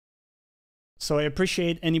So I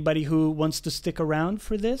appreciate anybody who wants to stick around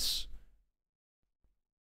for this.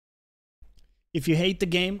 If you hate the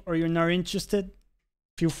game or you're not interested,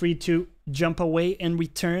 feel free to jump away and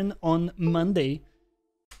return on Monday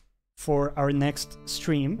for our next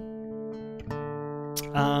stream.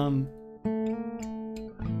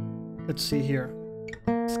 Let's see here.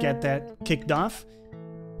 Let's get that kicked off.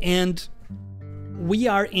 And we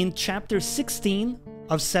are in chapter 16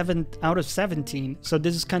 of 7 out of 17. So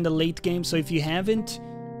this is kind of late game. So if you haven't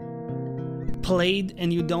played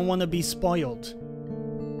and you don't want to be spoiled,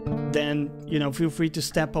 then, you know, feel free to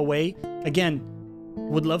step away. Again,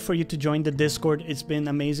 would love for you to join the Discord. It's been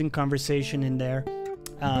amazing conversation in there.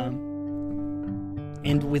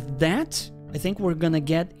 And with that, I think we're gonna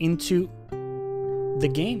get into the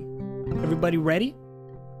game. Everybody ready?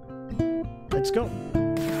 Let's go.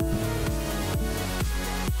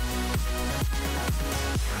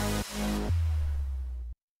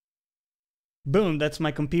 Boom, that's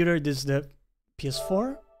my computer. This is the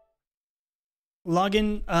PS4.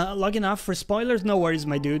 Logging off for spoilers. No worries,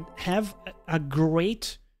 my dude. Have a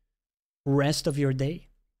great rest of your day.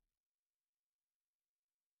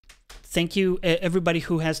 Thank you, everybody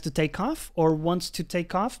who has to take off or wants to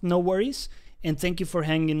take off. No worries. And thank you for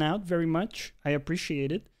hanging out very much. I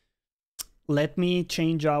appreciate it. Let me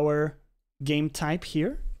change our game type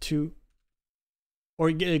here to, or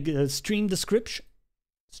stream description.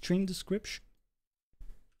 Stream description.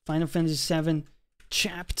 Final Fantasy VII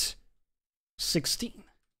Chapter 16.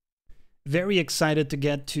 Very excited to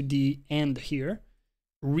get to the end here.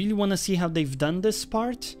 Really want to see how they've done this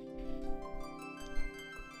part.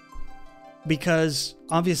 Because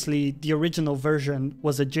obviously the original version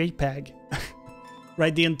was a JPEG.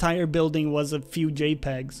 Right? The entire building was a few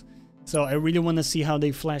JPEGs. So I really want to see how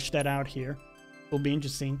they flesh that out here. Will be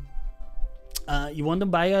interesting. You want to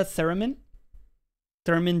buy a theremin?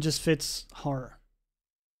 Theremin just fits horror.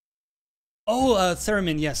 Oh,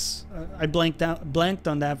 theremin, yes. I blanked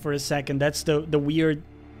on that for a second. That's the weird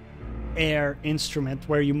air instrument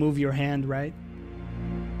where you move your hand, right?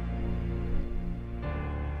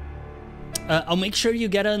 I'll make sure you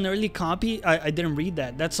get an early copy. I didn't read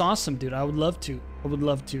that. That's awesome, dude. I would love to. I would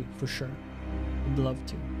love to, for sure. Would love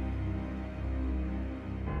to.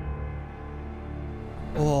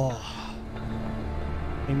 Oh.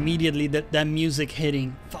 Immediately that music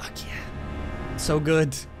hitting. Fuck yeah. So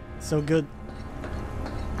good. So good.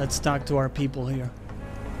 Let's talk to our people here.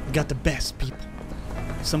 We got the best people.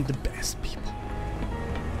 Some of the best people.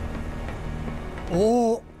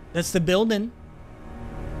 Oh, that's the building.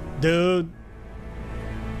 Dude.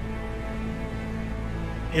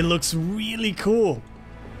 It looks really cool.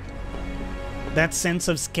 That sense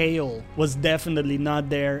of scale was definitely not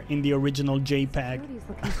there in the original JPEG. Security's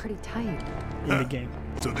looking pretty tight. In the game.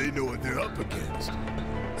 So they know what they're up against.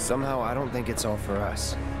 Somehow, I don't think it's all for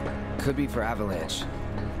us. Could be for Avalanche.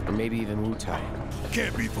 Or maybe even Wu-Tai.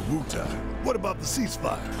 Can't be for Wu-Tai. What about the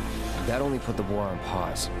ceasefire? That only put the war on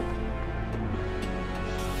pause.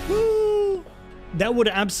 Woo! That would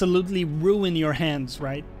absolutely ruin your hands,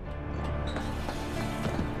 right?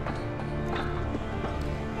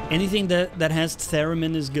 Anything that has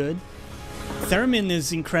theremin is good. Theremin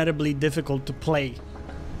is incredibly difficult to play.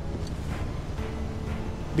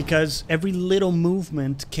 Because every little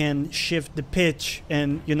movement can shift the pitch,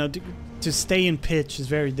 and you know, to stay in pitch is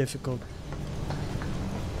very difficult.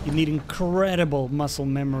 You need incredible muscle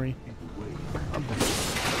memory.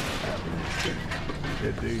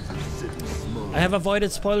 I have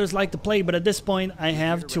avoided spoilers like to play, but at this point I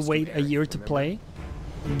have to wait a year to play.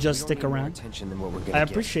 Just stick around. I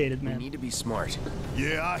appreciate it, man. We need to be smart.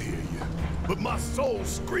 Yeah, I hear you. But my soul's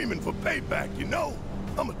screaming for payback, you know?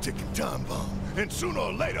 I'm a ticking time bomb, and sooner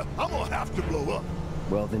or later, I'm gonna have to blow up.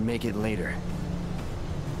 Well, then make it later.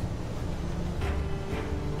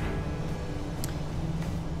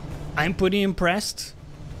 I'm pretty impressed.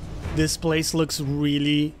 This place looks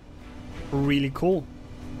really, really cool.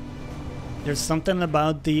 There's something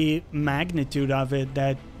about the magnitude of it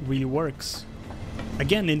that really works.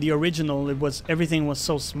 Again, in the original, everything was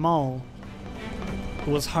so small. It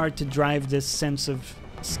was hard to drive this sense of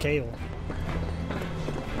scale.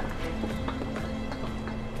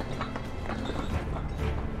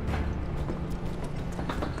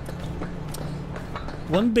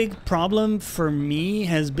 One big problem for me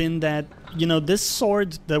has been that, you know, this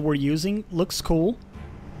sword that we're using looks cool.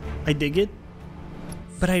 I dig it.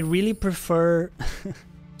 But I really prefer...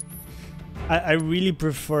 I really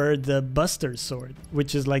prefer the Buster sword,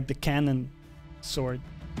 which is like the cannon sword.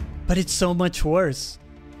 But it's so much worse.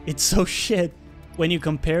 It's so shit when you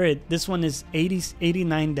compare it. This one is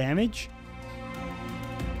 89 damage.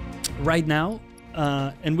 Right now,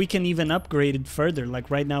 and we can even upgrade it further. Like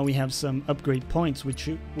right now we have some upgrade points which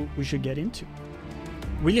we should get into.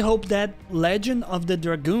 Really hope that Legend of the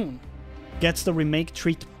Dragoon gets the remake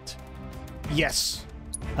treatment. Yes.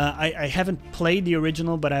 I haven't played the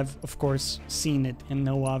original, but I've of course seen it and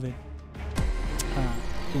know of it.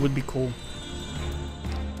 It would be cool.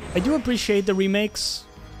 I do appreciate the remakes.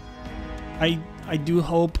 I do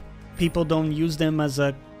hope people don't use them as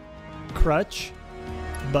a crutch,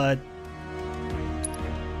 but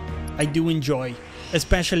I do enjoy,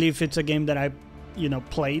 especially if it's a game that I, you know,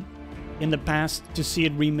 played in the past, to see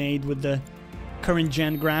it remade with the current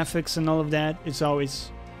gen graphics and all of that. It's always,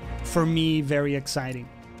 for me, very exciting.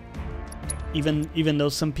 Even though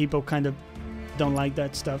some people kind of don't like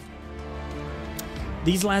that stuff.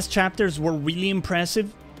 These last chapters were really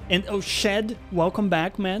impressive. And oh, Shed, welcome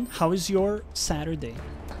back, man. How is your Saturday?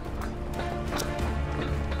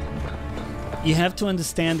 You have to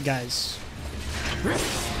understand, guys.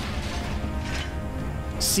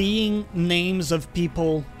 Seeing names of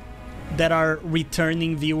people that are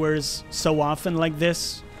returning viewers so often like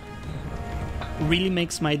this really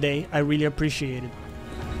makes my day. I really appreciate it.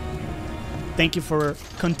 Thank you for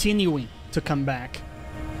continuing to come back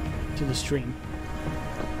to the stream.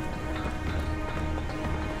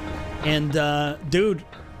 And dude,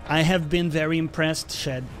 I have been very impressed,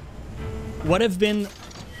 Shed. What have been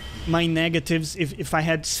my negatives if I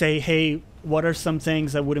had to say, hey, what are some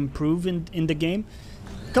things I would improve in the game?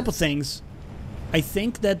 A couple things. I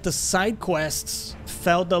think that the side quests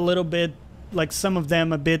felt a little bit like, some of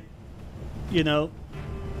them a bit, you know,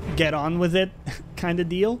 get on with it kind of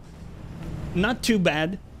deal. Not too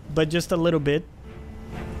bad, but just a little bit.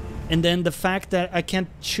 And then the fact that I can't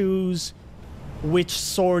choose which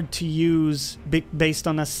sword to use based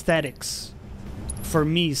on aesthetics, for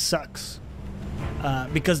me, sucks.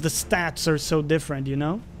 Because the stats are so different, you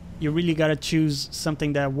know? You really gotta choose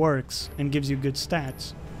something that works and gives you good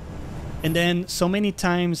stats. And then so many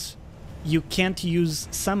times you can't use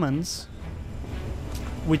summons,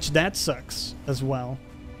 which that sucks as well.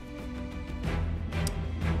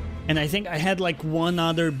 And I think I had like one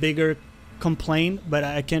other bigger complaint, but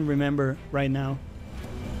I can't remember right now.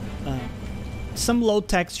 Some low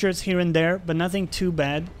textures here and there, but nothing too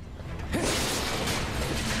bad.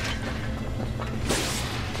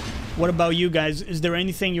 What about you guys? Is there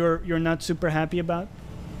anything you're not super happy about?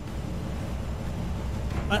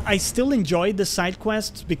 I still enjoy the side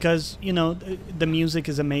quests because, you know, the music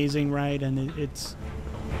is amazing, right? And it's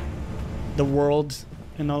the world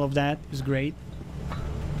and all of that is great.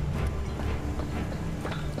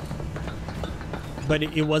 But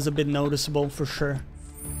it was a bit noticeable for sure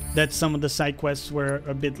that some of the side quests were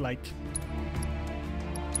a bit like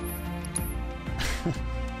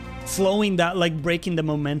slowing down, like breaking the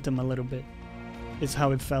momentum a little bit, is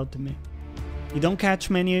how it felt to me. You don't catch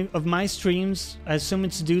many of my streams. I assume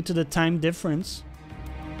it's due to the time difference.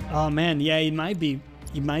 Oh man, yeah, it might be.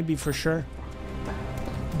 It might be for sure.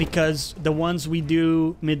 Because the ones we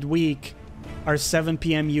do midweek are 7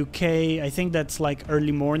 p.m. UK. I think that's like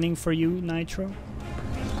early morning for you, Nitro.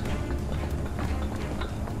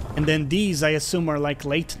 And then these, I assume, are like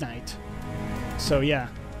late night. So yeah,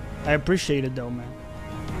 I appreciate it though, man.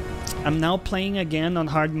 I'm now playing again on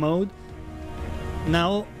hard mode.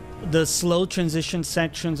 Now the slow transition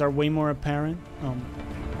sections are way more apparent.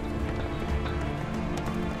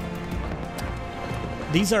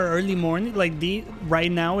 These are early morning, like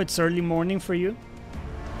right now it's early morning for you?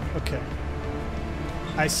 Okay.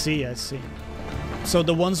 I see. So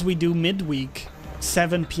the ones we do midweek,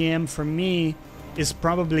 7 p.m. for me, is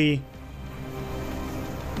probably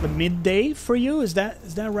the midday for you. Is that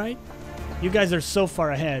right? You guys are so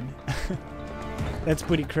far ahead. That's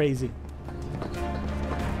pretty crazy.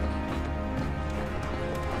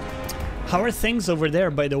 How are things over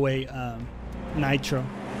there, by the way, Nitro?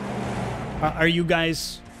 Are you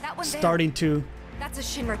guys starting to That's a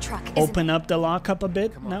Shinra truck, open up the lockup a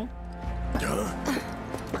bit now?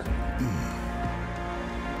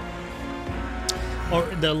 Or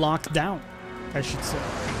the lockdown, I should say.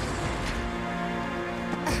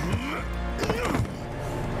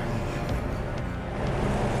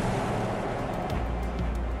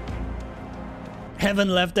 Haven't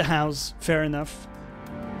left the house, fair enough.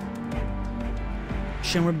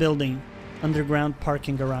 Shinra building, underground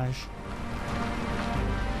parking garage.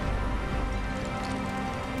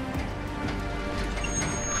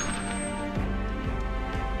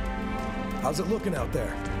 How's it looking out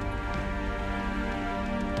there?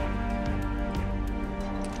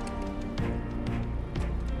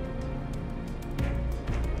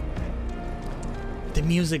 The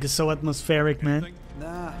music is so atmospheric, man.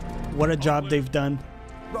 Nah. What a job they've done.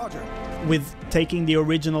 Roger. with taking the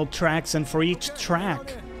original tracks, and for each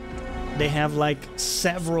track they have like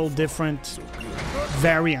several different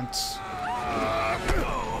variants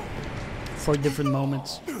for different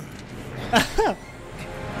moments.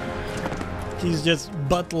 He's just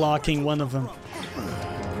butt locking one of them.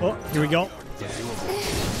 Oh, here we go.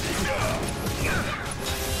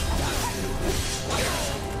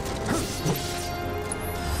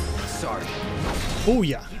 Sorry. Oh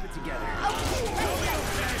yeah. Keep it together.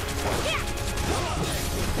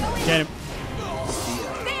 Get him.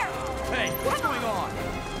 Hey, what's going on?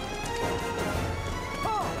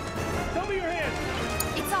 Tell me your hands.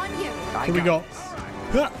 It's on you. Here we go.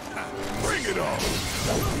 Huh. Bring it on!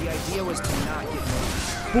 The idea was to not get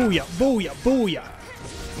noticed. Booyah, booyah, booyah.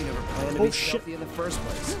 You never planned to Oh, be shit. stealthy in the first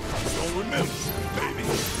place. Don't remember. Maybe,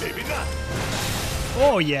 maybe not.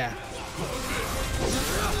 Oh yeah.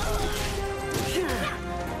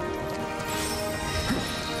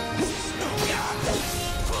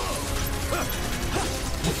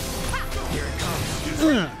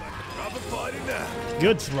 Proper party now.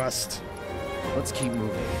 Good thrust. Let's keep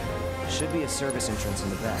moving. Should be a service entrance in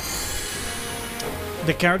the back.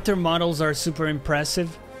 The character models are super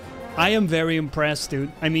impressive. I am very impressed,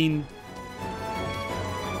 dude. I mean,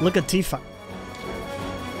 look at Tifa.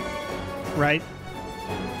 Right?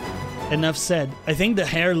 Enough said. I think the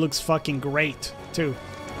hair looks fucking great, too.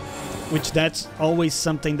 Which that's always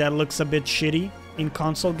something that looks a bit shitty in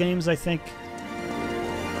console games, I think.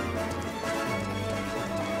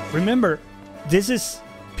 Remember, this is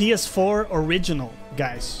PS4 original,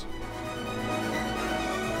 guys.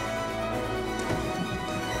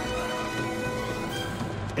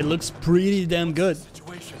 It looks pretty damn good.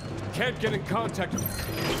 Can't get in contact.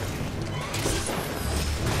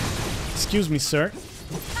 Excuse me, sir.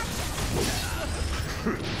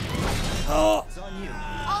 Oh!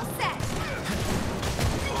 All set.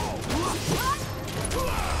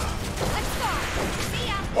 Let's go. See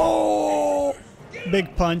ya. Oh!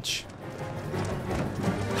 Big punch.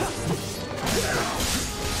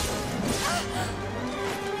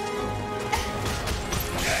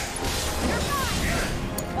 You're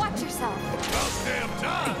fine. Watch yourself. About damn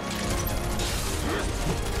time.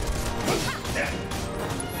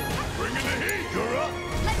 Bringing the heat. You're up.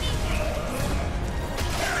 Let me.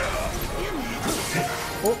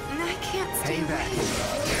 Oh. I can't stay away.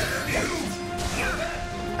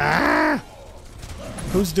 Ah!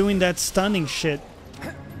 Who's doing that stunning shit?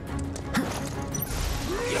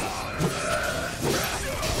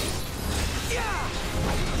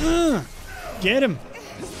 Get him!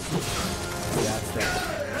 That's that.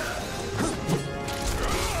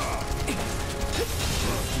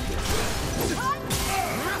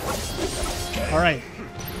 All right.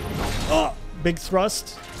 Oh, big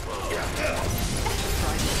thrust.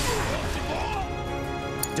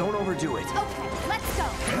 Don't overdo it. Okay, let's go.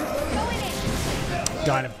 Going in.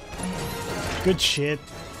 Got him. Good shit.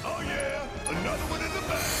 Oh yeah, another one in the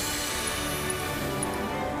back.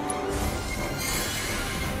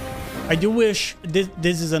 I do wish this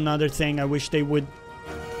is another thing I wish they would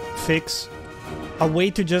fix. A way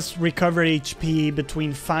to just recover HP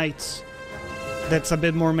between fights that's a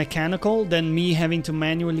bit more mechanical than me having to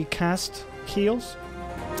manually cast heals.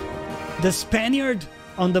 The Spaniard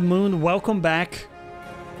on the moon, welcome back.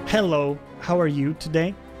 Hello, how are you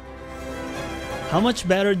today? How much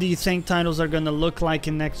better do you think titles are gonna look like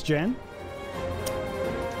in next gen?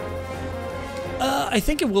 I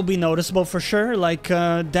think it will be noticeable for sure, like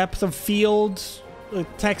depth of field,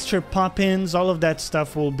 texture pop-ins, all of that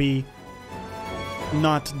stuff will be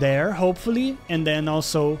not there, hopefully, and then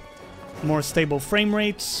also more stable frame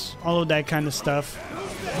rates, all of that kind of stuff.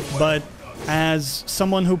 But as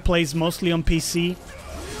someone who plays mostly on PC,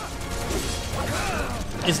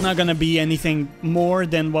 it's not gonna be anything more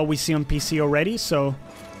than what we see on PC already, so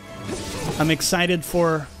I'm excited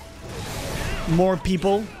for more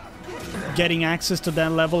people getting access to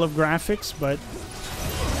that level of graphics, but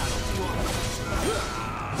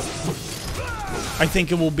I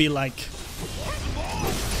think it will be like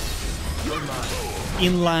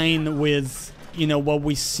in line with, you know, what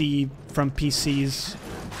we see from PCs.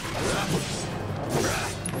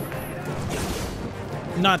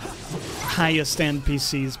 Not highest end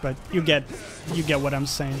PCs, but you get what I'm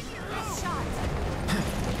saying.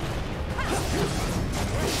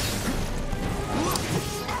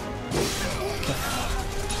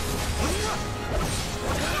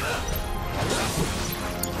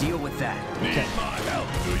 Deal with that. Okay.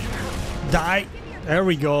 Die. There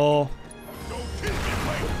we go.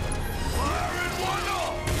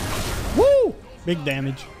 Woo! Big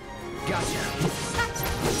damage. Gotcha.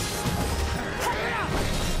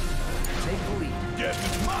 Take the lead. Guess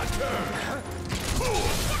it's my turn.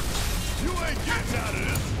 You ain't getting out of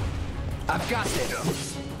this one. I've got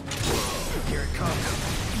this. Here it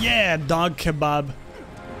comes. Yeah, dog kebab.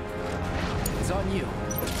 It's on you.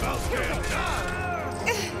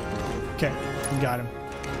 Okay, we got him.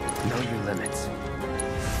 Know your limits.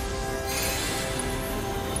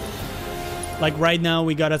 Like right now,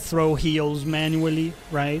 we gotta throw heals manually,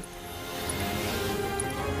 right?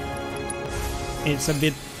 It's a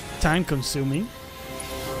bit time consuming.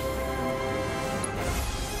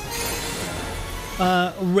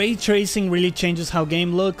 Ray tracing really changes how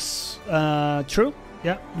game looks. True.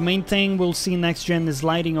 Yeah. The main thing we'll see next gen is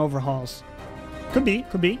lighting overhauls. Could be,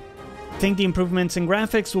 could be. I think the improvements in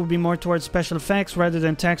graphics will be more towards special effects rather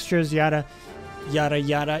than textures, yada, yada,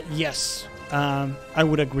 yada. Yes. I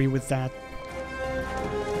would agree with that.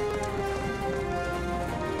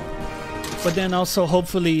 But then also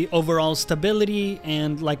hopefully overall stability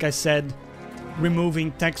and, like I said,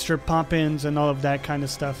 removing texture pop-ins and all of that kind of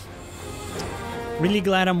stuff. Really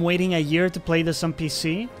glad I'm waiting a year to play this on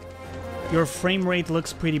PC. Your frame rate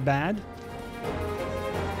looks pretty bad.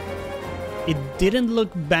 It didn't look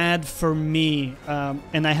bad for me,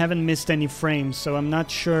 and I haven't missed any frames, so I'm not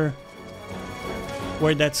sure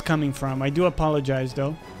where that's coming from. I do apologize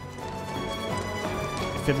though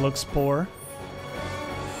if it looks poor.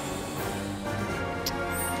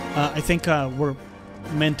 I think we're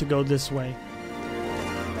meant to go this way.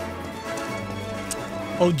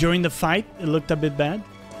 Oh, during the fight, it looked a bit bad?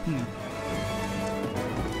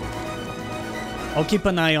 I'll keep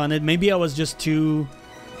an eye on it. Maybe I was just too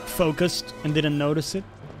focused and didn't notice it.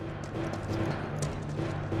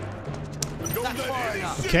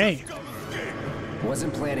 Okay.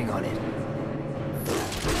 Wasn't planning on it.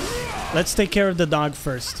 Let's take care of the dog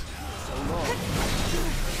first.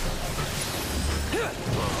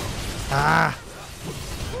 Ah!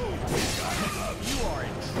 You are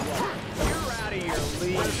in trouble. You're out of your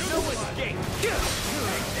league. There's no escape.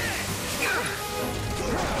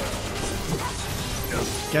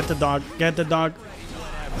 Get the dog. Get the dog.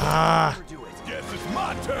 Ah! Guess it's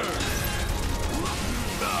my turn.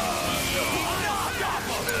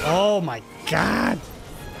 Oh my god!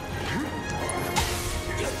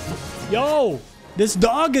 Yo! This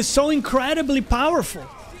dog is so incredibly powerful.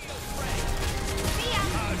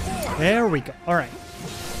 There we go. Alright.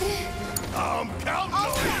 I'm counting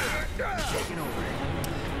on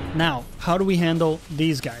you. Now, how do we handle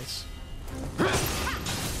these guys?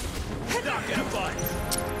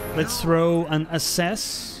 Let's throw an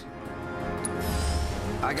assess.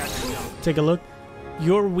 I got you. Take a look.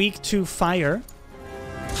 You're weak to fire.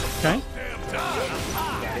 Okay.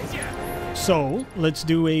 So, let's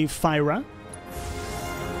do a Fyra.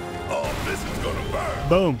 Oh, this is gonna burn.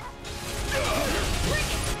 Boom.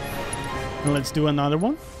 And let's do another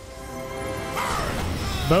one.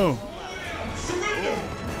 Boom.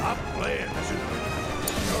 I'm playing too.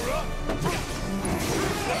 You're up.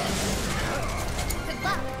 Good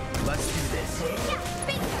luck. Let's do this.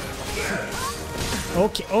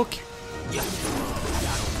 Okay, okay.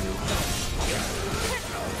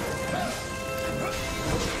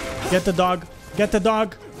 Get the dog. Get the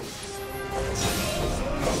dog.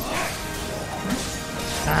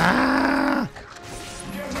 Ah!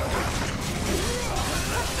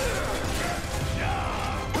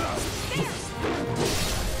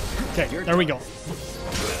 Okay, there we go.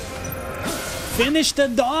 Finish the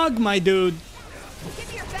dog, my dude. Give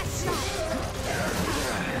it your best shot.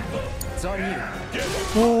 It's on you.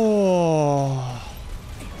 Oh.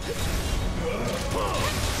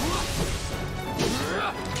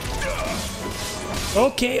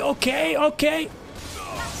 Okay, okay, okay.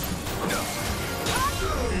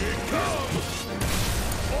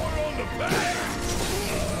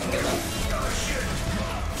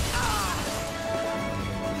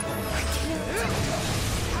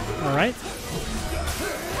 All right.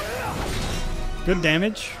 Good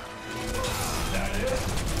damage.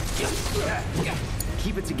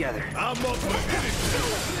 Keep it together. I'm up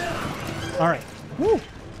with All right. Woo.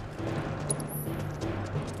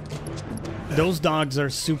 Those dogs are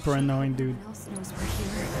super annoying, dude. Who else knows we're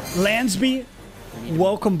here? Lansby,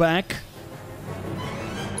 welcome back.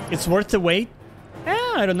 It's worth the wait.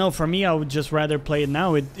 I don't know. For me, I would just rather play it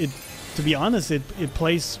now. To be honest, it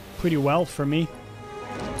plays pretty well for me.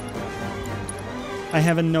 I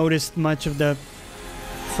haven't noticed much of the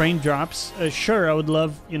frame drops. Sure, I would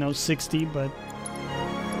love, 60, but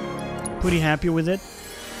pretty happy with it.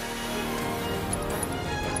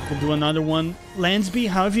 We'll do another one. Lansby,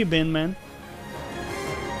 how have you been, man?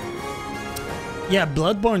 Yeah,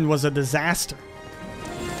 Bloodborne was a disaster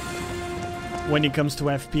when it comes to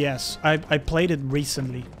FPS. I played it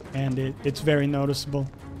recently, and it's very noticeable.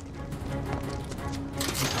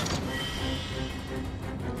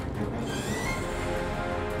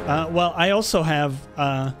 Well, I also have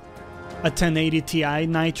a 1080 Ti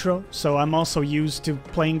Nitro, so I'm also used to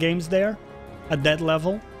playing games there at that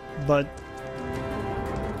level. But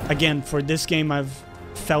again, for this game, I've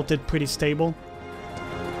felt it pretty stable.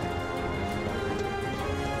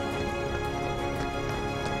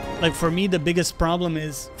 Like for me, the biggest problem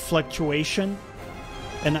is fluctuation,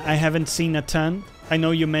 and I haven't seen a ton. I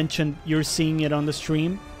know you mentioned you're seeing it on the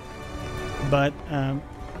stream, but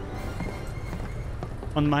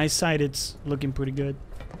on my side, it's looking pretty good.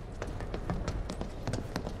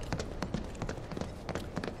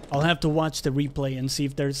 I'll have to watch the replay and see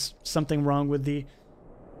if there's something wrong with the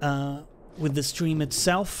stream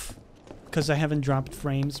itself, because I haven't dropped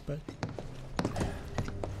frames. But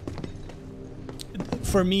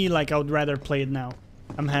for me, like, I would rather play it now.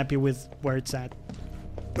 I'm happy with where it's at.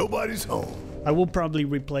 Nobody's home. I will probably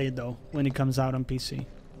replay it though when it comes out on PC.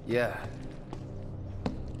 Yeah.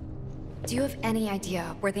 Do you have any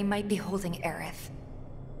idea where they might be holding Aerith?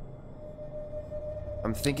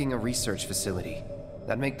 I'm thinking a research facility.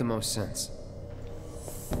 That'd make the most sense.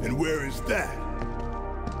 And where is that?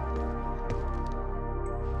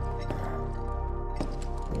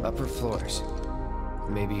 Upper floors.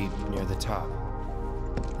 Maybe near the top.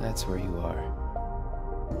 That's where you are.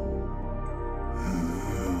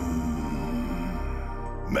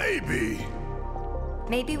 Maybe.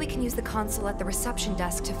 Maybe we can use the console at the reception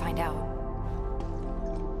desk to find out.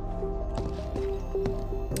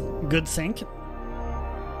 Good think.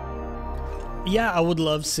 Yeah, I would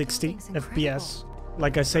love 60 FPS.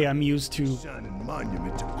 Like I say, I'm used to Shining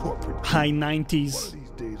monument to corporate. high One 90s of these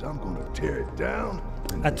days, I'm gonna tear it down.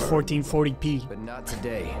 And at burn 1440p. But not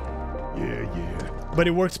today. it. Yeah. But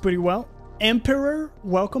it works pretty well. Emperor,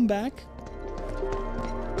 welcome back.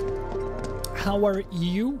 How are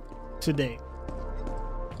you today?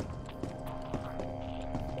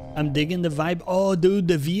 I'm digging the vibe. Oh, dude,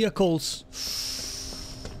 the vehicles.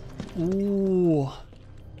 Ooh.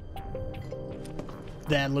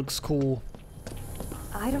 That looks cool.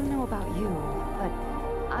 I don't know about you, but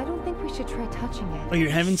I don't think we should try touching it. Oh,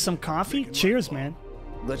 you're having some coffee? Cheers, man.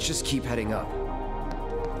 Let's just keep heading up.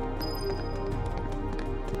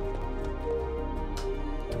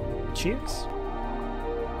 Cheers.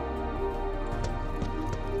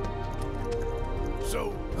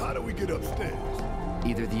 So, how do we get upstairs?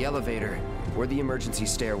 Either the elevator or the emergency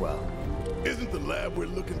stairwell. Isn't the lab we're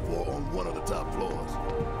looking for on one of the top floors?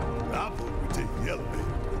 I vote we take the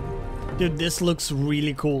elevator. Dude, this looks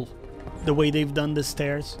really cool. The way they've done the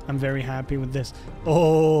stairs. I'm very happy with this.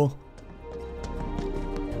 Oh.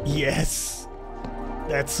 Yes.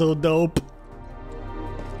 That's so dope.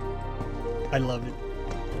 I love it.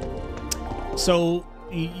 So,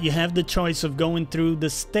 you have the choice of going through the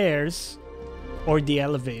stairs or the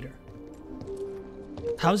elevator.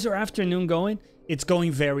 How's your afternoon going? It's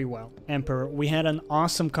going very well, Emperor. We had an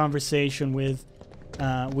awesome conversation with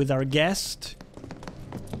our guest,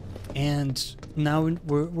 and now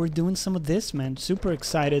we're doing some of this, man. Super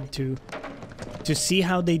excited to see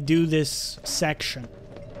how they do this section,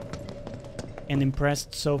 and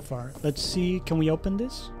impressed so far. Let's see. Can we open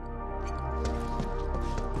this?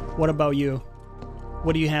 What about you?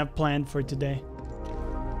 What do you have planned for today?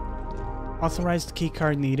 Authorized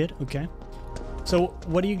keycard needed. Okay. So,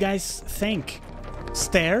 what do you guys think?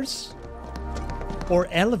 Stairs or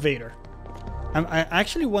elevator? I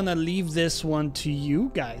actually want to leave this one to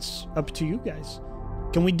you guys. Up to you guys.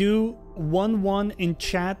 Can we do 1-1 in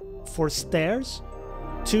chat for stairs?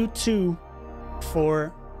 2-2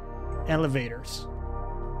 for elevators.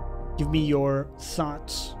 Give me your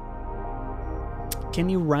thoughts. Can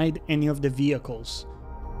you ride any of the vehicles?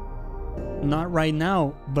 Not right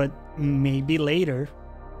now, but maybe later.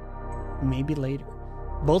 Maybe later.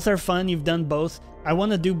 Both are fun. You've done both. I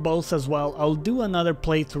want to do both as well. I'll do another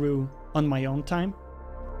playthrough on my own time.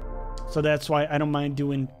 So that's why I don't mind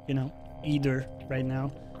doing, you know, either right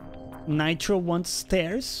now. Nitro wants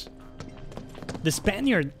stairs. The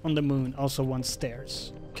Spaniard on the moon also wants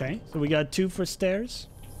stairs. Okay, so we got 2 for stairs.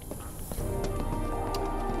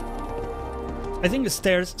 I think the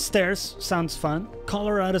stairs sounds fun.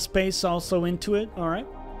 Colorado Space also into it. All right,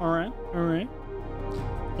 all right, all right.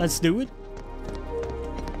 Let's do it.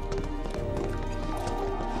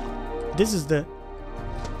 This is the...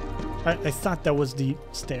 I thought that was the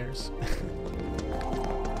stairs.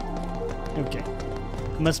 Okay.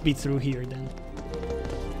 Must be through here then.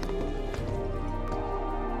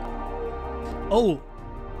 Oh!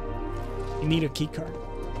 You need a key card.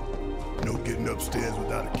 No getting upstairs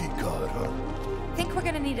without a key card, huh? Think we're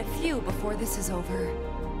gonna need a few before this is over.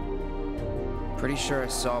 Pretty sure I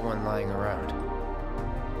saw one lying around.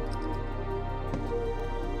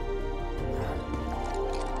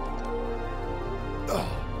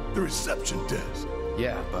 The reception desk.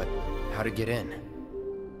 Yeah, but how to get in?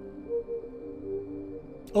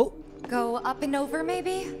 Oh, Go up and over,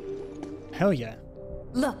 maybe? hell yeah.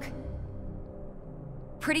 Look.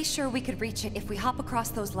 Pretty sure we could reach it if we hop across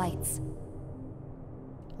those lights.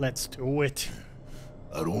 Let's do it.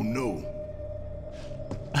 I don't know.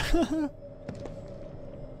 I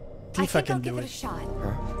Tifa think can I'll do give it a it. shot.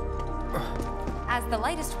 As the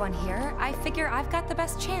lightest one here, I figure I've got the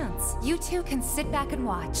best chance. You two can sit back and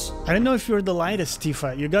watch. I don't know if you're the lightest,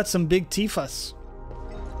 Tifa. You got some big Tifas.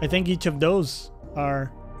 I think each of those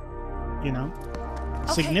are, you know,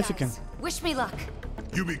 significant. Okay, guys, wish me luck.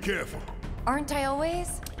 You be careful. Aren't I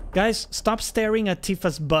always? Guys, stop staring at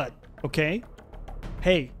Tifa's butt, okay?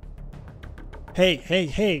 Hey. Hey, hey,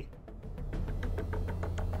 hey.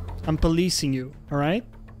 I'm policing you, alright?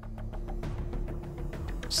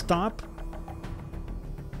 Stop.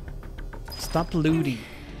 Stop looting.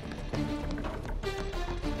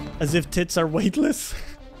 As if tits are weightless.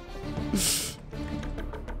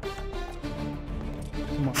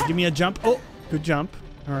 Come on, give me a jump. Oh, good jump.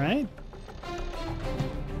 Alright.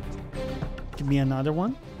 Give me another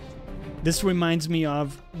one. This reminds me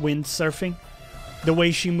of windsurfing. The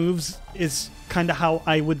way she moves is kind of how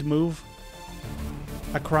I would move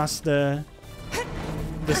across the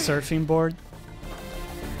surfing board.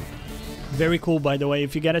 Very cool, by the way.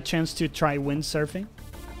 If you get a chance to try windsurfing,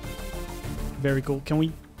 very cool. Can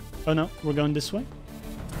we? Oh no, we're going this way.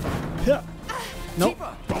 Yeah. Nope.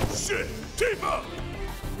 Oh shit! Tifa!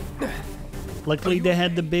 Luckily, they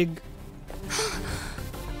had the big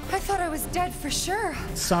I thought I was dead for sure.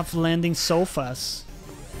 soft landing sofas.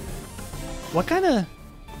 What kind of?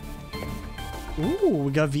 Ooh,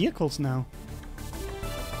 we got vehicles now.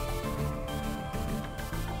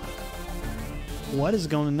 What is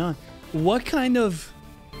going on? What kind of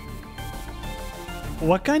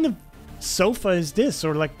sofa is this,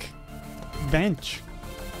 or like bench?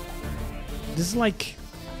 This is like,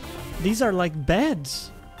 these are like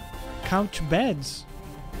beds, couch beds.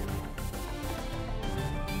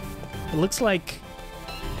 It looks like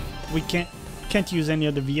we can't use any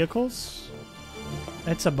of the vehicles.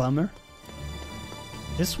 That's a bummer.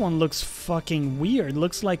 This one looks fucking weird.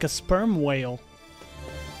 Looks like a sperm whale.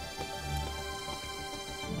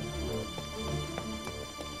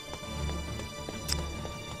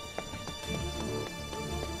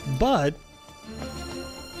 But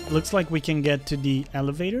looks like we can get to the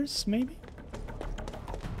elevators, maybe?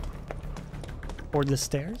 Or the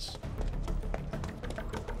stairs?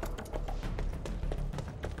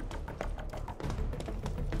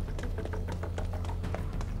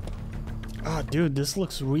 Ah, dude, this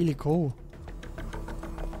looks really cool.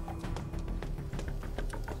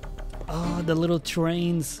 Oh, the little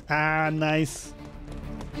trains. Ah, nice.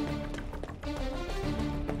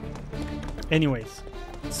 Anyways,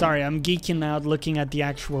 sorry, I'm geeking out looking at the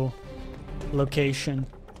actual location.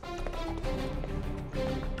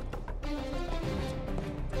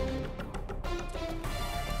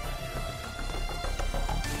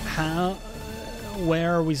 How?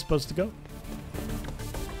 Where are we supposed to go?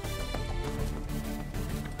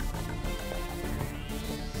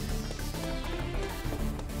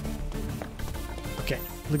 Okay,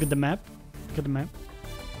 look at the map. Look at the map.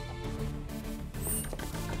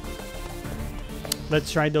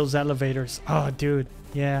 Let's try those elevators. Oh, dude.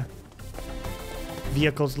 Yeah.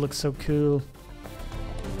 Vehicles look so cool.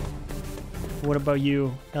 What about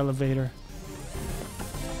you, elevator?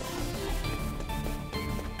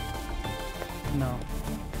 No.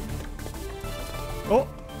 Oh!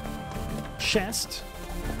 Chest.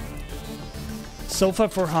 Sofa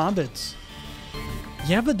for hobbits.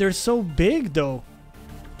 Yeah, but they're so big, though.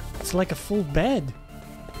 It's like a full bed.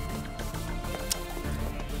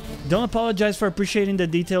 Don't apologize for appreciating the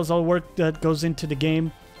details, all work that goes into the game.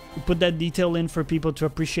 We put that detail in for people to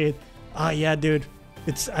appreciate. Ah, yeah, dude.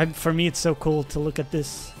 For me, it's so cool to look at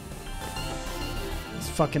this. It's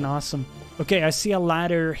fucking awesome. Okay, I see a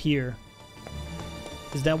ladder here.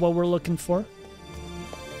 Is that what we're looking for?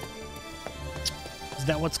 Is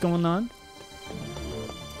that what's going on?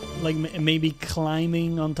 Like maybe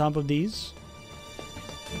climbing on top of these?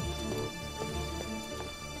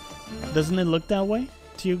 Doesn't it look that way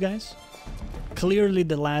to you guys? Clearly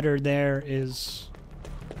the ladder there is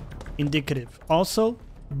indicative. Also,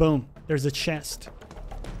 boom, there's a chest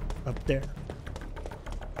up there.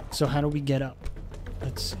 So how do we get up?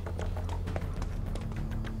 Let's see.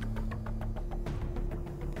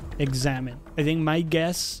 Examine. I think my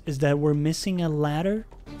guess is that we're missing a ladder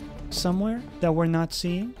somewhere that we're not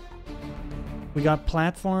seeing. We got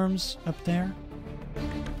platforms up there.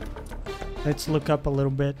 Let's look up a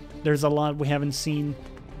little bit. There's a lot we haven't seen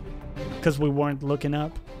because we weren't looking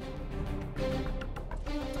up.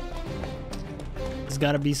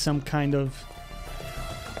 got to be some kind of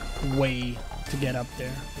way to get up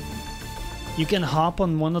there. You can hop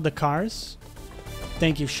on one of the cars.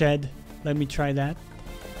 Thank you, Shed. Let me try that.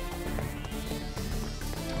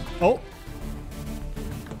 Oh.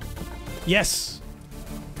 Yes.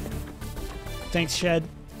 Thanks, Shed.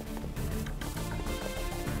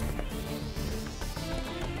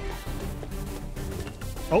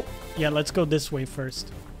 Oh, yeah, let's go this way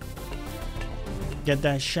first. Get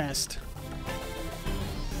that chest.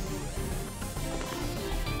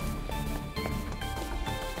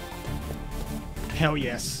 Hell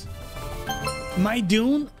yes. My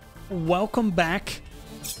Dune, welcome back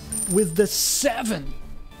with the 7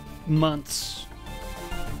 months.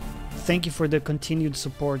 Thank you for the continued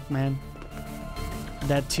support, man.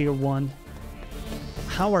 That tier 1.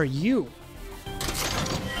 How are you?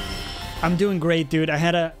 I'm doing great, dude. I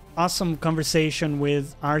had an awesome conversation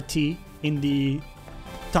with RT in the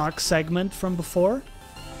talk segment from before.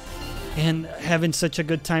 And having such a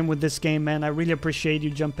good time with this game, man. I really appreciate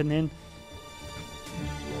you jumping in.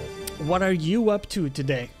 What are you up to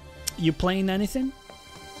today? You playing anything?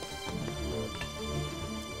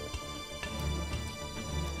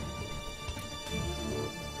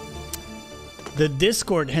 The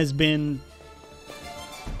Discord has been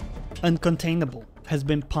uncontainable, has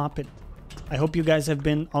been popping. I hope you guys have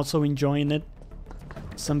been also enjoying it.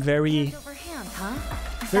 Some very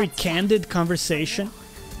candid conversation.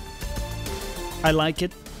 I like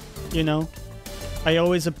it, you know. I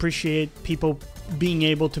always appreciate people being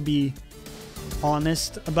able to be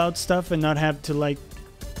honest about stuff and not have to like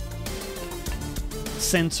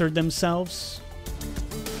censor themselves.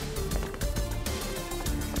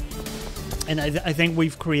 And I think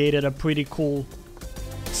we've created a pretty cool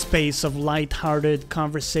space of light-hearted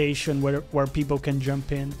conversation where people can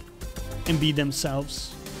jump in and be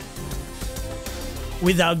themselves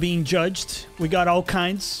without being judged. We got all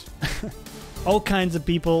kinds all kinds of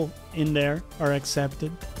people in there are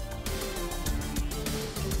accepted.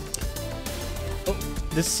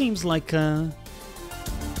 This seems like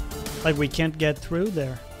we can't get through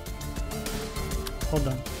there. Hold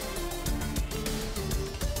on.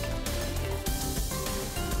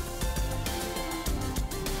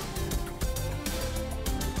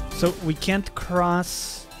 So we can't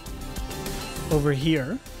cross over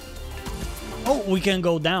here. Oh, we can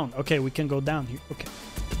go down. Okay, we can go down here. Okay.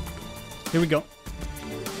 Here we go.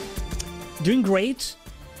 Doing great.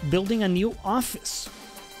 Building a new office.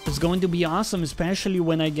 It's going to be awesome, especially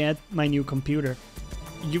when I get my new computer.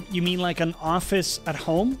 You mean like an office at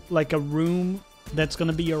home? Like a room that's going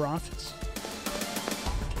to be your office?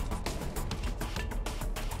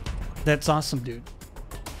 That's awesome, dude.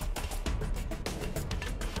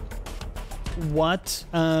 What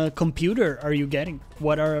computer are you getting?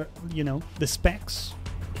 What are, you know, the specs?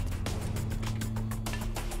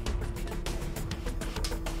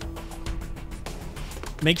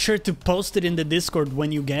 Make sure to post it in the Discord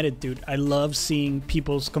when you get it, dude. I love seeing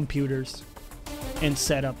people's computers and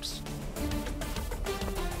setups.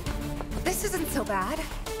 This isn't so bad.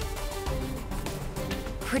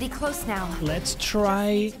 Pretty close now. Let's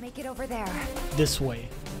try to make it over there. This way.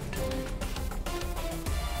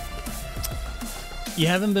 You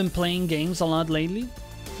haven't been playing games a lot lately?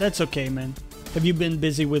 That's okay, man. Have you been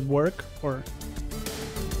busy with work or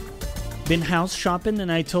been house shopping? And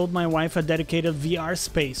I told my wife a dedicated VR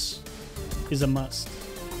space is a must.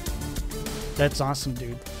 That's awesome,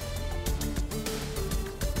 dude.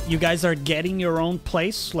 You guys are getting your own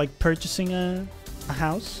place, like purchasing a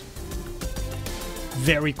house?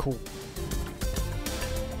 Very cool.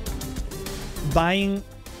 Buying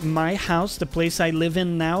my house, the place I live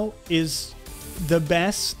in now, is the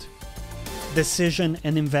best decision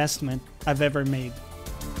and investment I've ever made.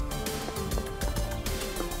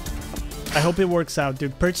 I hope it works out,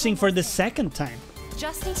 dude. Purchasing for the second time.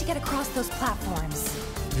 Just need to get across those platforms.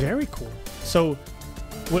 Very cool. So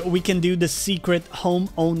we can do the secret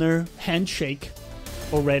homeowner handshake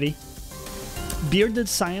already. Bearded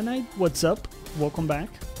Cyanide, what's up? Welcome back.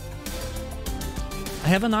 I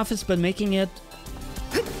have an office, but making it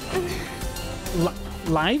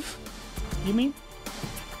live? You mean?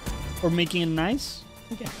 Or making it nice?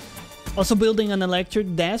 Okay. Also building an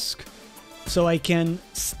electric desk so I can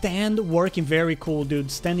stand working. Very cool, dude.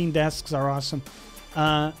 Standing desks are awesome.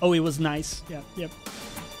 Oh, it was nice. Yeah, yep.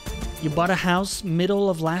 You bought a house middle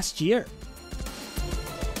of last year.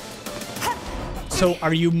 So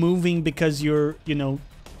are you moving because you're, you know,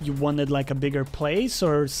 you wanted like a bigger place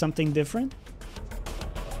or something different?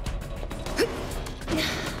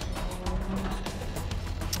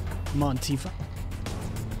 Come on, Tifa.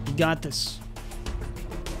 You got this.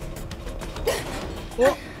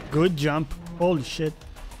 Oh, good jump. Holy shit.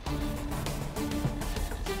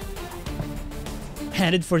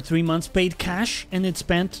 Had it for 3 months, paid cash, and it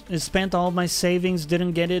spent all my savings,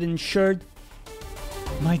 didn't get it insured.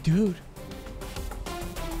 My dude.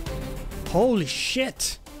 Holy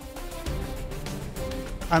shit.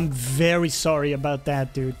 I'm very sorry about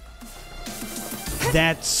that, dude.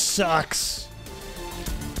 That sucks.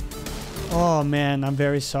 Oh man, I'm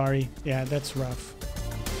very sorry. Yeah, that's rough.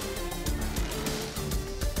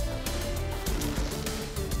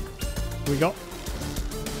 Here we go.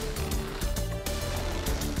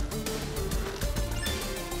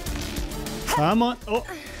 Come on. Oh,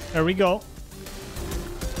 there we go.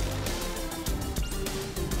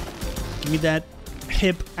 Give me that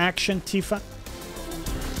hip action, Tifa.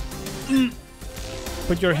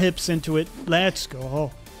 Put your hips into it. Let's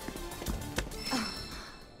go.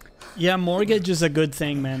 Yeah, mortgage is a good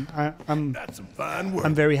thing, man. That's some fine work.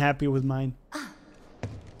 I'm very happy with mine.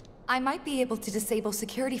 I might be able to disable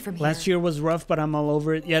security from here. Last year was rough, but I'm all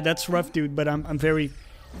over it. Yeah, that's rough, dude, but I'm very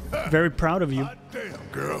proud of you Hot damn,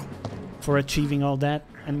 girl. for achieving all that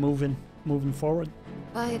and moving forward.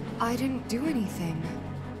 But I didn't do anything.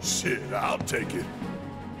 Shit, I'll take it.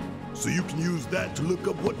 So you can use that to look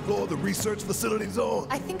up what floor the research facility's on?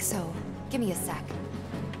 I think so. Give me a sec.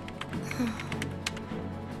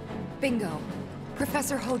 Bingo.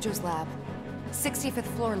 Professor Hojo's lab. 65th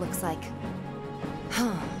floor looks like.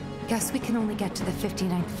 Huh. Guess we can only get to the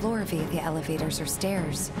 59th floor via the elevators or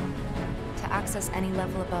stairs. To access any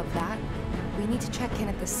level above that, we need to check in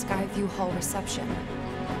at the Skyview Hall reception.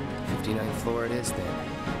 59th floor it is then.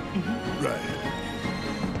 Right.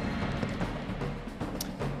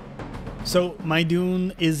 So my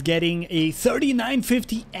Dune is getting a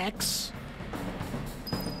 3950X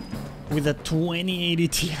with a 2080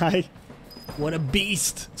 Ti. What a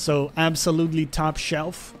beast. So absolutely top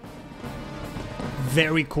shelf.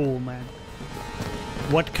 Very cool, man.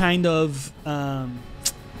 What kind of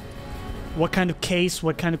case,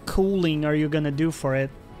 what kind of cooling are you gonna do for it?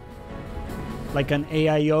 Like an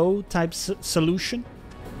AIO type solution?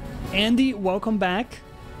 Andy, welcome back.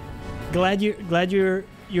 Glad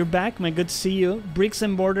you're back, man. Good to see you. Bricks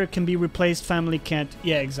and mortar can be replaced, family can't.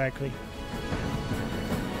 Yeah, exactly.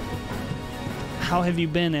 How have you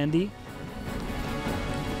been, Andy?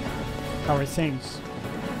 How are things?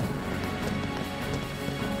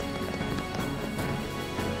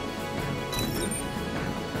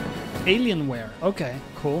 Alienware. Okay,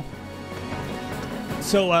 cool.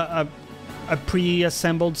 So a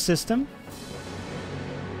pre-assembled system.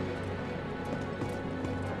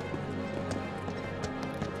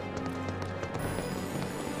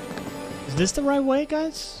 Is this the right way,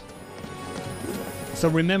 guys? So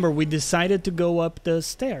remember, we decided to go up the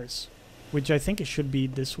stairs, which I think it should be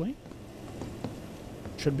this way.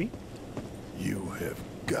 Should be. You have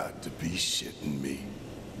got to be shitting me.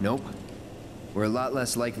 Nope. We're a lot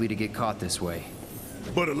less likely to get caught this way.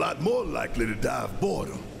 But a lot more likely to die of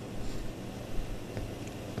boredom.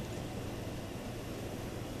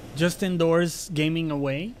 Just indoors, gaming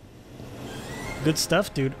away. Good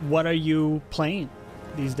stuff, dude. What are you playing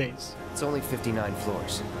these days? It's only 59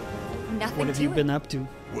 floors. Nothing What have to you it. been up to?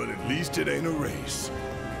 Well, at least it ain't a race.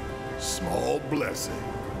 Small blessing.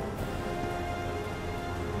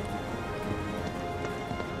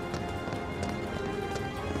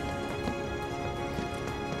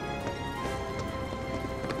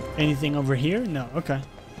 Anything over here? No. Okay.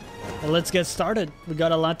 Well, let's get started. We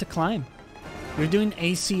got a lot to climb. You're doing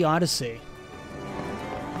AC Odyssey.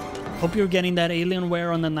 Hope you're getting that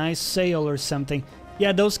Alienware on a nice sale or something.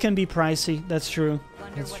 Yeah, those can be pricey. That's true.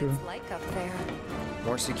 Wonder That's what true. it's like up there.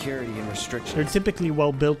 More security and restrictions. They're typically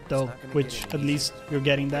well built though, not gonna which get at any least you're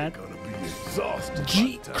getting that. Gonna be exhausted.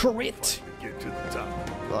 G by the time crit. we finally get to the top.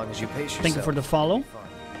 As long as you pace yourself. Thank you for the follow.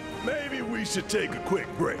 Maybe we should take a quick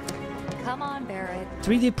break. Come on, Barrett.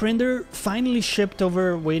 3D printer finally shipped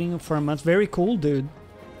over, waiting for a month. Very cool, dude.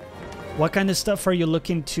 What kind of stuff are you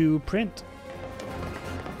looking to print?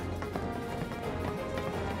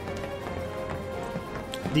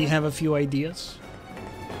 Do you have a few ideas?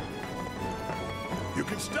 You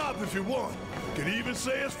can stop if you want. Can even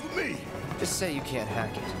say it's for me. Just say you can't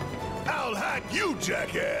hack it. I'll hack you,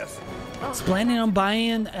 jackass. I was planning on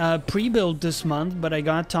buying a pre-build this month, but I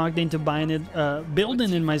got talked into buying it,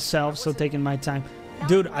 building it myself, so taking my time.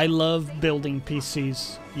 Dude, I love building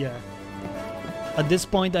PCs. Yeah. At this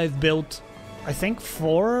point, I've built, I think,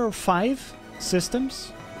 4 or 5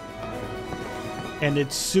 systems. And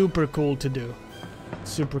it's super cool to do.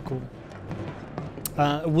 Super cool.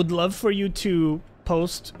 Would love for you to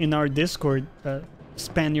post in our Discord,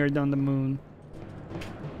 Spaniard on the Moon.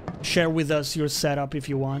 Share with us your setup if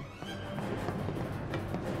you want.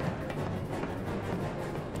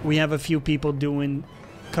 we have a few people doing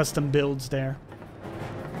custom builds there.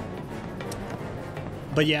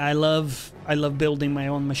 But yeah, I love building my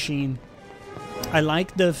own machine. I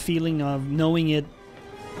like the feeling of knowing it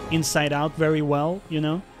inside out very well, you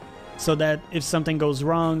know, so that if something goes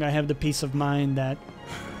wrong, I have the peace of mind that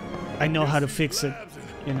I know how to fix it,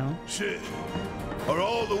 you know. Shit. Are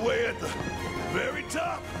all the way at the very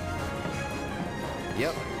top.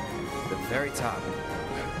 Yep, the very top.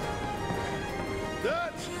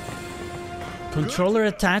 That's Controller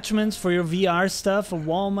attachments for your VR stuff, a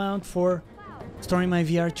wall mount for storing my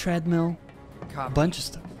VR treadmill, a bunch of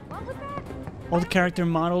stuff. All the character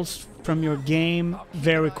models from your game,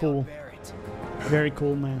 very cool. Very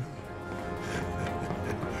cool, man.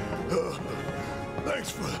 thanks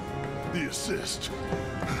for the assist.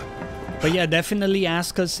 But yeah, definitely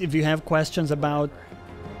ask us if you have questions about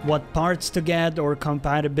what parts to get or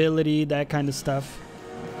compatibility, that kind of stuff.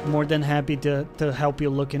 More than happy to help you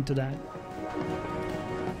look into that.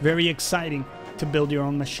 Very exciting to build your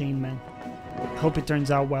own machine, man. Hope it turns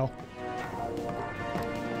out well.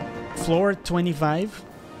 Floor 25.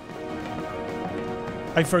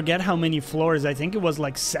 I forget how many floors. I think it was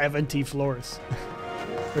like 70 floors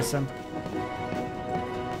or something.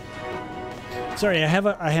 Sorry, I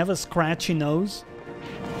have a scratchy nose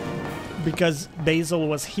because Basil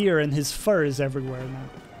was here and his fur is everywhere now.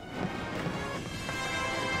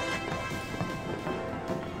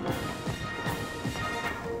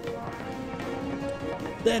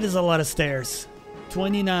 That is a lot of stairs.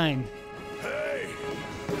 29. Hey.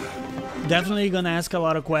 Definitely gonna ask a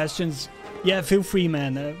lot of questions. Yeah, feel free,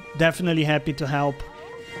 man. Definitely happy to help.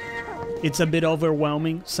 It's a bit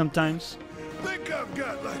overwhelming sometimes. Think I've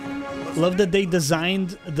got like Love that they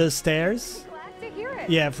designed the stairs. Glad to hear it.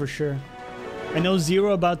 Yeah, for sure. I know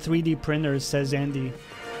zero about 3D printers, says Andy.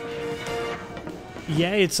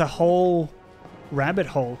 Yeah, it's a whole rabbit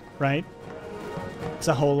hole, right? It's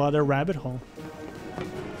a whole other rabbit hole.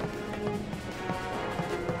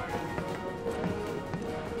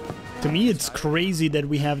 To me, it's crazy that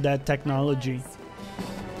we have that technology.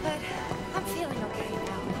 But I'm feeling okay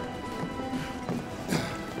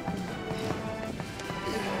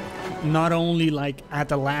now. Not only like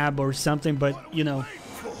at a lab or something, but you know,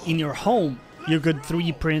 in your home, you could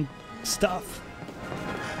 3D print stuff.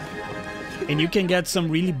 And you can get some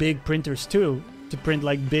really big printers too, to print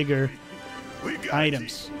like bigger we got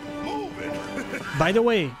items. moving. By the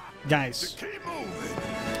way, guys, Keep moving.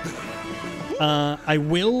 I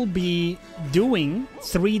will be doing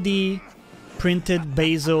 3D printed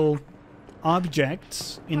Basil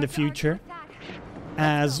objects in the future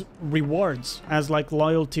as rewards, as like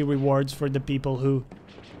loyalty rewards for the people who,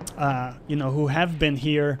 you know, who have been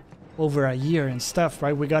here over a year and stuff,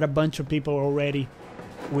 right? We got a bunch of people already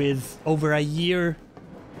with over a year,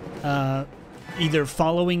 either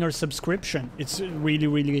following or subscription. It's really,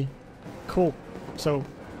 really cool. So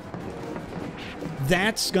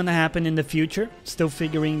that's gonna happen in the future. Still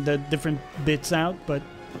figuring the different bits out, but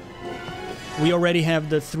we already have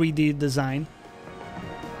the 3D design.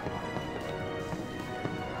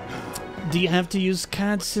 Do you have to use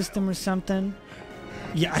CAD system or something?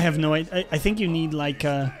 Yeah, I have no idea. I think you need like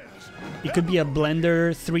a... It could be a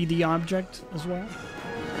Blender 3D object as well.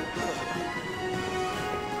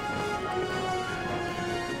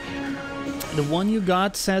 The one you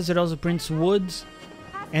got says it also prints wood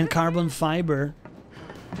and carbon fiber.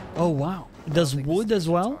 Oh wow, it does wood as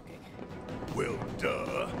well? Well,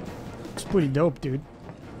 duh. It's pretty dope, dude.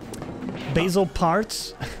 Basil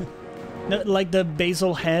parts. Like the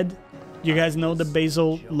Basil head. You guys know the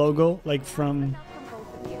Basil logo, like from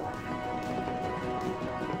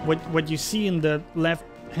what you see in the left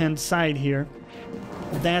hand side here.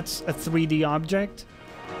 That's a 3D object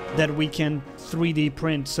that we can 3D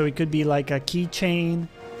print. So it could be like a keychain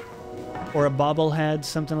or a bobblehead,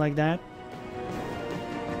 something like that.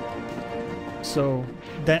 So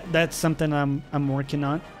that's something I'm working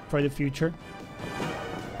on for the future.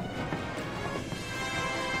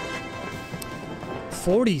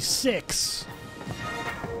 46.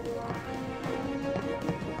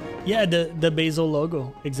 Yeah, the Basil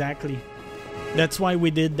logo, exactly. That's why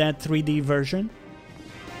we did that 3D version,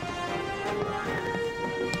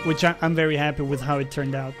 which I'm very happy with how it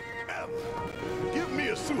turned out. Give me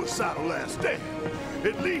a suicidal last stand.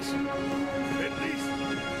 At least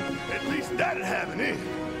that'd have an end.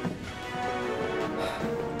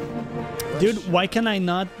 Dude, why can I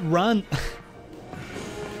not run?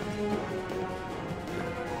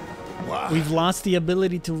 Wow. We've lost the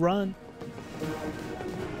ability to run.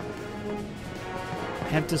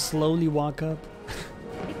 Have to slowly walk up.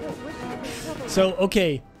 So,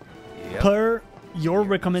 okay, Yep. per your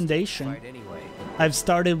recommendation, Right anyway. I've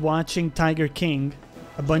started watching Tiger King.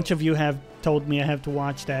 A bunch of you have told me I have to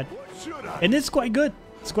watch that. And it's quite good.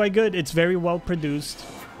 It's quite good. It's very well produced.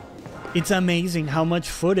 It's amazing how much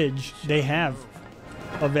footage they have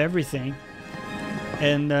of everything.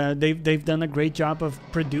 And they've done a great job of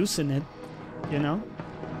producing it, you know?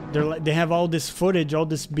 They have all this footage, all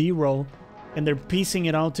this B-roll, and they're piecing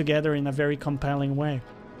it all together in a very compelling way.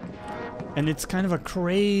 And it's kind of a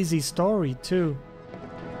crazy story too.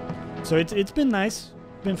 So it's been nice,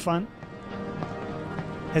 been fun.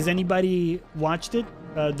 Has anybody watched it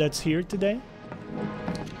that's here today?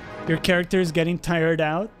 Your character is getting tired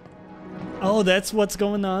out? Oh, that's what's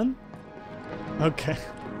going on? Okay.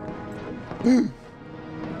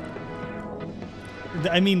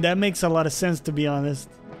 I mean, that makes a lot of sense, to be honest.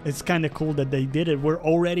 It's kind of cool that they did it. We're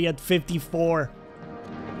already at 54.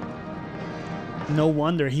 No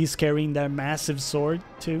wonder he's carrying that massive sword,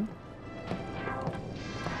 too.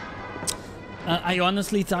 I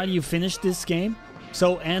honestly thought you finished this game.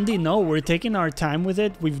 So, Andy, no, we're taking our time with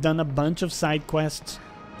it. We've done a bunch of side quests.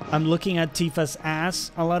 I'm looking at Tifa's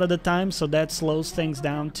ass a lot of the time, so that slows things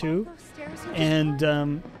down, too.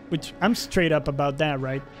 And, which I'm straight up about that,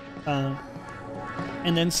 right?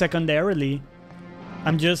 And then secondarily,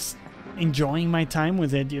 I'm just enjoying my time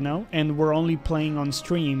with it, you know? And we're only playing on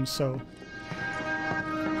stream, so...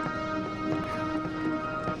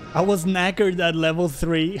 I was knackered at level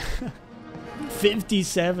 3.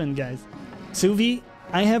 57, guys. Suvi,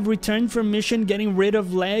 I have returned from mission getting rid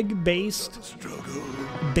of leg-based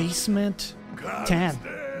basement 10.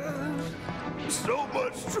 So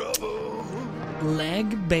much trouble.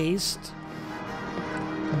 Leg-based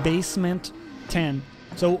basement 10.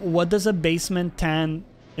 So what does a basement 10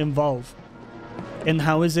 involve? And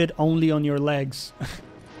how is it only on your legs?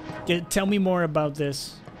 Tell me more about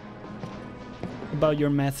this. About your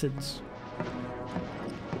methods.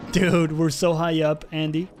 Dude, we're so high up,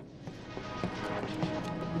 Andy.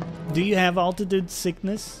 Do you have altitude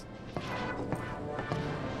sickness?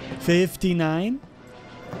 59?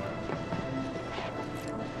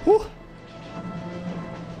 Whew.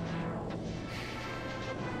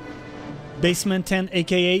 Basement 10,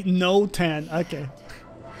 aka no 10. Okay.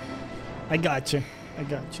 I got you. I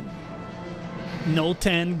got you. No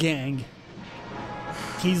 10 gang.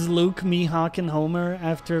 He's Luke, Mihawk, and Homer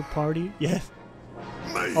after party. Yes.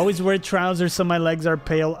 Always wear trousers so my legs are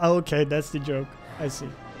pale. Oh, okay, that's the joke. I see.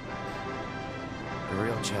 The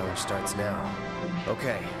real challenge starts now.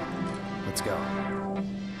 Okay, let's go.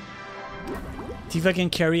 Tifa can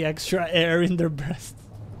carry extra air in their breast.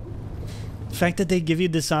 The fact that they give you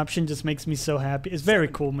this option just makes me so happy. It's very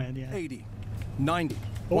cool, man. Yeah. 80, 90,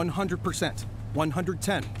 100%,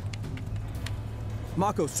 110.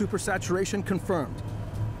 Mako supersaturation confirmed.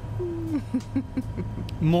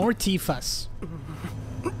 More Tifas.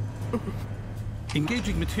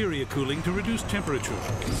 Engaging materia cooling to reduce temperature.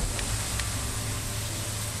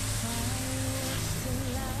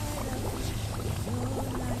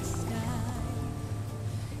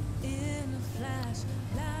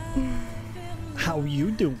 How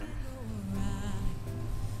you doing?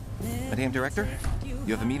 Madame Director,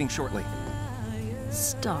 you have a meeting shortly.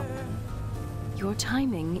 Stop. Your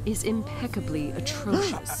timing is impeccably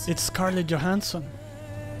atrocious. It's Scarlett Johansson.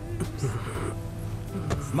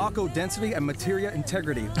 Mako density and materia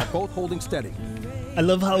integrity are both holding steady. I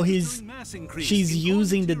love how she's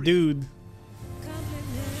using the dude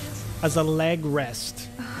as a leg rest.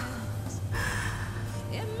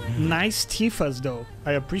 Nice Tifas though.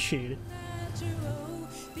 I appreciate it.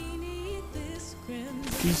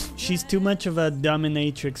 She's too much of a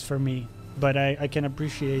dominatrix for me, but I can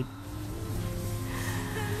appreciate,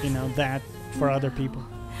 you know, that for other people.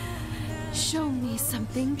 Show me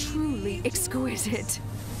something truly exquisite.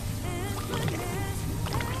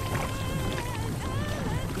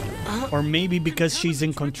 Or maybe because she's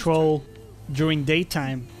in control during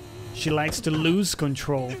daytime, she likes to lose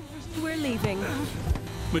control. We're leaving.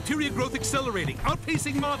 Materia growth accelerating,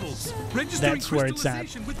 outpacing models. Registering That's where it's at.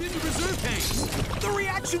 crystallization within the reserve tanks. The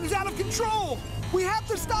reaction's out of control! We have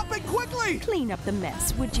to stop it quickly! Clean up the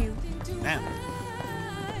mess, would you? Now.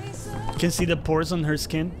 You can see the pores on her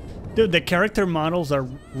skin. Dude, the character models are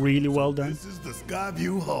really well done. This is the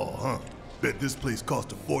Skyview Hall, huh? Bet this place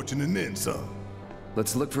cost a fortune and then some.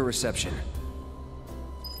 Let's look for reception.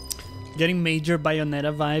 Getting major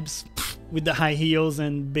Bayonetta vibes with the high heels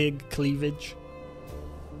and big cleavage.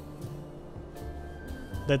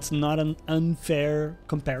 That's not an unfair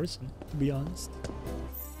comparison, to be honest.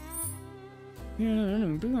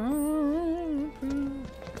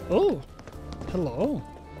 Oh, hello.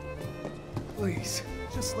 Please,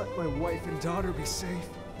 just let my wife and daughter be safe.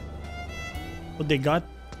 Oh, they got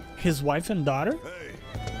his wife and daughter? Hey,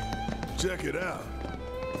 check it out.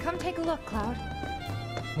 Come take a look, Cloud.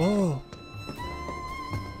 Whoa.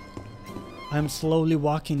 I'm slowly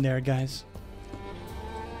walking there, guys.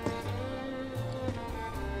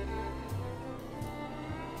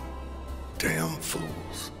 Damn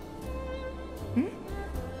fools.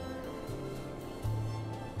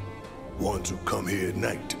 Ones who come here at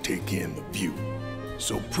night to take in the view.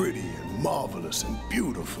 So pretty and marvelous and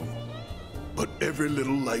beautiful. But every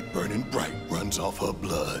little light burning bright runs off her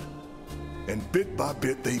blood. And bit by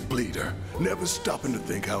bit they bleed her, never stopping to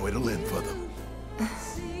think how it'll end for them.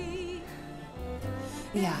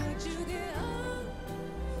 Yeah.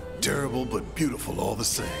 Terrible but beautiful all the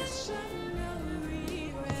same.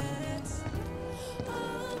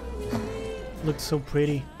 Looks so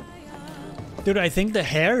pretty. Dude, I think the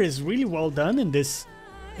hair is really well done in this.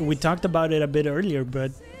 We talked about it a bit earlier,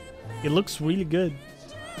 but it looks really good.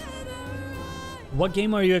 What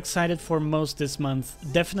game are you excited for most this month?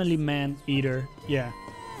 Definitely Man Eater, yeah.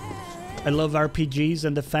 I love RPGs,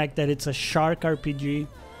 and the fact that it's a shark RPG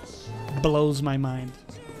blows my mind.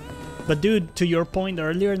 But dude, to your point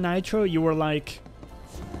earlier, Nitro, you were like,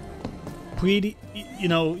 pretty, you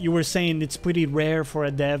know, you were saying it's pretty rare for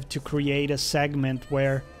a dev to create a segment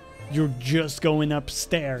where you're just going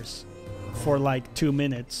upstairs for like 2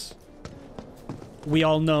 minutes. We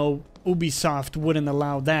all know Ubisoft wouldn't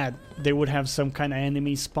allow that. They would have some kind of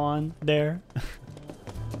enemy spawn there.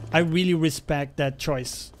 I really respect that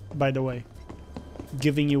choice, by the way.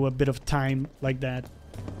 Giving you a bit of time like that.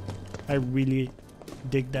 I really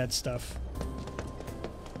dig that stuff.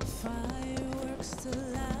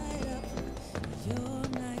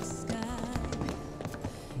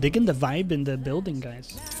 Digging the vibe in the building,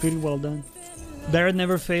 guys. Pretty well done. Barrett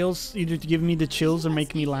never fails either to give me the chills or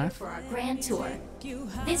make me laugh. For our grand tour,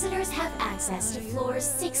 visitors have access to floors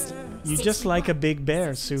 60. You just like a big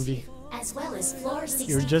bear, Suvi. As well as floor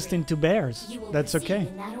 60. You're just into bears. That's okay.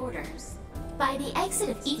 In that order. By the exit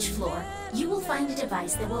of each floor, you will find a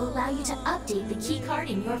device that will allow you to update the key card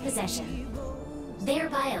in your possession,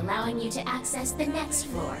 thereby allowing you to access the next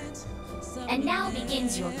floor. And now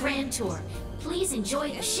begins your grand tour. Please enjoy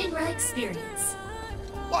the Shinra experience.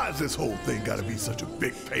 Why has this whole thing gotta be such a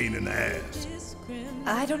big pain in the ass?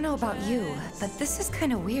 I don't know about you, but this is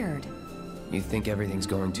kind of weird. You think everything's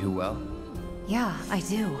going too well? Yeah, I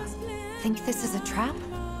do. Think this is a trap?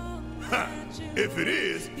 Ha! If it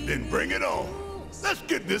is, then bring it on. Let's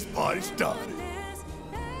get this party started.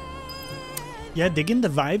 Yeah, digging the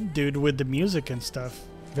vibe, dude, with the music and stuff.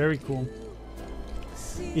 Very cool.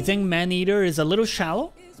 You think Man-Eater is a little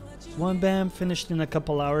shallow? One bam, finished in a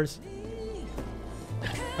couple hours.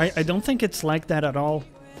 I don't think it's like that at all,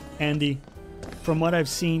 Andy. From what I've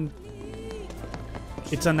seen,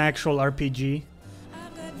 it's an actual RPG.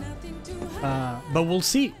 But we'll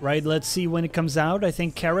see, right? Let's see when it comes out. I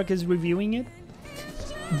think Carrick is reviewing it.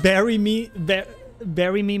 Bury me,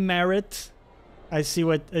 Merritt. I see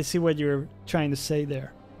what you're trying to say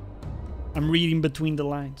there. I'm reading between the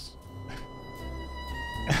lines.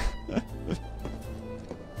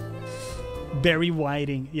 Barry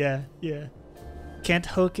Whiting, yeah. Can't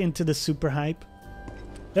hook into the super hype.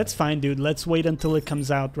 That's fine, dude. Let's wait until it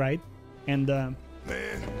comes out, right? And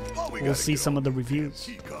we'll see some of the reviews.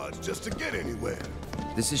 Key cards just to get anywhere.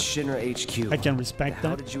 This is Shinra HQ. I can respect that.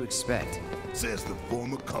 How did you expect? Says the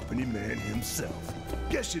former company man himself.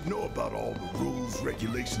 Guess you'd know about all the rules,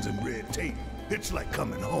 regulations, and red tape. It's like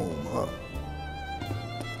coming home, huh?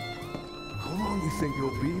 How long you think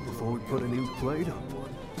you'll be before we put a new plate up?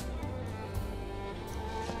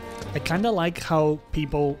 I kind of like how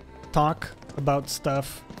people talk about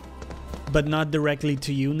stuff, but not directly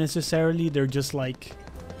to you necessarily. They're just like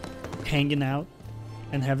hanging out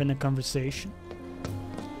and having a conversation.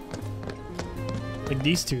 Like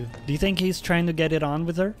these two. Do you think he's trying to get it on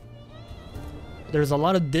with her? There's a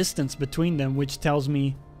lot of distance between them, which tells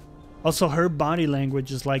me also her body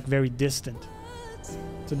language is like very distant.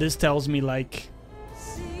 So this tells me like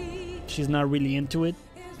she's not really into it.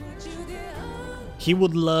 He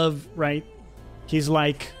would love, right? He's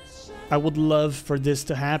like, I would love for this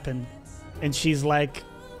to happen. And she's like,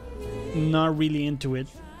 not really into it.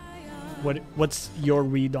 What's your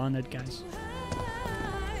read on it, guys?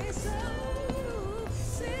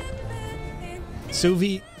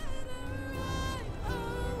 Suvi.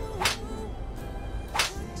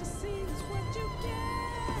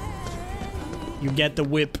 You get the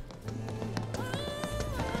whip.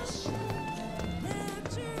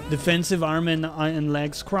 Defensive arm and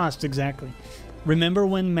legs crossed, exactly. Remember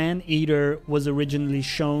when Man-Eater was originally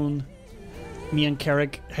shown? Me and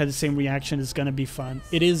Carrick had the same reaction. It's gonna be fun.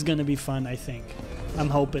 It is gonna be fun, I think. I'm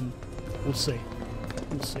hoping. We'll see.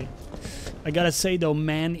 We'll see. I gotta say though,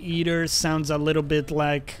 Man-Eater sounds a little bit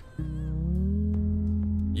like...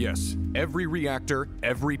 Yes, every reactor,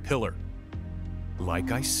 every pillar.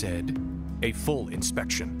 Like I said, a full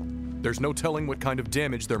inspection. There's no telling what kind of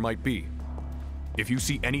damage there might be. If you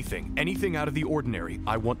see anything out of the ordinary,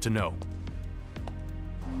 I want to know.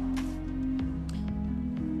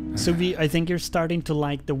 Suvi, I think you're starting to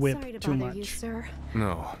like the whip Sorry to too bother much. you, sir.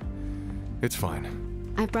 No, it's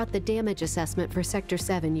fine. I've brought the damage assessment for Sector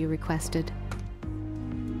 7 you requested.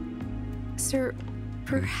 Sir,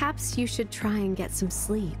 perhaps you should try and get some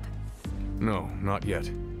sleep. No, not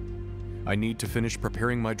yet. I need to finish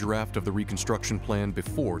preparing my draft of the reconstruction plan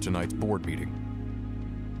before tonight's board meeting.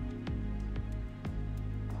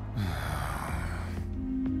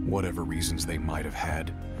 Whatever reasons they might have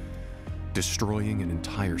had, destroying an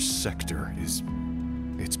entire sector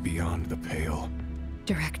it's beyond the pale.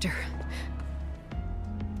 Director,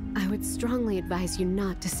 I would strongly advise you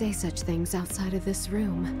not to say such things outside of this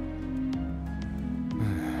room.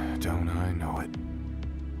 Don't I know it?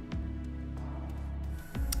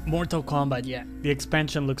 Mortal Kombat, yeah. The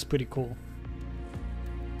expansion looks pretty cool.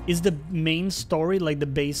 Is the main story, like the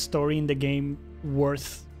base story in the game,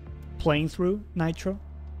 worth playing through, Nitro?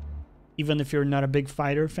 Even if you're not a big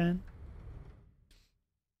fighter fan?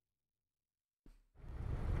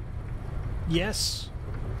 Yes.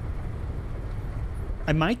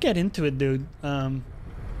 I might get into it, dude.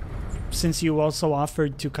 Since you also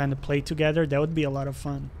offered to kind of play together, that would be a lot of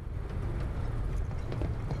fun.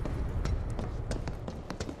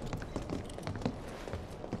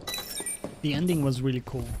 The ending was really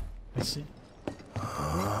cool. I see.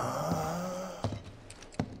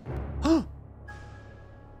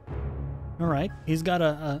 Alright, he's got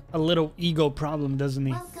a little ego problem, doesn't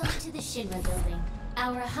he? Welcome to the Shinra building,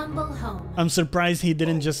 our humble home. I'm surprised he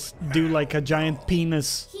didn't just do like a giant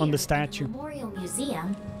penis on the statue. In the Memorial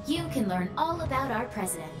Museum, you can learn all about our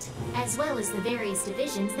president, as well as the various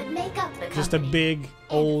divisions that make up the company. Just a big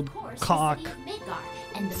old cock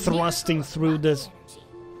thrusting through this.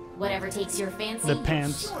 Whatever takes your fancy, the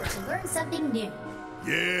pants. You're sure to learn something new.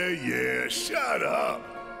 Yeah, shut up.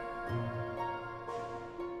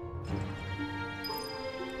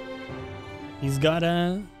 He's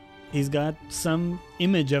got some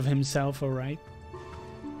image of himself, all right.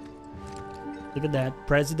 Look at that,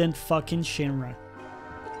 President fucking Shinra.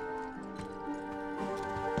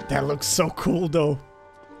 That looks so cool, though.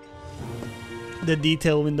 The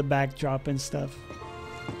detail in the backdrop and stuff.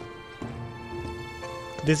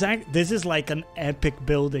 This is like an epic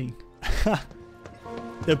building.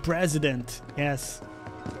 The president, yes.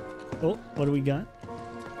 Oh, what do we got?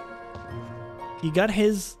 He got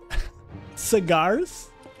his cigars?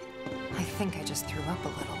 I think I just threw up a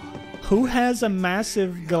little. Who has a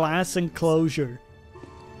massive glass enclosure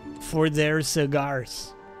for their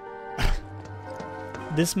cigars?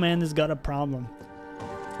 This man has got a problem.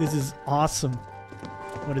 This is awesome.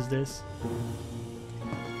 What is this?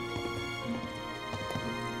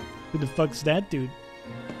 Who the fuck's that dude?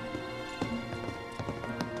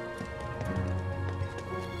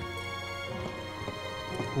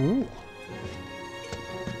 Ooh.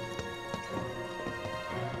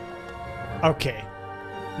 Okay.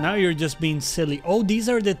 Now you're just being silly. Oh, these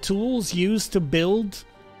are the tools used to build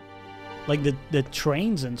like the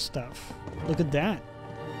trains and stuff. Look at that.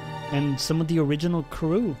 And some of the original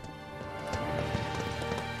crew.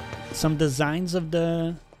 Some designs of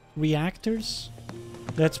the reactors.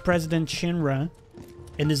 That's President Shinra.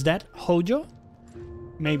 And is that Hojo?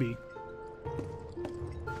 Maybe.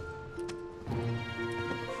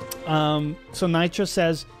 So Nitro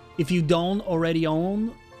says, if you don't already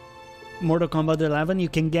own Mortal Kombat 11, you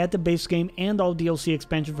can get the base game and all DLC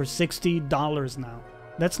expansion for $60 now.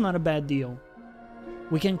 That's not a bad deal.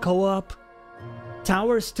 We can co-op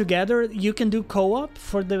towers together. You can do co-op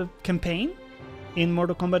for the campaign in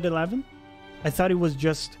Mortal Kombat 11. I thought it was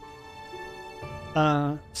just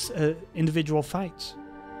individual fights.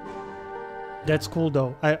 That's cool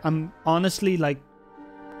though. I'm honestly like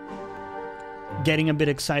getting a bit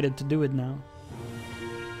excited to do it now.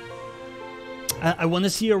 I want to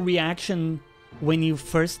see your reaction when you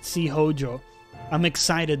first see Hojo. I'm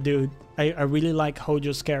excited, dude. I really like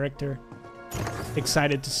Hojo's character.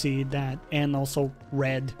 Excited to see that. And also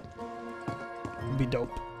Red. Would be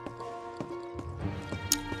dope.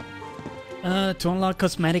 To unlock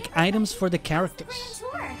cosmetic items for the characters.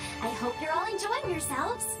 I hope you're all enjoying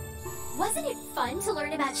yourselves. Wasn't it fun to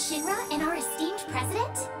learn about Shinra and our esteemed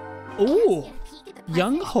president? Ooh,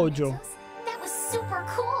 young Hojo. That was super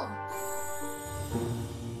cool.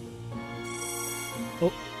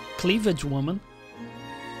 Oh, cleavage woman.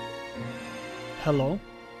 Hello.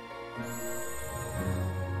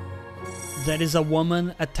 That is a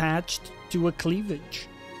woman attached to a cleavage.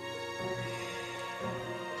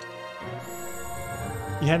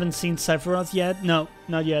 You haven't seen Sephiroth yet? No,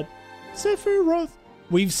 not yet. Sephiroth.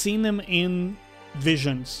 We've seen him in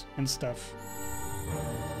visions and stuff.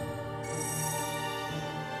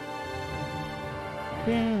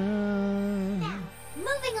 Now,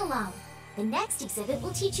 moving along. The next exhibit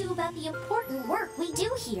will teach you about the important work we do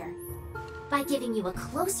here by giving you a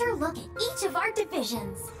closer look at each of our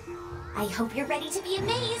divisions. I hope you're ready to be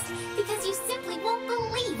amazed, because you simply won't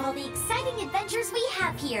believe all the exciting adventures we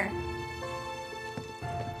have here.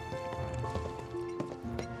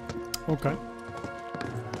 Okay.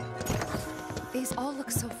 These all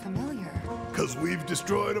look so familiar. 'Cause we've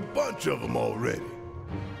destroyed a bunch of them already.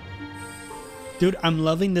 Dude, I'm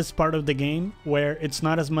loving this part of the game where it's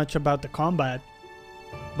not as much about the combat,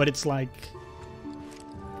 but it's like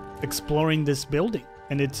exploring this building,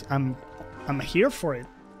 and it's I'm here for it.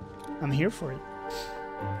 I'm here for it.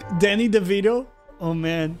 Danny DeVito? Oh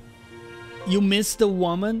man. You missed the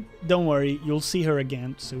woman? Don't worry, you'll see her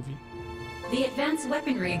again, Suvi. The Advanced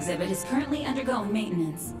Weaponry exhibit is currently undergoing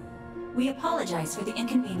maintenance. We apologize for the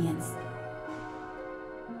inconvenience.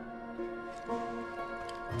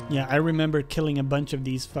 Yeah, I remember killing a bunch of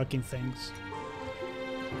these fucking things.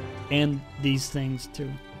 And these things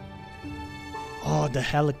too. Oh, the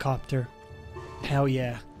helicopter. Hell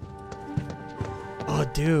yeah. Oh,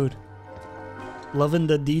 dude. Loving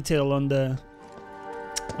the detail on the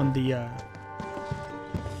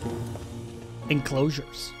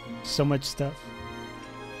enclosures. So much stuff.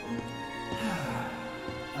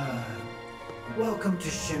 Welcome to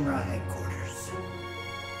Shinra headquarters.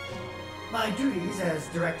 My duties as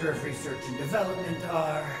Director of Research and Development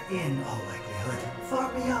are, in all likelihood, far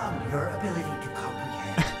beyond your ability to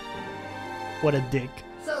comprehend. What a dick.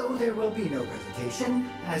 So there will be no presentation,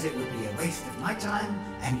 as it would be a waste of my time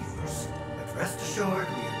and yours. But rest assured,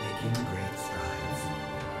 we are making great strides.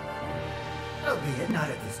 Albeit not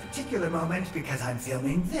at this particular moment, because I'm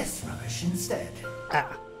filming this rubbish instead.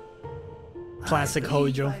 Ah. Classic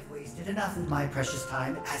Hojo. I've wasted enough of my precious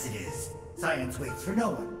time as it is. Science waits for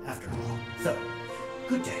no one, after all. So,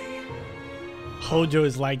 good day. Hojo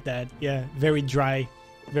is like that. Yeah, very dry.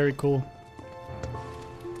 Very cool.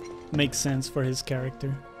 Makes sense for his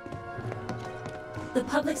character. The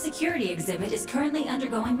Public Security exhibit is currently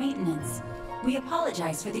undergoing maintenance. We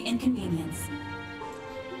apologize for the inconvenience.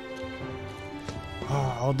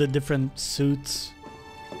 Oh, all the different suits.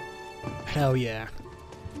 Hell yeah.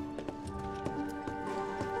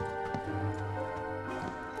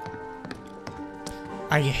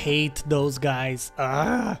 I hate those guys.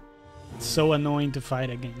 Ah, so annoying to fight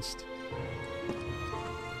against.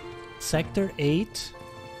 Sector 8.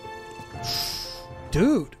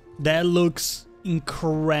 Dude, that looks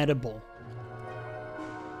incredible.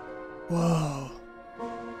 Whoa.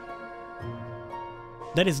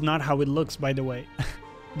 That is not how it looks, by the way.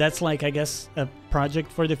 That's like, I guess, a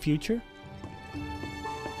project for the future.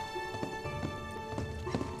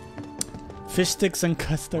 Fish sticks and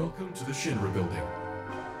custard. Welcome to the Shinra building.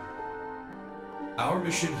 Our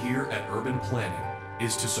mission here at Urban Planning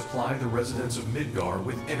is to supply the residents of Midgar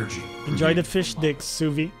with energy. Enjoy the fish sticks,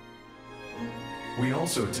 Suvi. We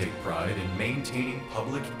also take pride in maintaining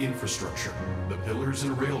public infrastructure, the pillars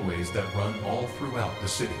and railways that run all throughout the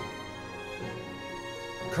city.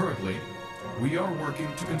 Currently, we are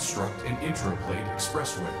working to construct an intraplate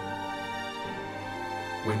expressway.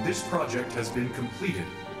 When this project has been completed,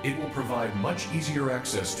 it will provide much easier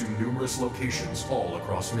access to numerous locations all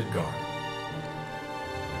across Midgar.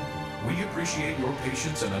 We appreciate your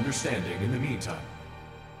patience and understanding in the meantime.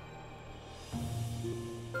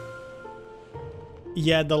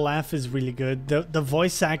 Yeah, the laugh is really good. The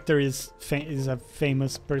voice actor is a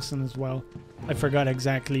famous person as well. I forgot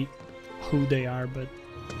exactly who they are, but...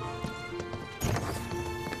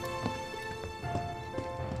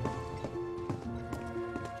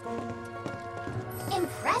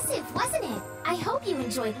 Impressive, wasn't it? I hope you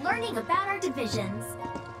enjoyed learning about our divisions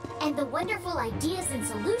and the wonderful ideas and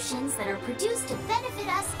solutions that are produced to benefit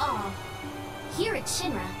us all. Here at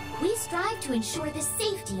Shinra, we strive to ensure the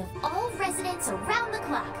safety of all residents around the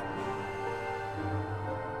clock.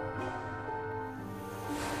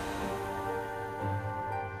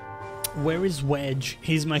 Where is Wedge?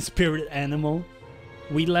 He's my spirit animal.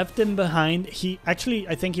 We left him behind. He actually,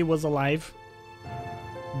 I think he was alive.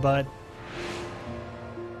 But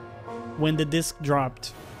when the disc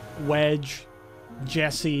dropped, Wedge,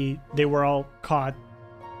 Jesse, they were all caught.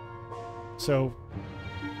 So,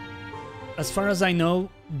 as far as I know,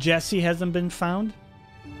 Jesse hasn't been found.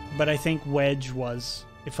 But I think Wedge was,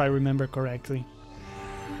 if I remember correctly.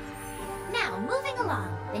 Now, moving along.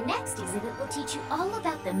 along. The next exhibit will teach you all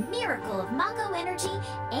about the miracle of Mako energy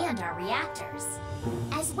and our reactors,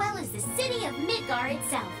 as well as the city of Midgar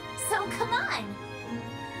itself. So come on!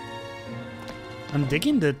 I'm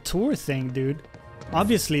digging the tour thing, dude.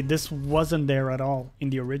 Obviously, this wasn't there at all in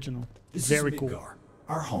the original. This Very is cool. Midgar,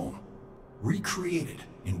 our home, recreated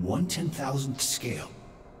in 1/10,000th scale.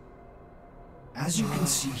 As you can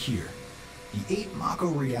see here, the 8 Mako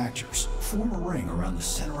reactors form a ring around the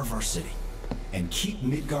center of our city and keep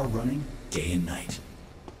Midgar running day and night.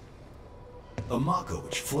 The Mako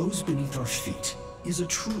which flows beneath our feet is a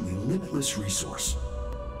truly limitless resource.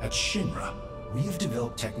 At Shinra, we have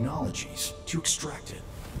developed technologies to extract it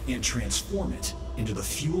and transform it into the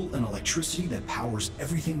fuel and electricity that powers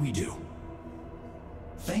everything we do.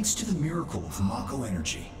 Thanks to the miracle of Mako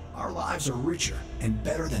energy, our lives are richer and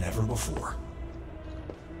better than ever before.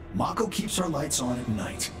 Mako keeps our lights on at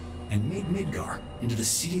night and made Midgar into the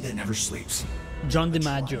city that never sleeps. John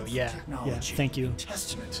DiMaggio, yeah, thank you.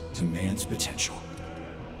 Testament to man's potential.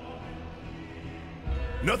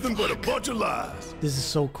 Nothing but a bunch of lies. This is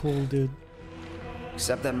so cool, dude.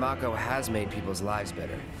 Except that Mako has made people's lives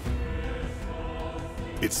better.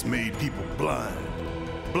 It's made people blind.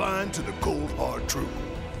 Blind to the cold, hard truth.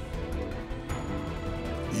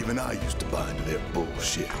 Even I used to buy into their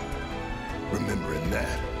bullshit. Remembering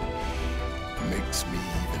that makes me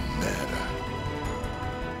even madder.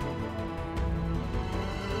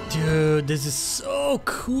 Dude, this is so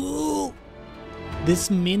cool.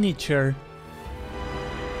 This miniature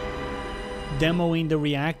demoing the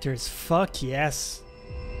reactors. Fuck yes.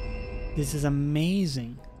 This is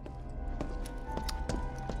amazing.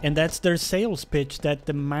 And that's their sales pitch, that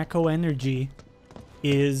the Mako energy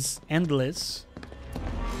is endless.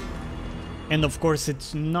 And of course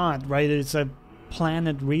it's not, right? It's a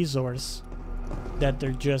planet resource that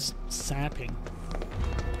they're just sapping.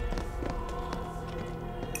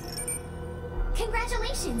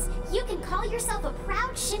 Congratulations! You can call yourself a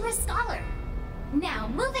proud Shinra scholar. Now,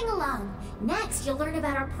 moving along. Next, you'll learn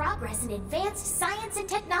about our progress in advanced science and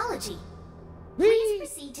technology. Please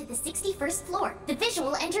proceed to the 61st floor, the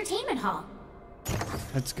Visual Entertainment Hall.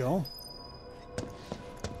 Let's go.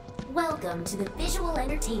 Welcome to the Visual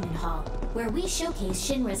Entertainment Hall, where we showcase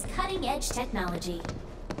Shinra's cutting-edge technology.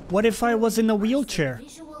 What if I was in a wheelchair?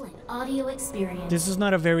 Visual and audio experience. This is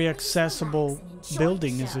not a very accessible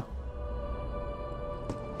building, is it?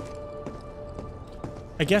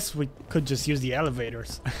 I guess we could just use the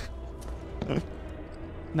elevators.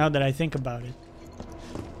 Now that I think about it.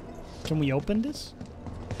 Can we open this?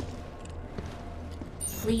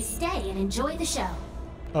 Please stay and enjoy the show.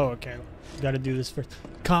 Oh, okay. Gotta do this first.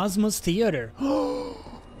 Cosmos Theater.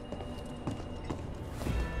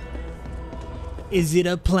 Is it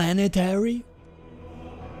a planetary?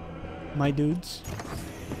 My dudes.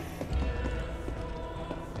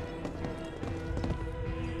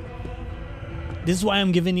 This is why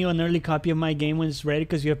I'm giving you an early copy of my game when it's ready,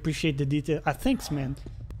 because you appreciate the detail. Thanks, man.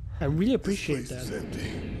 I really appreciate that.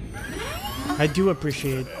 I do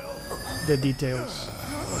appreciate the details.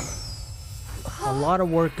 A lot of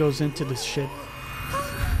work goes into this shit.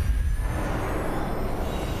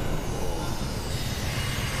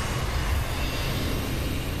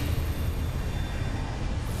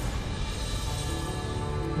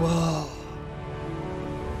 Whoa.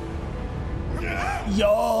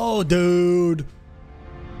 Yo, dude.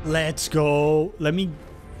 Let's go. Let me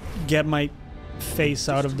get my face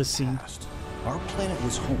out of the scene. Our planet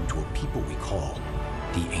was home to a people we call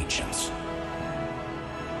the Ancients.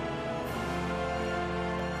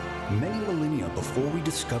 Many millennia before we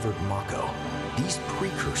discovered Mako, these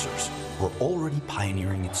precursors were already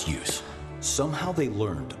pioneering its use. Somehow they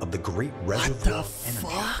learned of the great reservoir of energy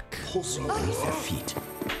pulsing beneath their feet.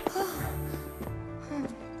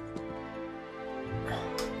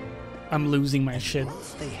 I'm losing my shit.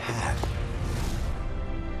 They had.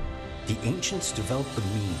 The Ancients developed the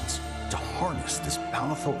means to harness this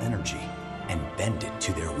bountiful energy and bend it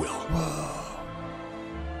to their will. Whoa.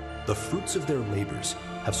 The fruits of their labors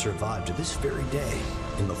have survived to this very day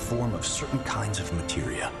in the form of certain kinds of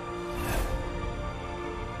materia.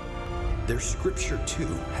 Their scripture,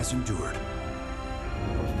 too, has endured.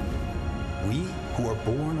 We who are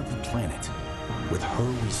born of the planet, with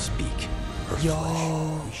her we speak, her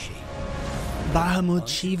flesh we shape. Bahamut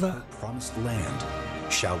Shiva. Promised land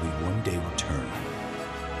shall we one day return.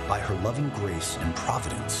 By her loving grace and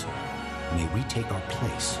providence, may we take our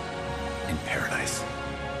place in paradise.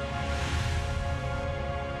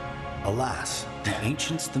 Alas, the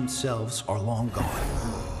Ancients themselves are long gone.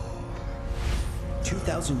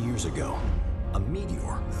 2,000 years ago, a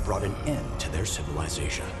meteor brought an end to their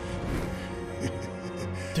civilization.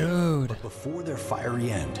 Dude. But before their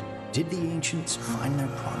fiery end, did the ancients find their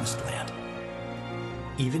promised land?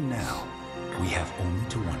 Even now, we have only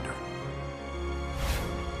to wonder.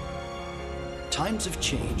 Times have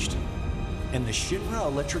changed, and the Shinra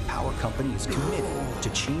Electric Power Company is committed to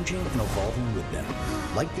changing and evolving with them.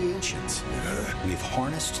 Like the ancients, we've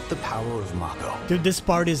harnessed the power of Mako. Dude, this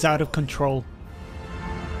part is out of control.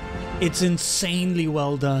 It's insanely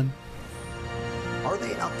well done. Are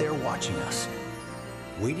they out there watching us,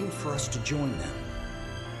 waiting for us to join them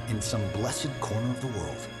in some blessed corner of the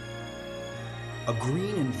world? A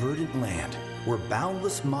green and verdant land where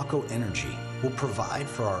boundless Mako energy will provide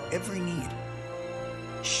for our every need.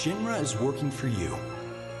 Shinra is working for you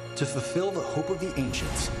to fulfill the hope of the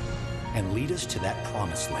ancients and lead us to that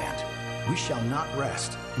promised land. We shall not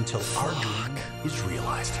rest until our dream is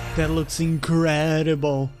realized. That looks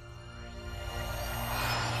incredible.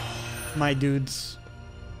 My dudes.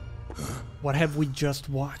 What have we just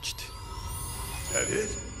watched? That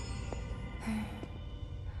it?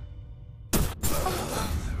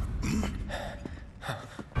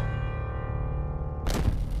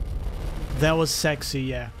 That was sexy,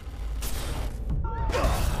 yeah.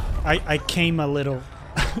 I came a little.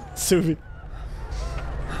 Suvi.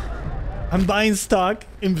 I'm buying stock.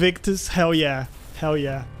 Invictus. Hell yeah. Hell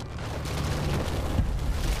yeah.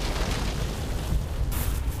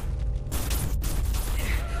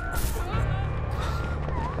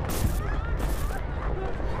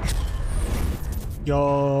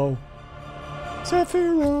 Yo.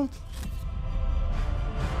 Sephiroth.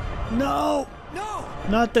 No. No.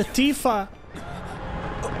 Not the Tifa.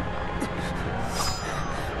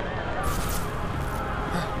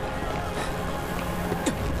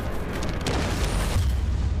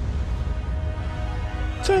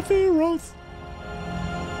 Sephiroth.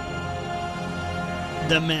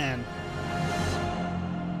 The man.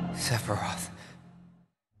 Sephiroth.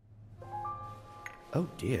 Oh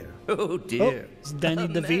dear. Oh, it's Danny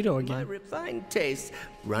DeVito again. My refined taste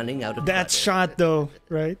running out of that butter. shot though,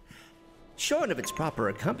 right? Short of its proper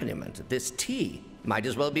accompaniment, this tea might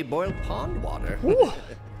as well be boiled pond water. Oh.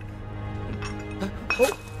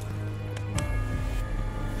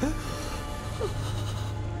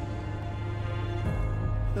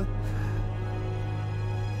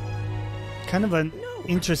 Kind of an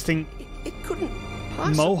interesting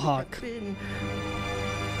mohawk.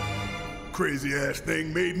 Crazy ass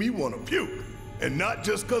thing made me want to puke. And not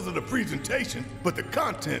just because of the presentation, but the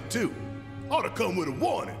content too. Ought to come with a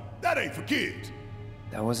warning. That ain't for kids.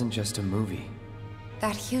 That wasn't just a movie.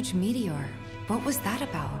 That huge meteor, what was that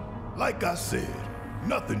about? Like I said,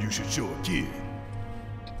 nothing you should show a kid.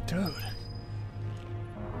 Dude.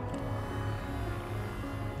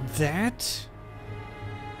 That...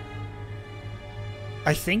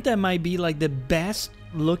 I think that might be like the best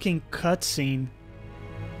looking cutscene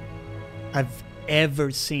I've ever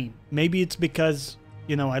seen. Maybe it's because,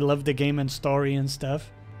 you know, I love the game and story and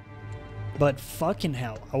stuff. But fucking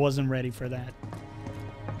hell, I wasn't ready for that.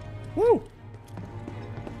 Woo!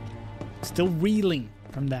 Still reeling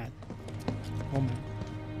from that. Oh man.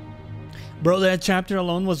 Bro, that chapter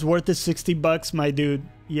alone was worth the $60, my dude.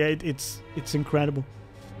 Yeah, it's incredible.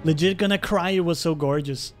 Legit gonna cry, it was so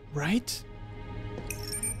gorgeous. Right?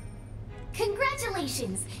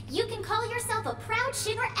 Congratulations! You can call yourself a proud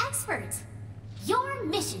Shinra expert! Your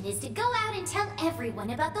mission is to go out and tell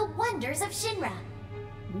everyone about the wonders of Shinra.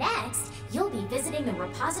 Next, you'll be visiting the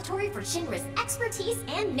repository for Shinra's expertise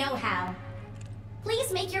and know-how.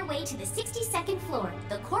 Please make your way to the 62nd floor,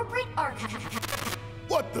 the corporate archive.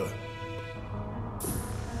 What the?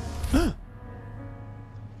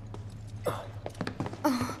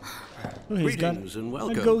 Oh, he's got Greetings and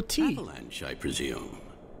welcome. a goatee. Avalanche, I presume.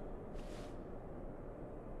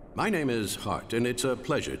 My name is Hart, and it's a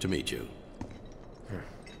pleasure to meet you.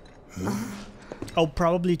 I'll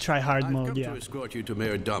probably try hard mode, I've come yeah. to escort you to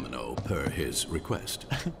Mayor Domino, per his request.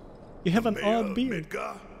 You have an odd beard.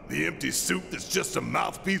 Midgar? The empty suit that's just a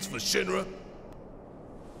mouthpiece for Shinra?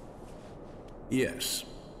 Yes.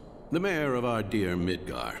 The mayor of our dear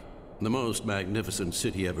Midgar. The most magnificent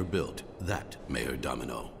city ever built. That Mayor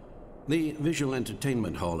Domino. The visual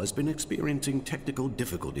entertainment hall has been experiencing technical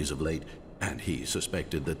difficulties of late, and he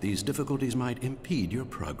suspected that these difficulties might impede your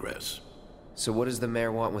progress. So what does the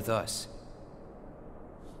mayor want with us?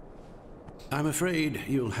 I'm afraid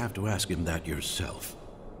you'll have to ask him that yourself.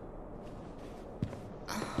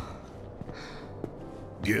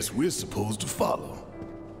 Guess we're supposed to follow.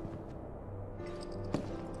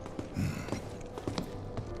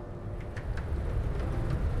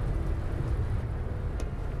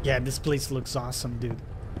 Yeah, this place looks awesome, dude.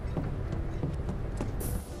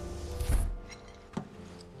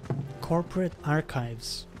 corporate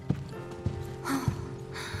archives.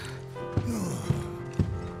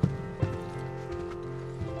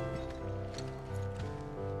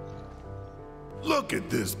 Look at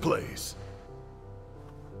this place.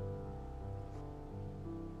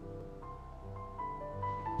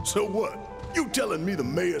 So what? You telling me the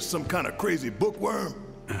mayor's some kind of crazy bookworm?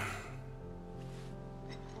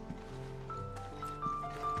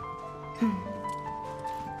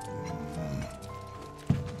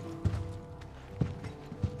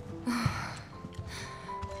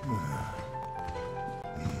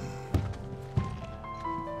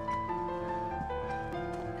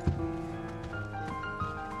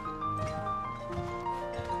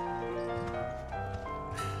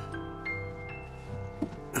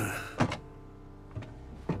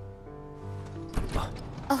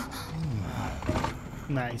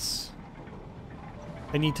 Nice.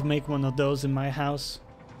 I need to make one of those in my house.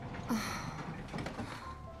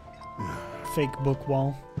 Fake book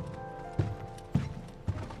wall.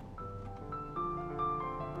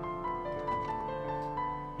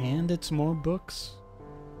 And it's more books.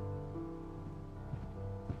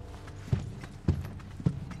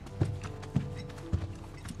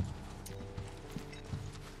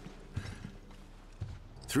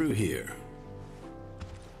 Through here.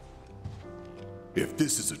 If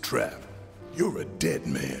this is a trap, you're a dead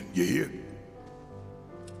man, you hear?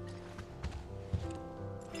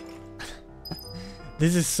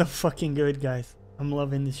 This is so fucking good, guys. I'm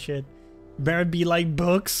loving this shit. Better be like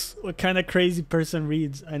books. What kind of crazy person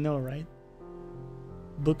reads? I know, right?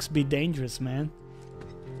 Books be dangerous, man.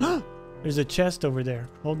 There's a chest over there.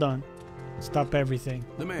 Hold on. Stop everything.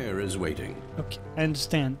 The mayor is waiting. Okay, I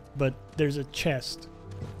understand, but there's a chest.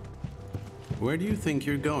 Where do you think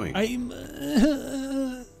you're going? I'm...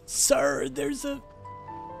 sir, there's a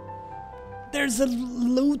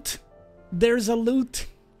loot. There's a loot.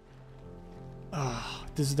 Ah,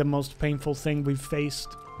 this is the most painful thing we've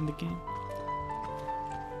faced in the game.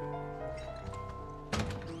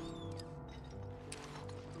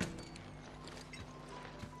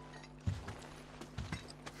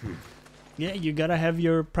 Yeah, you gotta have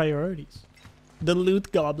your priorities. The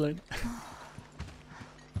loot goblin.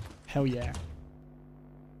 Hell yeah.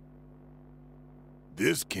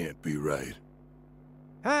 This can't be right.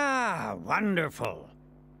 Ah, wonderful.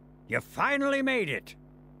 You finally made it.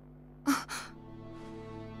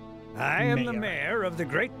 I am the mayor of the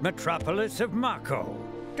great metropolis of Mako.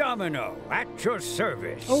 Domino, at your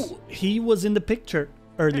service. Oh, he was in the picture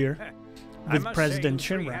earlier with President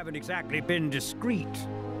Shinra. You haven't exactly been discreet.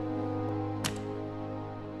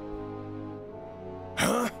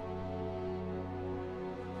 Huh?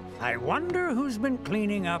 I wonder who's been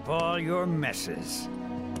cleaning up all your messes.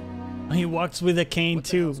 He walks with a cane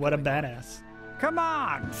too. What a badass. Come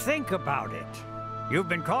on, think about it. You've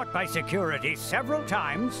been caught by security several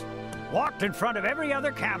times, walked in front of every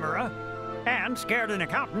other camera, and scared an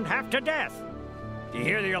accountant half to death. Do you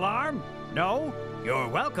hear the alarm? No? You're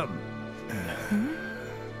welcome.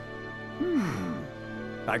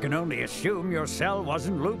 I can only assume your cell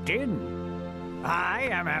wasn't looped in. I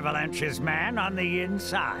am Avalanche's man on the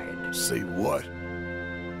inside. Say what?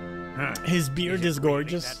 His beard is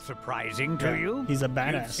gorgeous. That's surprising to you? He's a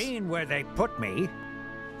badass. You've seen where they put me.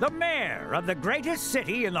 The mayor of the greatest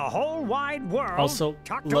city in the whole wide world. Also,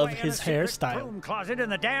 love his hairstyle. Broom closet in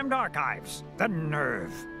the damned archives. The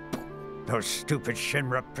nerve. Those stupid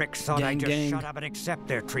Shinra pricks thought I'd just shut up and accept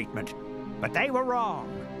their treatment. But they were wrong.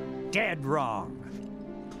 Dead wrong.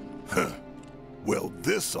 Huh. Well,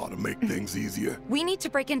 this ought to make things easier. We need to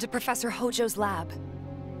break into Professor Hojo's lab.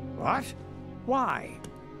 What? Why?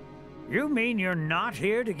 You mean you're not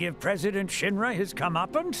here to give President Shinra his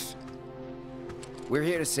comeuppance? We're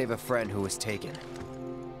here to save a friend who was taken.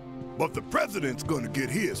 But the president's gonna get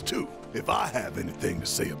his too, if I have anything to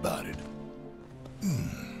say about it.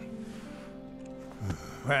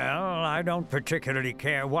 Well, I don't particularly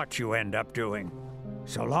care what you end up doing,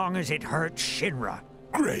 so long as it hurts Shinra.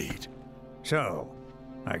 Great. So,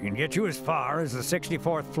 I can get you as far as the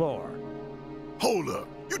 64th floor. Hold up.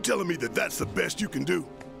 You telling me that that's the best you can do?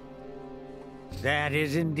 That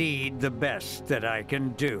is indeed the best that I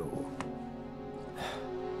can do.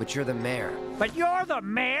 But you're the mayor. But you're the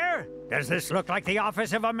mayor? Does this look like the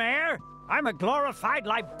office of a mayor? I'm a glorified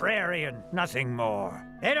librarian, nothing more.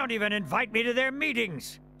 They don't even invite me to their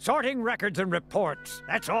meetings. Sorting records and reports,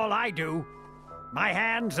 that's all I do. My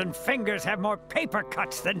hands and fingers have more paper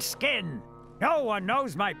cuts than skin. No one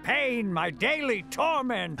knows my pain, my daily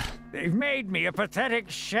torment. They've made me a pathetic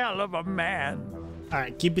shell of a man. All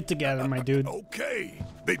right, keep it together, my dude. Okay,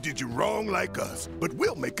 they did you wrong like us, but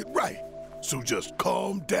we'll make it right. So just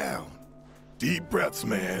calm down. Deep breaths,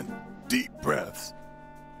 man. deep breaths.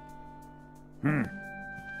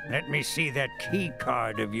 Let me see that key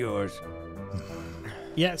card of yours.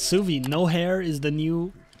 Yeah, Suvi, no hair is the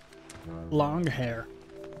new long hair.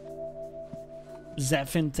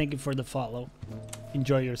 Zephin, thank you for the follow.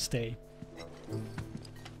 Enjoy your stay.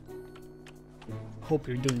 Hope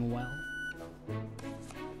you're doing well.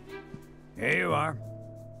 Here you are.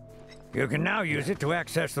 You can now use it to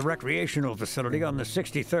access the recreational facility on the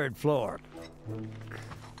 63rd floor.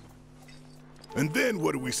 And then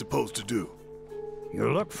what are we supposed to do?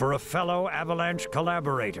 You look for a fellow Avalanche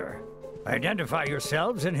collaborator. Identify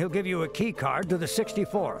yourselves and he'll give you a key card to the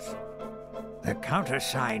 64th. The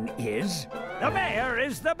countersign is... The mayor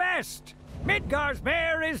is the best! Midgar's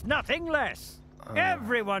mayor is nothing less.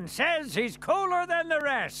 Everyone says he's cooler than the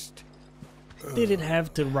rest. Did it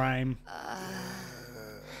have to rhyme?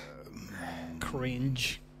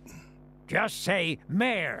 Cringe. Just say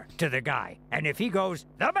mayor to the guy, and if he goes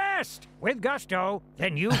the best with gusto,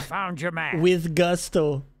 then you found your man. With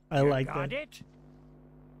gusto. I like got that. It?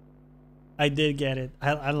 I did get it.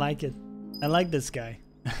 I like it. I like this guy.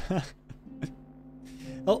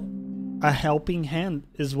 Oh, a helping hand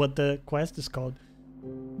is what the quest is called.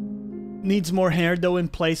 Needs more hair though in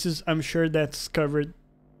places. I'm sure that's covered,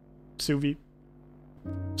 Suvi.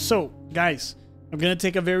 So, guys, I'm gonna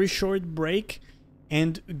take a very short break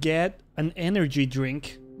and get an energy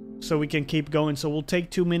drink so we can keep going. So we'll take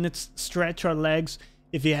 2 minutes, stretch our legs.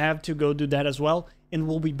 If you have to, go do that as well. And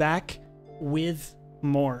we'll be back with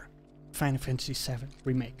more Final Fantasy VII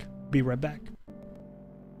Remake. Be right back.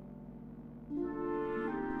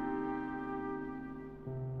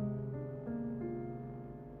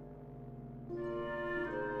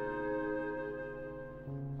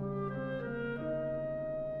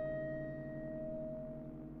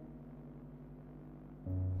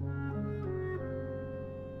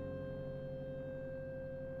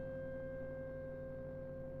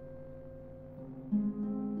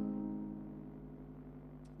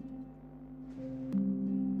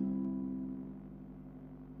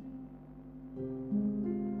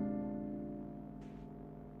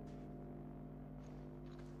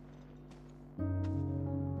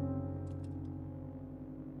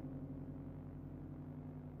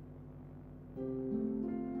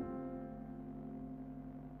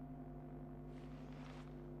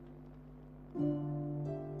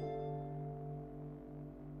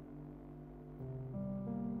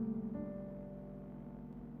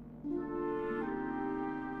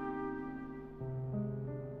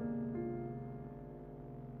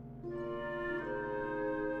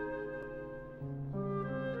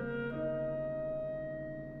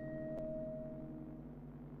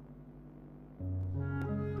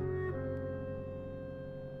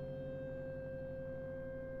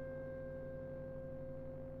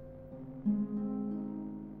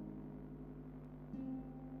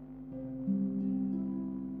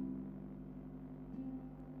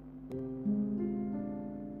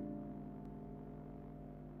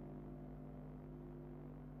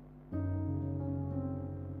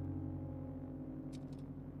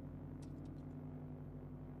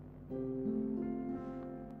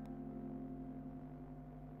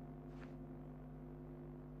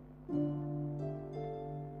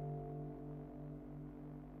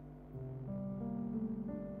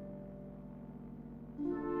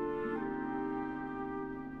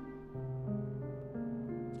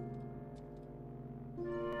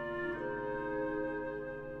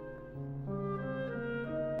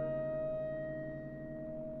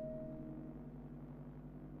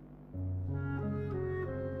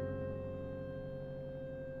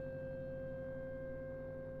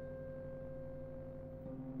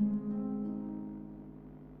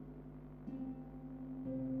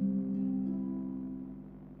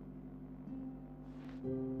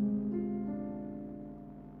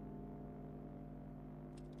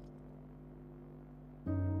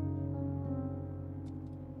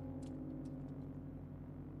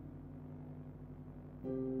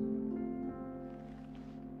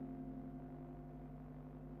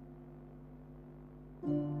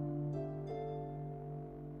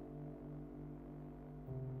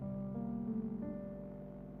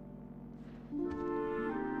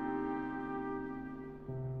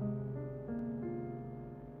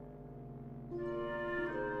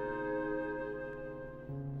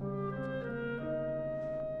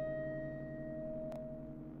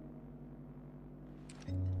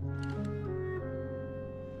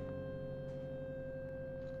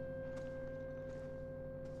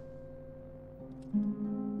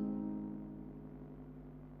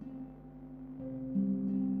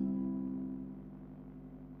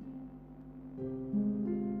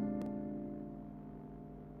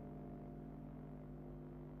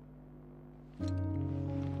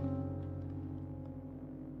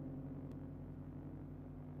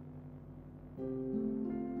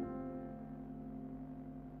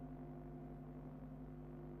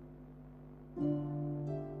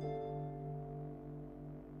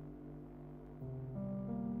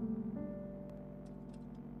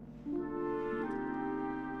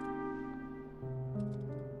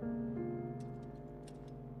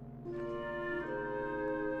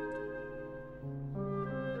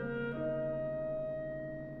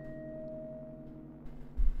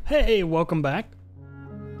 Hey, welcome back.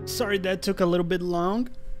 Sorry that took a little bit long.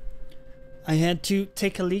 I had to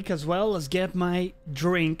take a leak as well as get my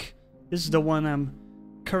drink. This is the one I'm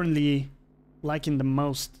currently liking the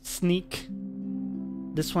most. Sneak.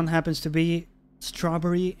 This one happens to be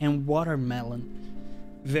strawberry and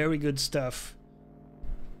watermelon. Very good stuff.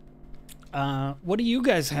 What are you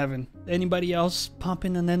guys having? Anybody else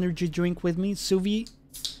popping an energy drink with me? Suvi,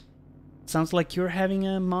 sounds like you're having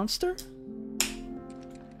a Monster.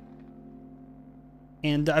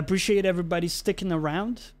 And I appreciate everybody sticking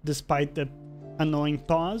around despite the annoying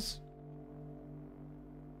pause.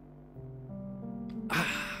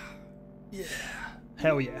 Yeah.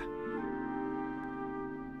 Hell yeah.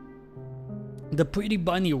 The Pretty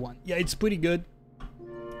Bunny one. Yeah, it's pretty good.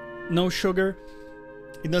 No sugar.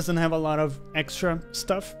 It doesn't have a lot of extra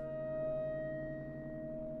stuff.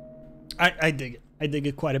 I dig it. I dig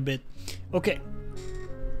it quite a bit. Okay.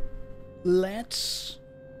 Let's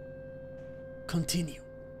continue.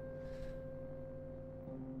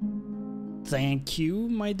 Thank you,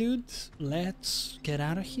 my dude. Let's get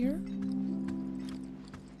out of here.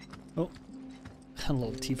 Oh.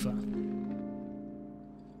 Hello, Tifa.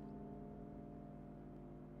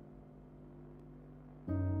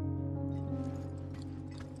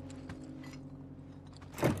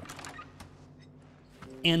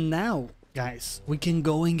 And now, guys, we can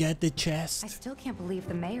go and get the chest. I still can't believe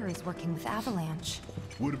the mayor is working with Avalanche.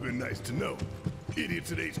 Would have been nice to know.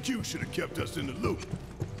 Idiots at HQ should have kept us in the loop.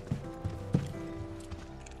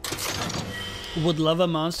 Would love a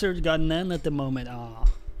monster, got none at the moment. Ah,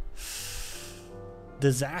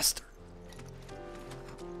 disaster.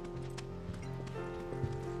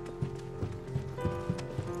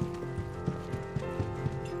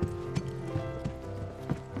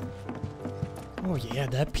 Oh yeah,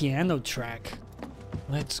 that piano track.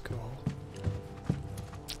 Let's go.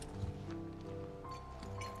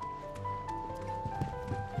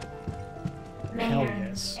 Hell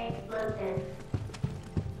yes.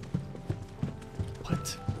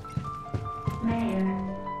 What?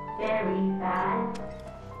 Mayor, very bad.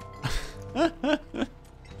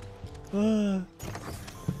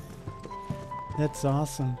 That's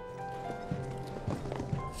awesome.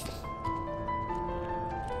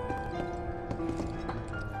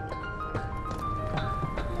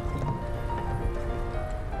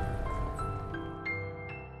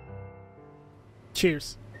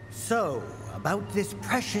 Cheers. So, about this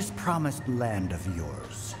precious promised land of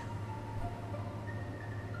yours.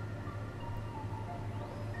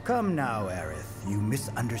 Come now, Aerith, you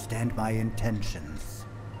misunderstand my intentions.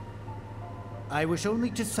 I wish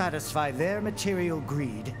only to satisfy their material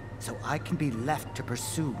greed, so I can be left to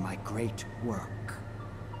pursue my great work.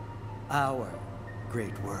 Our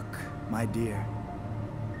great work, my dear.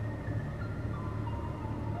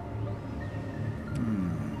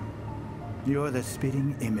 You're the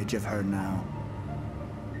spitting image of her now.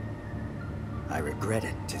 I regret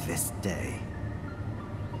it to this day.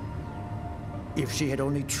 If she had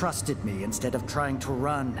only trusted me instead of trying to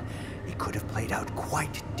run, it could have played out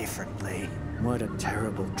quite differently. What a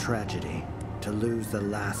terrible tragedy to lose the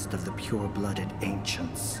last of the pure-blooded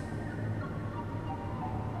ancients.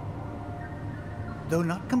 Though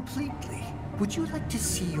not completely, would you like to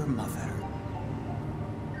see your mother?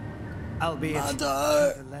 Albeit through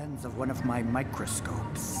the lens of one of my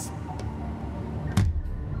microscopes.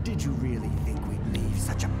 Did you really think we'd leave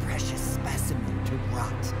such a precious specimen to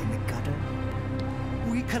rot in the gutter?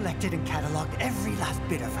 We collected and cataloged every last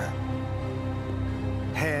bit of her.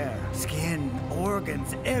 Hair, skin,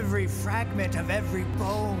 organs, every fragment of every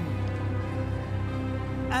bone.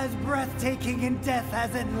 As breathtaking in death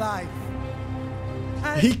as in life.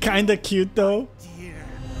 He kinda cute though. Dear,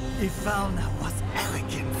 Ifalna was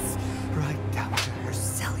elegance, right down to her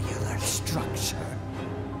cellular structure.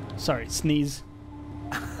 Sorry, sneeze.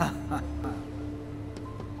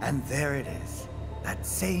 And there it is, that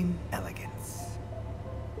same elegance.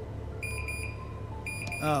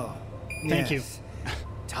 Oh, Thank yes.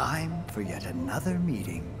 Time for yet another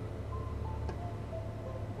meeting.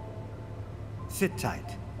 Sit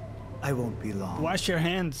tight. I won't be long. Wash your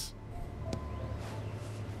hands.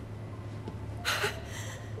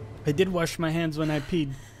 I did wash my hands when I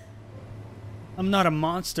peed. I'm not a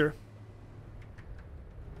monster.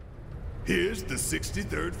 Here's the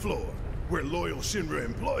 63rd floor, where loyal Shinra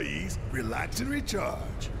employees relax and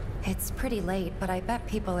recharge. It's pretty late, but I bet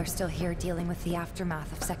people are still here dealing with the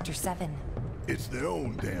aftermath of Sector 7. It's their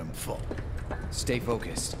own damn fault. Stay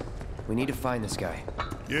focused. We need to find this guy.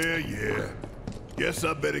 Yeah. Guess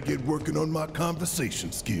I better get working on my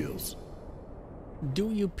conversation skills.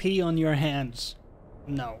 Do you pee on your hands?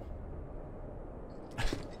 No.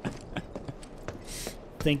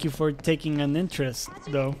 Thank you for taking an interest,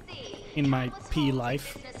 though, in my pea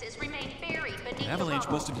life. Avalanche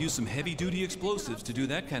must have used some heavy-duty explosives to do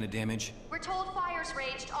that kind of damage. We're told fires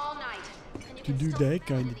raged all night. To do that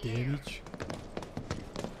kind of damage.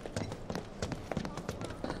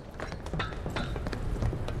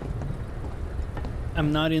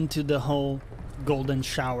 I'm not into the whole golden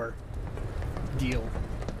shower deal.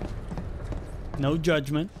 No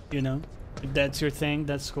judgment, you know. If that's your thing,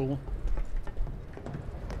 that's cool.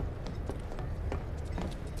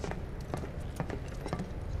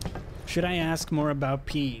 Should I ask more about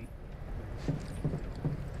peeing?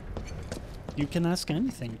 You can ask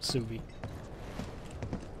anything, Suvi.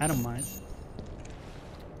 I don't mind.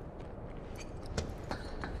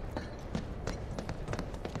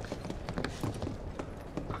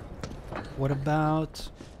 What about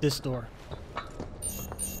this door?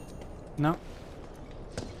 No.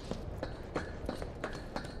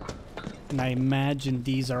 And I imagine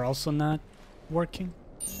these are also not working.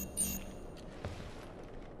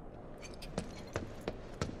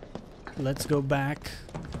 Let's go back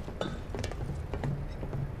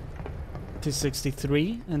to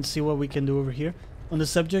 63 and see what we can do over here. On the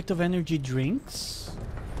subject of energy drinks,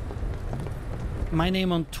 my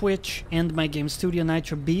name on Twitch and my game studio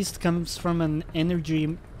Nitro Beast comes from an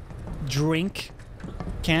energy drink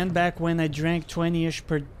can back when I drank 20-ish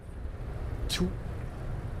per...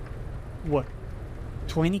 What?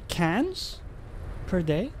 20 cans per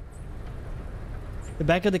day? The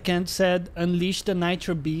back of the can said, "Unleash the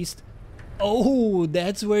Nitro Beast." Oh,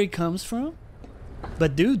 that's where it comes from?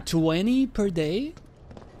 But dude, 20 per day?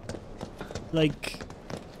 Like,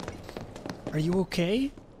 are you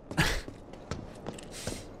okay?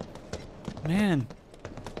 Man.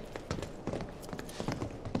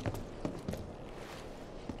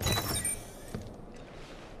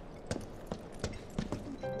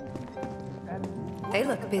 They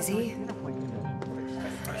look busy.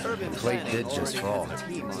 Plate did just fall.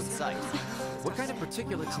 What kind of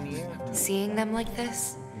particulates in the air? Seeing them like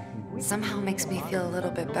this somehow makes me feel a little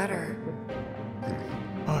bit better.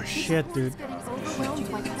 Oh shit, dude.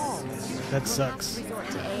 That sucks.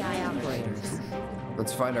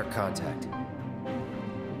 Let's find our contact.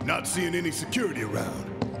 Not seeing any security around.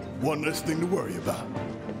 One less thing to worry about.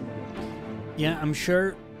 Yeah, I'm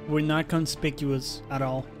sure we're not conspicuous at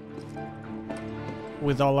all.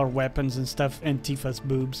 With all our weapons and stuff and Tifa's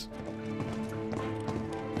boobs.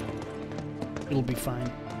 It'll be fine.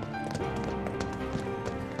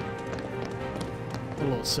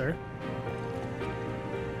 Hello, sir.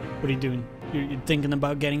 What are you doing? You're thinking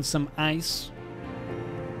about getting some ice?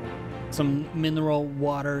 Some mineral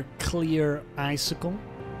water clear icicle?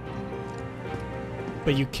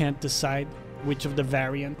 But you can't decide which of the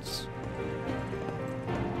variants?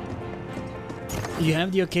 You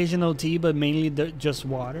have the occasional tea, but mainly just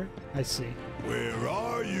water? I see. Where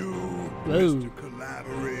are you, Whoa. Mr.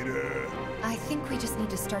 Collaborator? I think we just need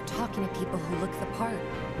to start talking to people who look the part.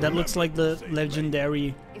 That looks like the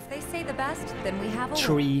legendary If they say the best, then we have a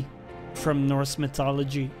tree from Norse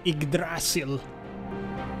mythology, Yggdrasil.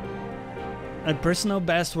 A personal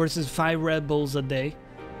best versus 5 Red Bulls a day.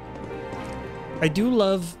 I do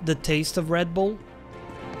love the taste of Red Bull,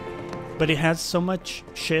 but it has so much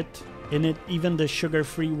shit in it, even the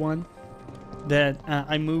sugar-free one, that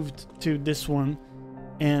I moved to this one.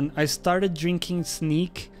 And I started drinking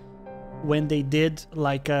Sneak when they did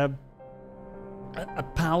like a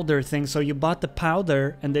powder thing. So you bought the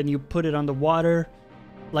powder and then you put it on the water,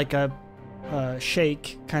 like a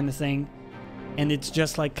shake kind of thing. And it's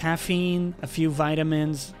just like caffeine, a few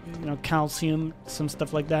vitamins, you know, calcium, some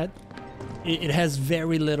stuff like that. It has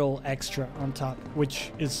very little extra on top,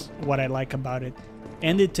 which is what I like about it.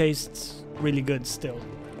 And it tastes really good still.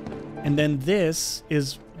 And then this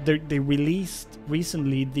is, they released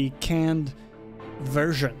recently the canned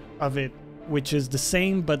version of it, which is the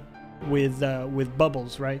same but with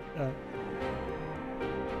bubbles, right?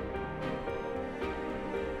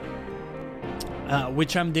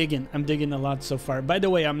 Which I'm digging. I'm digging a lot so far. By the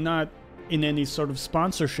way, I'm not in any sort of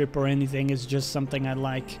sponsorship or anything. It's just something I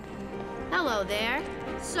like. Hello there.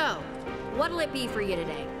 So, what'll it be for you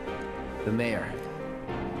today? The mayor.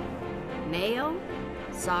 Mayo?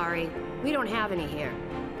 Sorry, we don't have any here.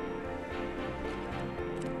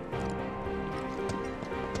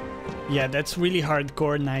 Yeah, that's really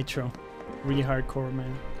hardcore Nitro. Really hardcore,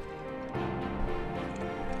 man.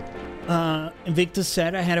 Invictus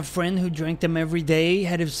said, I had a friend who drank them every day,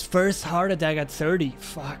 had his first heart attack at 30.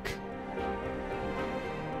 Fuck.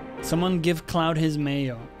 Someone give Cloud his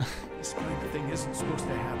mayo. This kind of thing isn't supposed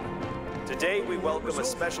to happen. Today we welcome a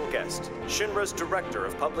special guest, Shinra's Director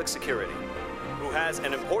of Public Security. who has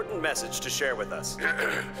an important message to share with us.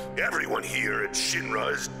 Everyone here at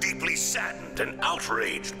Shinra is deeply saddened and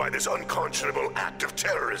outraged by this unconscionable act of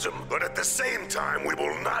terrorism. But at the same time, we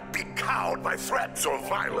will not be cowed by threats or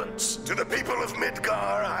violence. To the people of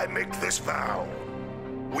Midgar, I make this vow.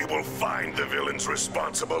 We will find the villains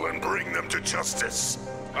responsible and bring them to justice.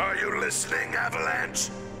 Are you listening, Avalanche?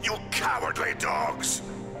 You cowardly dogs!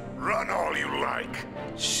 Run all you like.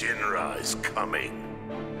 Shinra is coming.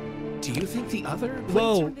 Do you think the other...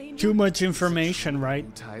 Whoa, too much information,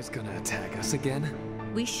 right? Tai's gonna attack us again?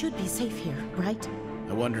 We should be safe here, right?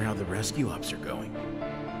 I wonder how the rescue ops are going.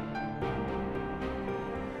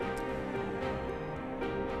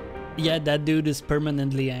 Yeah, that dude is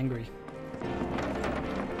permanently angry.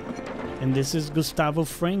 And this is Gustavo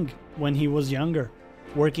Fring when he was younger,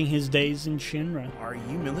 working his days in Shinra. Are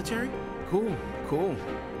you military? Cool, cool.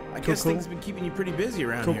 I guess things have been keeping you pretty busy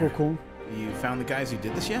around here. Cool. You found the guys who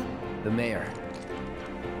did this yet? The mayor.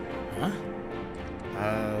 Huh?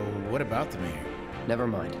 What about the mayor? Never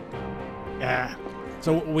mind. Yeah.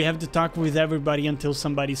 So we have to talk with everybody until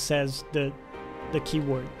somebody says the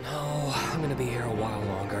keyword. No, I'm gonna be here a while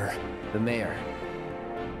longer. The mayor.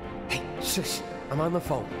 Hey, shush. I'm on the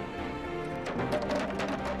phone.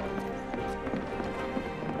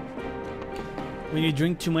 When you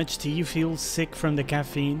drink too much tea, you feel sick from the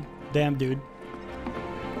caffeine. Damn, dude.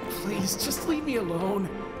 Please, just leave me alone.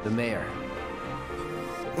 The mayor.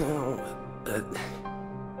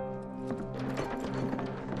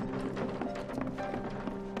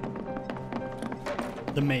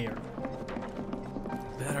 The mayor.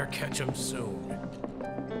 Better catch him soon.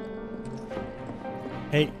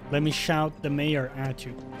 Hey, let me shout the mayor at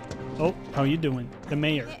you. Oh, how you doing? The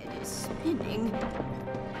mayor. It is spinning.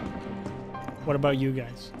 What about you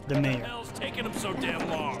guys? The mayor. What the hell's taking him so damn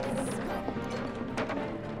long?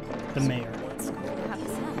 The mayor.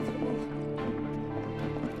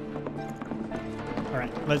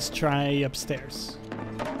 Alright, let's try upstairs.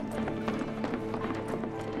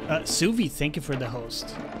 Suvi, thank you for the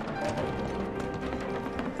host.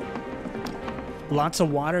 Lots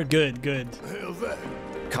of water? Good, good. Hell's that?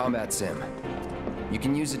 Combat sim. You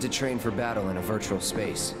can use it to train for battle in a virtual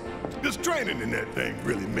space. Does training in that thing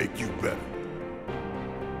really make you better?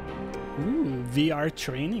 Ooh, VR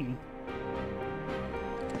training.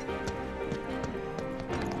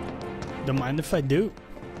 Don't mind if I do.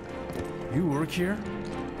 You work here?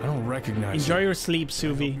 I don't recognize Enjoy you. your sleep,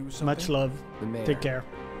 Suvi. Much love. Take care.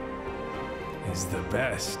 He's the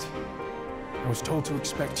best. I was told to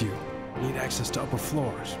expect you. Need access to upper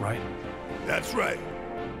floors, right? That's right.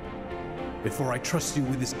 Before I trust you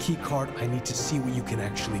with this key card, I need to see what you can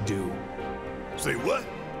actually do. Say what?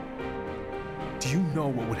 Do you know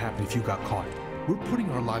what would happen if you got caught? We're putting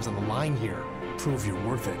our lives on the line here. Prove you're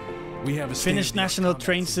worth it. We have a Finnish national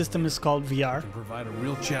train system is called VR. Can provide a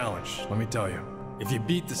real challenge, let me tell you. If you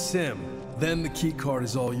beat the sim, then the key card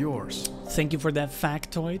is all yours. Thank you for that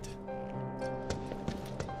factoid.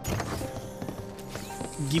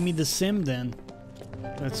 Give me the sim then.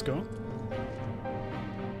 Let's go.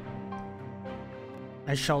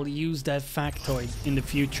 I shall use that factoid in the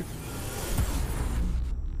future.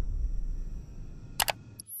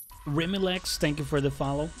 Rimilex, thank you for the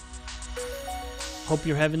follow. Hope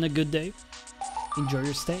you're having a good day. Enjoy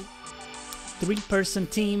your stay. 3-person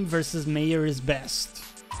team versus mayor is best.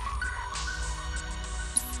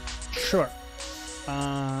 Sure.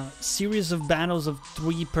 Series of battles of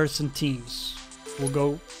 3-person teams. We'll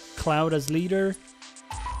go Cloud as leader.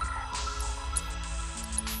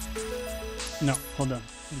 No, hold on.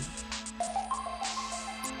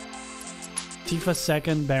 Tifa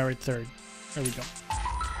second, Barrett third. There we go.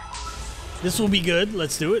 This will be good.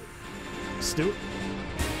 Let's do it. Let's do it.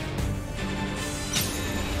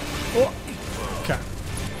 Oh! Okay.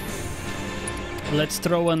 Let's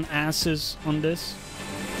throw an asses on this.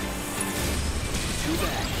 Too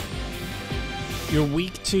bad. You're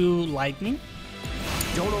weak to lightning?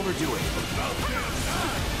 Don't overdo it.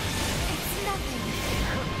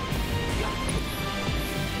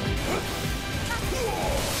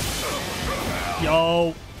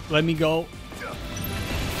 Yo, let me go.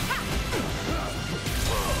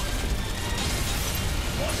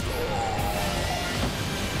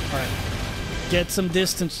 Alright. Get some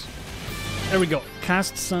distance. There we go.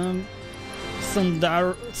 Cast some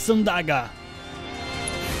Sundaga. Sundaga.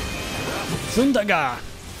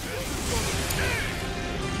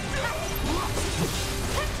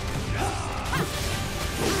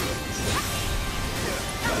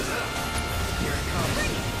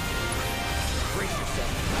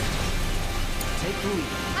 Take the lead.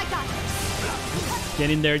 I got this. Get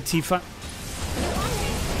in there, Tifa.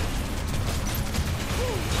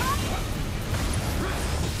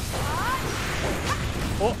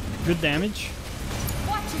 Oh, good damage.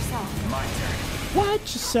 Watch yourself. My turn. Watch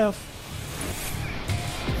yourself.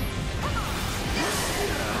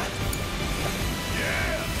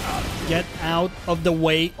 Get out of the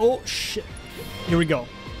way. Oh, shit. Here we go.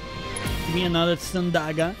 Give me another stun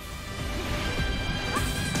dagger.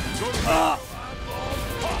 Ah!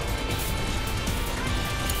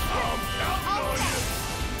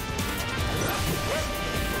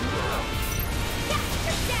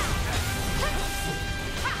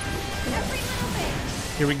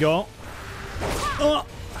 Here we go. Oh.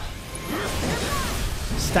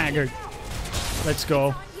 Staggered. Let's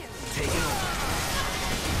go.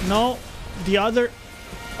 No, the other.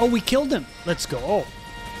 Oh, we killed him. Let's go. Oh.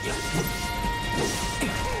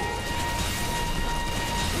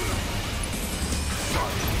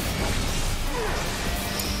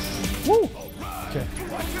 Woo. Okay.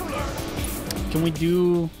 Can we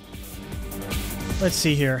do? Let's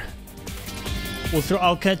see here.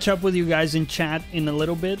 I'll catch up with you guys in chat in a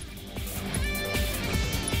little bit.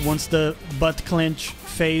 Once the butt clench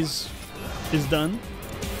phase is done.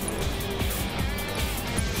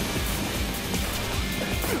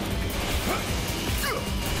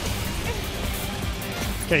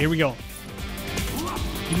 Okay, here we go.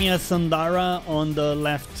 Give me a Sandara on the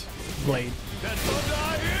left blade.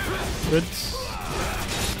 Good.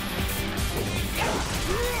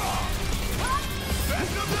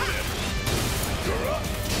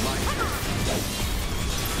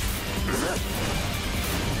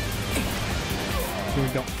 Here we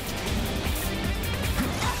go.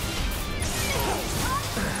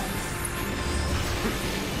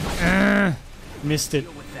 Missed it.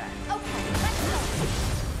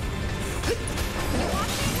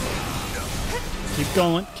 Keep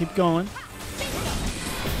going, keep going.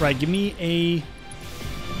 Right, give me a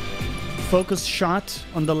focus shot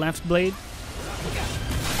on the left blade.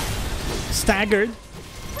 Staggered.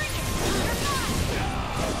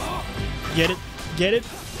 Get it, get it.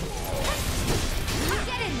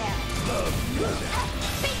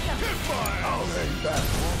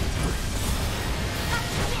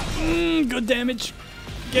 Good damage.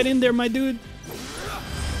 Get in there, my dude.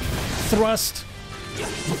 Thrust.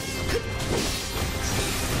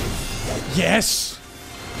 Yes.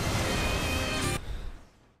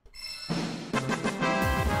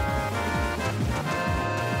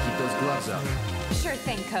 Keep those gloves up. Sure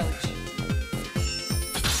thing, Coach.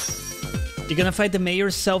 You're gonna fight the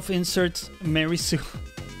mayor's self-insert Mary Sue.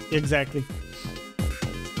 Exactly.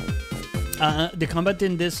 The combat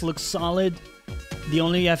in this looks solid. The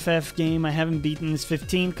only FF game I haven't beaten is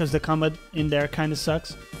 15 because the combat in there kind of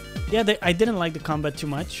sucks. Yeah, I didn't like the combat too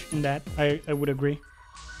much in that. I would agree.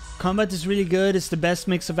 Combat is really good. It's the best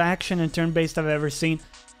mix of action and turn-based I've ever seen.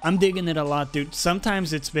 I'm digging it a lot, dude.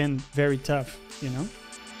 Sometimes it's been very tough, you know?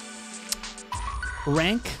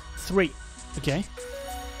 Rank 3. Okay.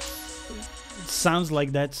 It sounds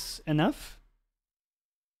like that's enough.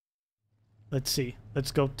 Let's see.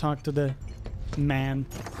 Let's go talk to the man.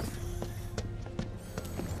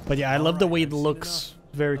 But yeah, I love the way it looks.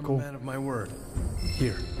 Very cool. I'm a man of my word.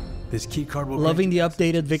 Here, this key card will. Loving the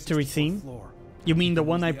updated victory theme. You mean the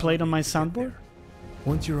one I played on my soundboard?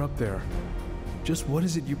 Once you're up there, just what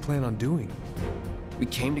is it you plan on doing? We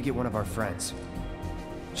came to get one of our friends.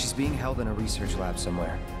 She's being held in a research lab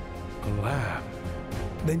somewhere. A lab?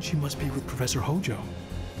 Then she must be with Professor Hojo.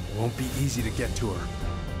 It won't be easy to get to her.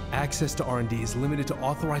 Access to R&D is limited to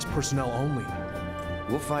authorized personnel only.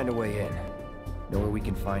 We'll find a way in. Know where we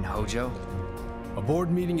can find Hojo? A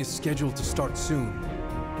board meeting is scheduled to start soon.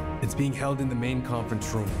 It's being held in the main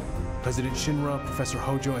conference room. President Shinra, Professor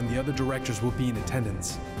Hojo, and the other directors will be in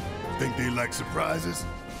attendance. Think they like surprises?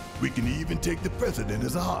 We can even take the president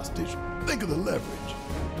as a hostage. Think of the leverage.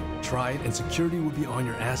 Try it, and security will be on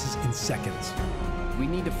your asses in seconds. We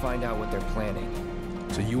need to find out what they're planning.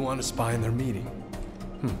 So you want to spy in their meeting?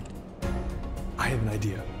 I have an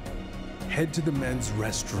idea. Head to the men's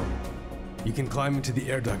restroom. You can climb into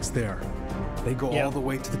the air ducts there. They go all the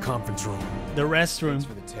way to the conference room. The restroom. Thanks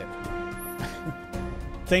for the tip.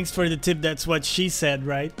 Thanks for the tip, that's what she said,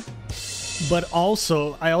 right? But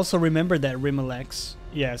also, I also remember that Rimalex.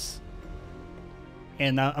 Yes.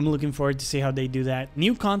 And I'm looking forward to see how they do that.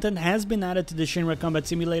 New content has been added to the Shinra Combat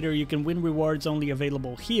Simulator. You can win rewards only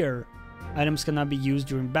available here. Items cannot be used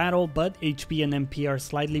during battle, but HP and MP are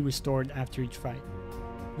slightly restored after each fight.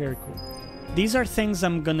 Very cool. These are things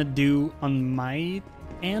I'm gonna do on my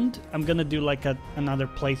end. I'm gonna do like another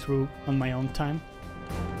playthrough on my own time.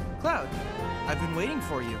 Cloud, I've been waiting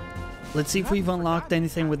for you. Let's see if we've unlocked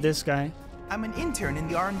anything with this guy. I'm an intern in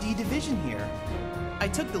the R&D division here. I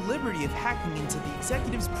took the liberty of hacking into the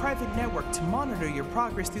executive's private network to monitor your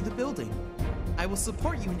progress through the building. I will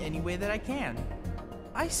support you in any way that I can.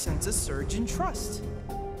 I sense a surge in trust.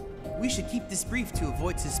 We should keep this brief to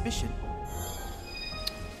avoid suspicion.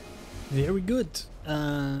 Very good.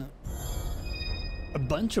 A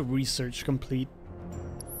bunch of research complete.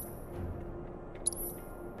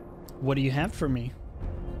 What do you have for me?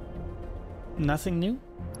 Nothing new?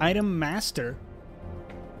 Item master.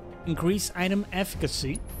 Increase item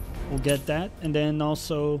efficacy. We'll get that. And then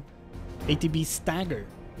also ATB stagger.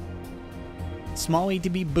 Small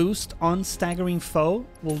ATB boost on staggering foe.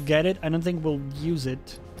 We'll get it. I don't think we'll use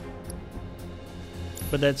it.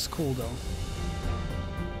 But that's cool though.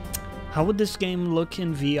 How would this game look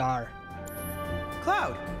in VR?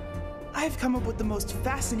 Cloud, I've come up with the most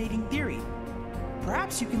fascinating theory.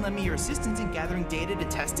 Perhaps you can lend me your assistance in gathering data to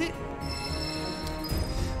test it?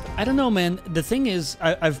 I don't know, man. The thing is,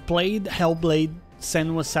 I've played Hellblade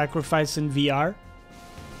Senua's Sacrifice in VR,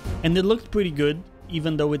 and it looked pretty good,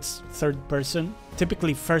 even though it's third person.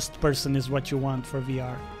 Typically, first person is what you want for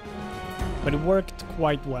VR, but it worked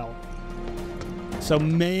quite well. So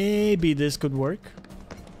maybe this could work.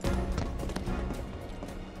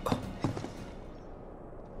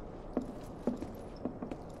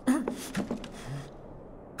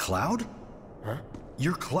 Cloud? Huh?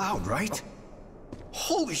 You're Cloud, right?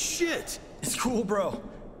 Holy shit! It's cool, bro.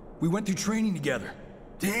 We went through training together.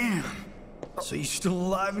 Damn! So you're still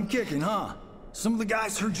alive and kicking, huh? Some of the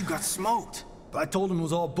guys heard you got smoked, but I told them it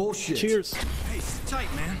was all bullshit. Cheers. Hey, sit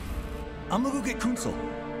tight, man. I'm gonna go get Kunsel.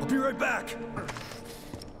 I'll be right back.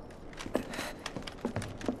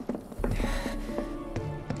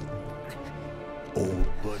 Old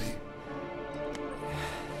buddy.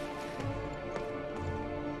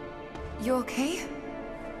 You okay?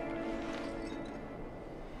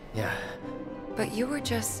 Yeah. But you were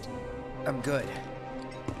just... I'm good.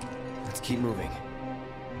 Let's keep moving.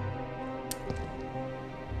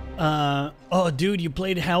 Oh, dude, you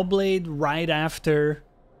played Hellblade right after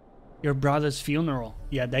your brother's funeral.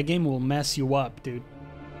 Yeah, that game will mess you up, dude.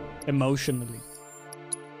 Emotionally.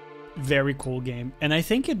 Very cool game. And I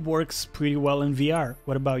think it works pretty well in VR.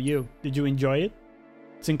 What about you? Did you enjoy it?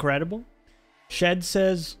 It's incredible. Shed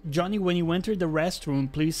says, Johnny, when you enter the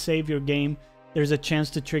restroom, please save your game. There's a chance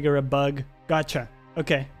to trigger a bug. Gotcha.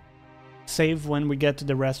 Okay. Save when we get to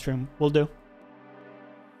the restroom. Will do.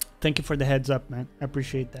 Thank you for the heads up, man. I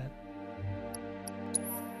appreciate that.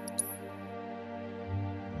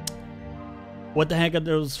 What the heck are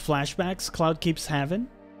those flashbacks Cloud keeps having?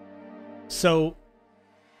 So,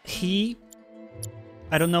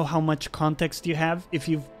 I don't know how much context you have if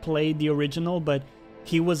you've played the original, but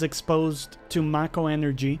he was exposed to Mako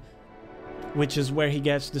energy, which is where he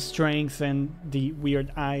gets the strength and the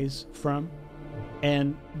weird eyes from.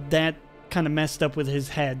 And that kind of messed up with his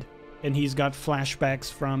head. And he's got flashbacks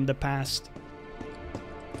from the past.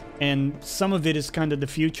 And some of it is kind of the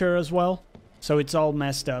future as well. So it's all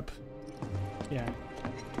messed up. Yeah.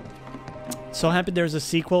 So happy there's a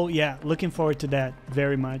sequel. Yeah, looking forward to that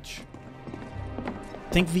very much. I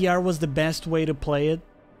think VR was the best way to play it.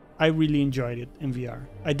 I really enjoyed it in VR.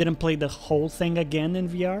 I didn't play the whole thing again in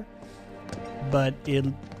VR, but it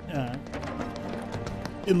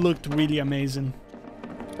looked really amazing.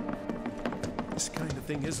 This kind of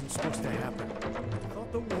thing isn't supposed to happen. I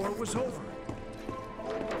thought the war was over.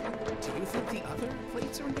 Do you think the other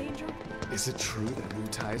plates are in danger? Is it true that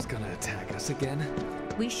Mutai's gonna attack us again?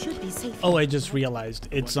 We should be safe. Oh, I just realized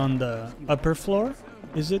it's on the upper floor.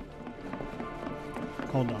 Is it?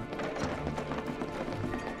 Hold on.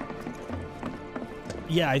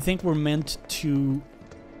 Yeah, I think we're meant to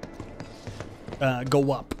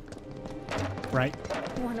go up, right?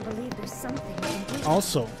 I want to believe there's something.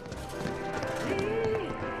 Also,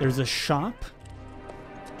 there's a shop.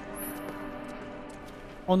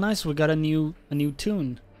 Oh, nice! We got a new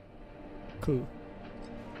tune. Cool.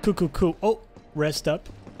 Cool. Oh, rest up.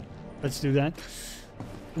 Let's do that.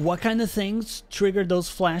 What kind of things trigger those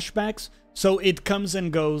flashbacks? So it comes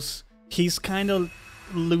and goes. He's kind of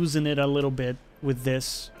losing it a little bit with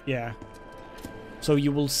this. Yeah. So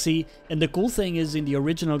you will see. And the cool thing is, in the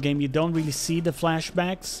original game, you don't really see the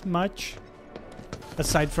flashbacks much.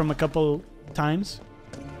 Aside from a couple times.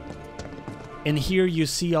 And here you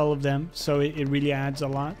see all of them. So it really adds a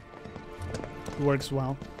lot. It works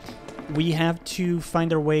well. We have to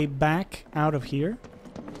find our way back out of here,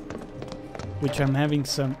 which I'm having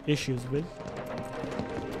some issues with.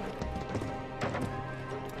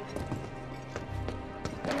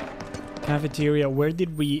 Cafeteria, where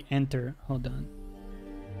did we enter? Hold on.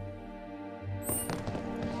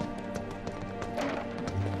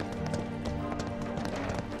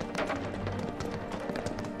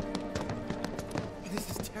 This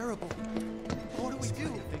is terrible. What do we do?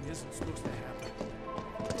 This thing isn't supposed to happen.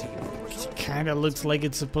 Kinda looks like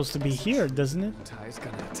it's supposed to be here, doesn't it? Ty's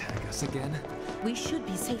gonna attack us again. We should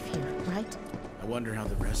be safe here, right? I wonder how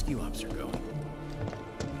the rescue ops are going.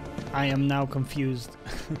 I am now confused.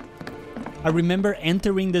 I remember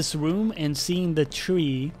entering this room and seeing the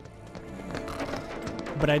tree,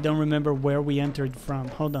 but I don't remember where we entered from.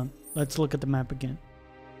 Hold on. Let's look at the map again.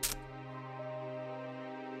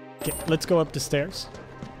 Okay, let's go up the stairs.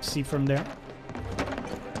 See from there.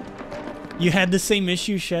 You had the same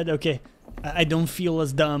issue, Shed? Okay. I don't feel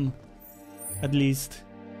as dumb. At least.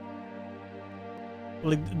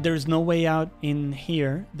 Like, there's no way out in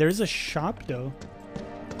here. There's a shop, though.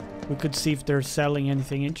 We could see if they're selling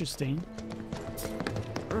anything interesting.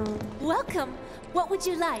 Welcome. What would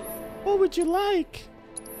you like? What would you like?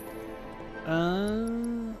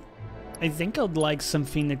 I think I'd like some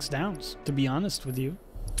Phoenix Downs, to be honest with you.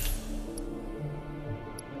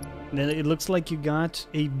 Then it looks like you got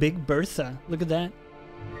a Big Bertha. Look at that.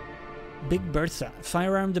 Big Bertha.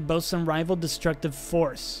 Firearm that boasts unrivaled destructive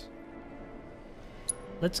force.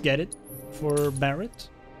 Let's get it for Barrett.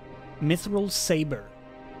 Mithril Saber.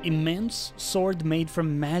 Immense sword made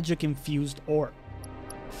from magic-infused ore.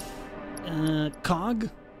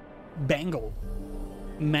 Cog. Bangle.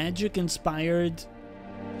 Magic-inspired.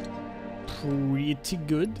 Pretty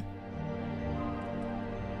good.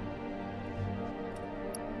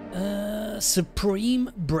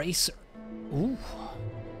 Supreme Bracer. Ooh.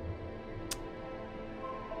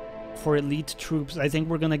 For elite troops. I think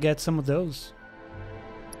we're gonna get some of those.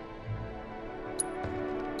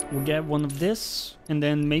 We'll get one of this, and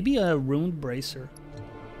then maybe a rune bracer.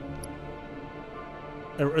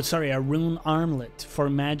 Sorry, a rune armlet for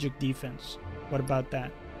magic defense. What about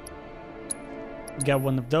that? We got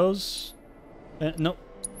one of those. Nope,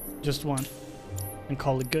 just one. And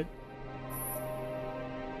call it good.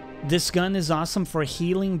 This gun is awesome for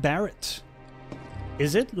healing Barrett.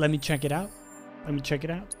 Is it? Let me check it out. Let me check it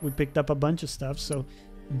out. We picked up a bunch of stuff. So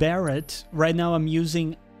Barrett, right now I'm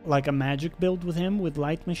using like a magic build with him with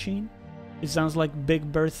Light Machine. It sounds like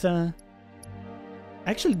Big Bertha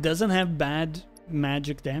actually doesn't have bad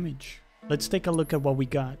magic damage. Let's take a look at what we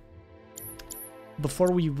got.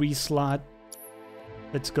 Before we reslot,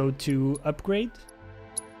 let's go to upgrade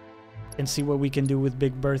and see what we can do with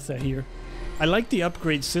Big Bertha here. I like the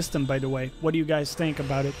upgrade system, by the way. What do you guys think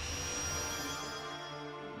about it?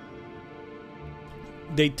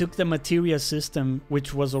 They took the materia system,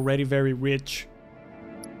 which was already very rich,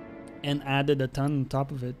 and added a ton on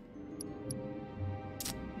top of it.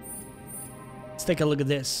 Let's take a look at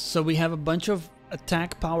this. So we have a bunch of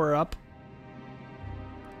attack power up,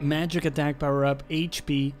 magic attack power up,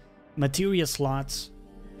 HP, materia slots.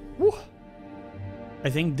 Woo! I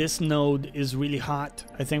think this node is really hot.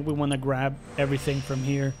 I think we want to grab everything from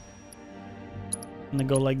here. I'm gonna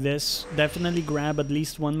go like this. Definitely grab at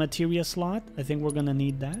least one materia slot. I think we're gonna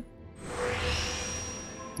need that.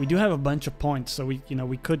 We do have a bunch of points, so we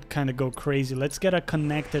could kind of go crazy. Let's get a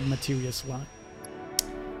connected materia slot.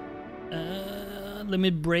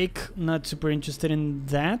 Limit break, not super interested in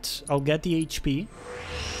that. I'll get the HP.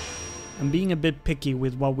 I'm being a bit picky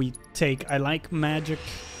with what we take. I like magic.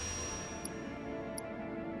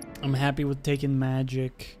 I'm happy with taking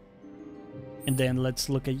magic. And then let's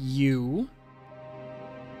look at you.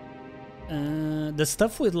 The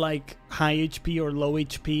stuff with like high HP or low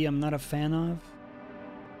HP, I'm not a fan of.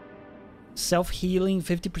 Self-healing,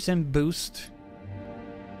 50% boost.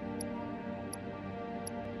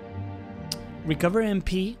 Recover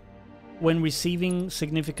MP when receiving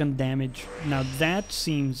significant damage. Now that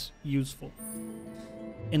seems useful.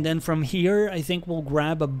 And then from here, I think we'll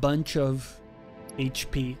grab a bunch of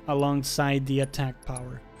HP alongside the attack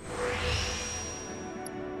power.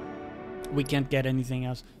 We can't get anything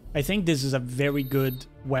else. I think this is a very good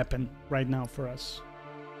weapon right now for us.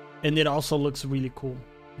 And it also looks really cool.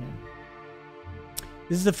 Yeah.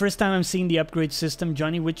 This is the first time I'm seeing the upgrade system.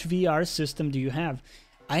 Johnny, which VR system do you have?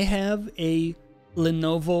 I have a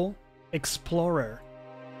Lenovo Explorer.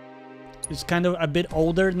 It's kind of a bit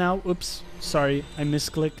older now. Oops, sorry, I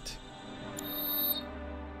misclicked.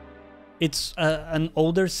 It's an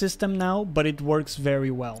older system now, but it works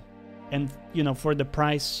very well. And, you know, for the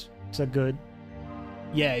price, it's a good...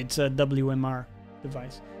 Yeah, it's a WMR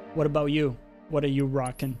device. What about you? What are you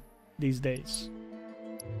rocking these days?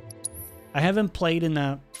 I haven't played in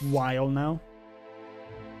a while now,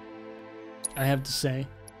 I have to say.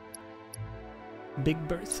 Big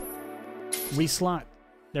Bertha. Reslot.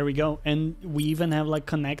 There we go. And we even have like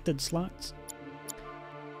connected slots.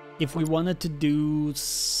 If we wanted to do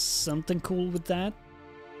something cool with that,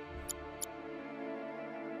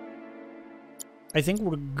 I think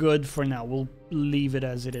we're good for now. We'll leave it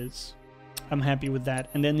as it is. I'm happy with that.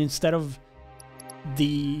 And then instead of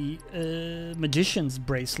the magician's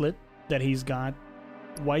bracelet that he's got.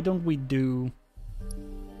 Why don't we do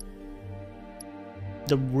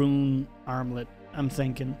the rune armlet? I'm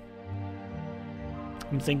thinking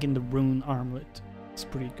the rune armlet. It's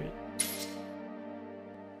pretty good.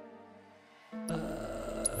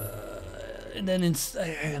 And then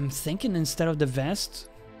I'm thinking instead of the vest,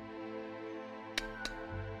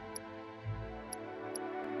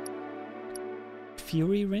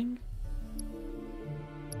 Fury ring.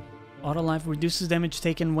 Auto life reduces damage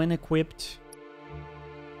taken when equipped.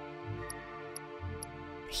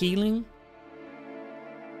 Healing.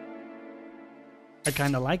 I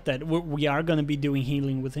kind of like that. We are going to be doing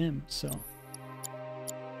healing with him, so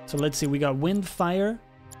let's see. We got wind, fire.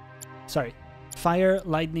 Sorry, fire,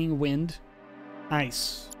 lightning, wind,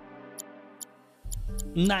 ice.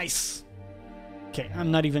 Nice. Okay,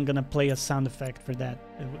 I'm not even gonna play a sound effect for that.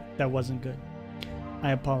 That wasn't good.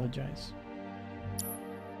 I apologize.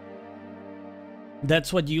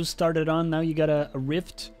 That's what you started on. Now you got a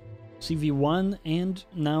Rift CV1, and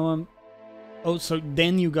now I'm... Oh, so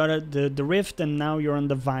then you got the Rift, and now you're on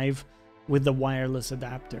the Vive with the wireless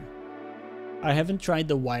adapter. I haven't tried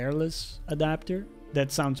the wireless adapter.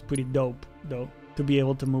 That sounds pretty dope, though, to be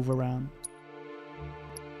able to move around.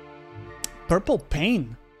 Purple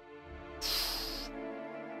Pain.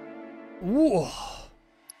 Whoa.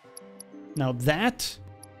 Now that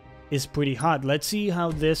is pretty hot. Let's see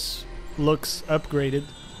how this looks upgraded.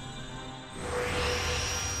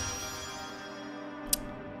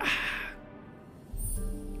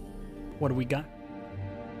 What do we got?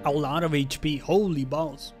 A lot of HP. Holy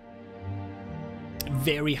balls.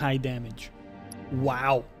 Very high damage.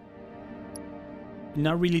 Wow.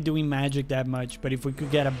 Not really doing magic that much, but if we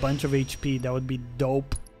could get a bunch of HP, that would be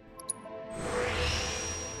dope.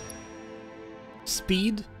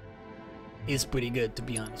 Speed is pretty good, to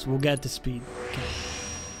be honest. We'll get the speed.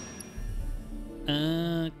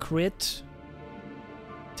 Okay. Crit.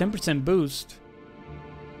 10% boost.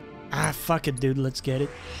 Ah, fuck it, dude. Let's get it.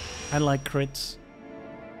 I like crits.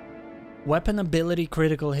 Weapon ability,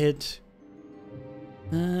 critical hit.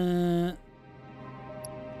 I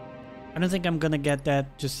don't think I'm gonna get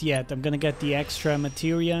that just yet. I'm gonna get the extra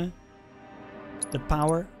materia. The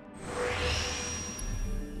power.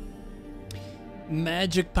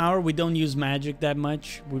 Magic power. We don't use magic that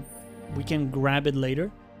much. We can grab it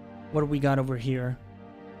later. What do we got over here?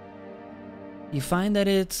 You find that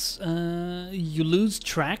it's... you lose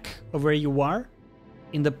track of where you are.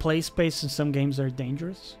 In the play space, and some games are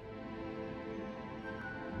dangerous.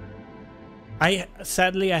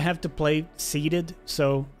 Sadly, I have to play seated,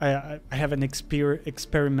 so I haven't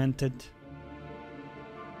experimented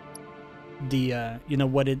the you know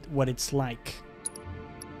what it's like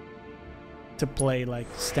to play like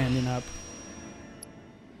standing up.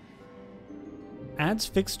 Adds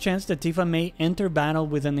fixed chance that Tifa may enter battle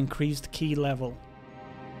with an increased key level.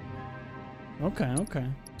 Okay, okay,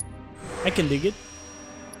 I can dig it.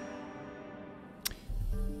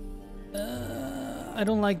 I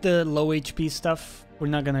don't like the low HP stuff. We're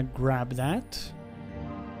not gonna grab that.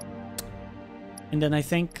 And then I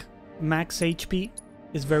think max HP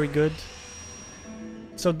is very good.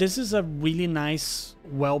 So this is a really nice,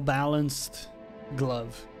 well-balanced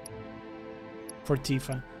glove for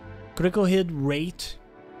Tifa. Critical hit rate.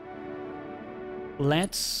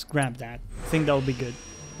 Let's grab that. I think that'll be good.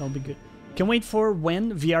 That'll be good. Can wait for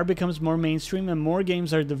when VR becomes more mainstream and more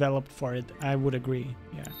games are developed for it. I would agree.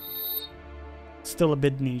 Yeah. Still a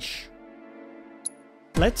bit niche.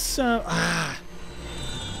 Let's I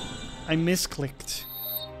misclicked.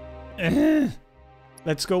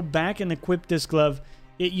 Let's go back and equip this glove.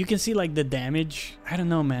 You can see like the damage. I don't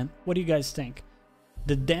know, man. What do you guys think?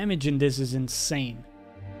 The damage in this is insane.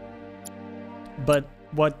 But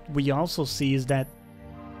what we also see is that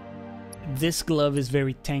this glove is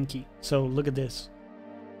very tanky. So look at this.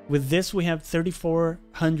 With this we have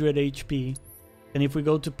 3400 HP. And if we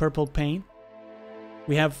go to Purple Pain,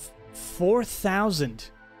 we have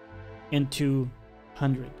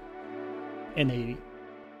 4,280.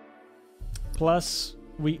 Plus,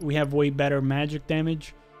 we have way better magic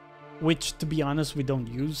damage, which, to be honest, we don't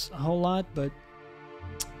use a whole lot, but...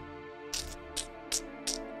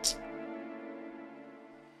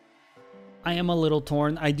 I am a little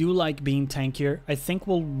torn. I do like being tankier. I think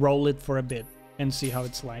we'll roll it for a bit and see how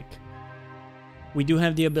it's like. We do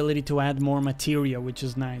have the ability to add more materia, which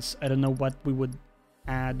is nice. I don't know what we would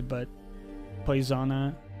add, but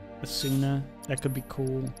Poisona, Asuna, that could be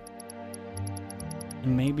cool.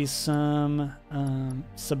 And maybe some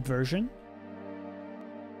subversion.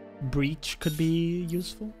 Breach could be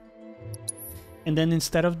useful. And then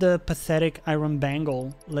instead of the pathetic iron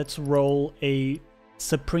bangle, let's roll a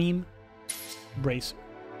Supreme Bracer.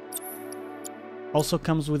 Also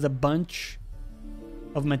comes with a bunch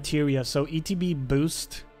of materia. So ETB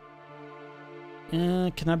boost.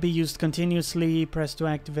 Cannot be used continuously. Press to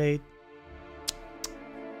activate.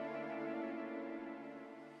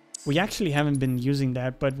 We actually haven't been using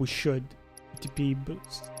that, but we should. ETB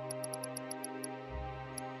boost.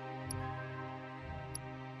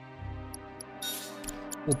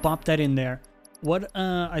 We'll pop that in there. What,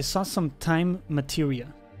 I saw some time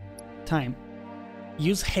materia. Time.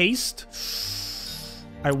 Use haste.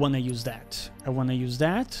 I want to use that. I want to use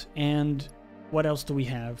that. And what else do we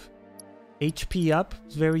have? HP up.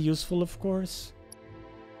 It's very useful, of course.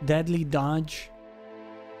 Deadly dodge.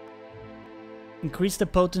 Increase the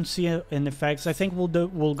potency and effects. I think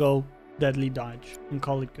we'll go deadly dodge and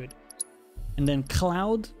call it good. And then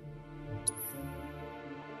cloud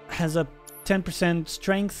has a 10%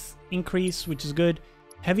 strength increase, which is good.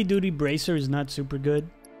 Heavy duty bracer is not super good.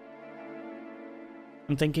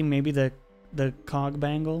 I'm thinking maybe the cog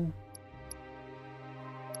bangle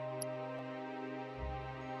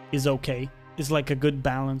is okay. It's like a good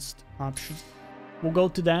balanced option. We'll go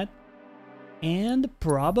to that and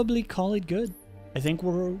probably call it good. I think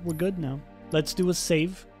we're good now. Let's do a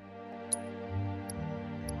save.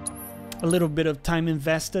 A little bit of time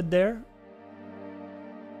invested there.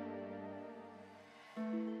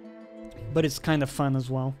 But it's kind of fun as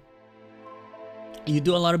well. You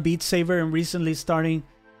do a lot of Beat Saber and recently trying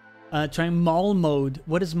mall mode.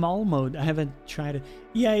 What is mall mode? I haven't tried it.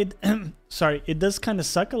 Yeah, it sorry, it does kind of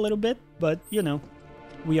suck a little bit, but you know,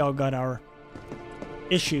 we all got our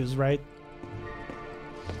issues, right?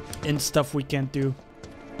 And stuff we can't do.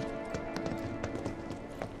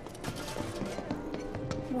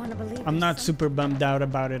 I'm not super bummed out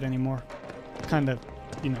about it anymore. Kind of,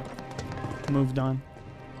 you know, moved on.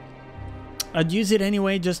 I'd use it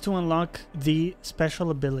anyway just to unlock the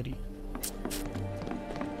special ability.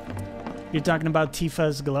 You're talking about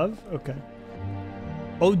Tifa's glove? Okay.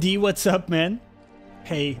 OD, what's up, man?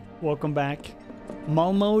 Hey, welcome back.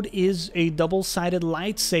 Mall mode is a double-sided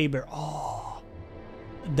lightsaber. Oh,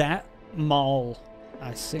 that mall.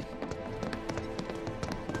 I see.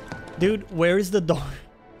 Dude, where is the door?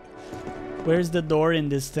 Where's the door in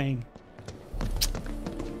this thing?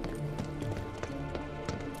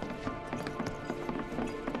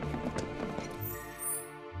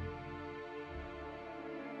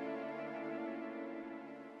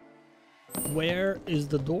 Where is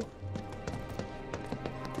the door?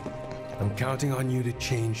 I'm counting on you to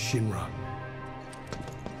change Shinra.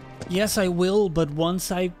 Yes, I will, but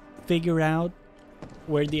once I figure out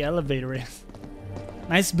where the elevator is.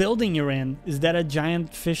 Nice building you're in. Is that a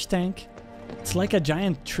giant fish tank? It's like a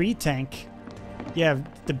giant tree tank. Yeah,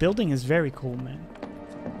 the building is very cool, man.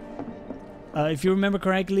 If you remember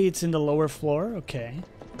correctly, it's in the lower floor. Okay.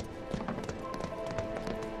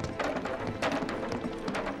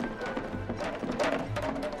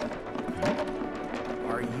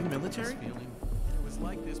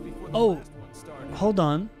 Oh, hold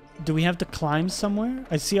on. Do we have to climb somewhere?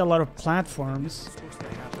 I see a lot of platforms.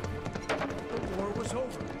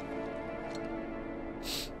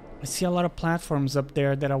 I see a lot of platforms up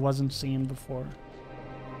there that I wasn't seeing before.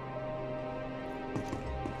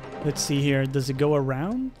 Let's see here. Does it go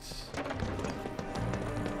around?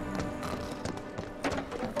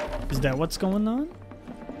 Is that what's going on?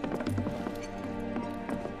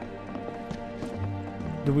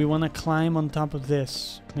 Do we want to climb on top of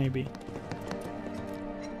this? Maybe.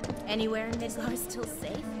 Anywhere in Midgar is still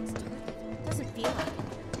safe? Doesn't feel like.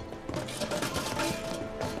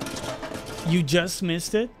 You just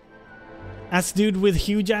missed it? As dude with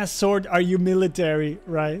huge ass sword, are you military?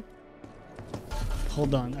 Right?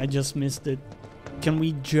 Hold on, I just missed it. Can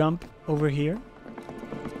we jump over here?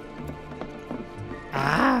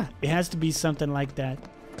 Ah! It has to be something like that.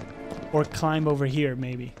 Or climb over here,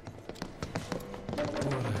 maybe.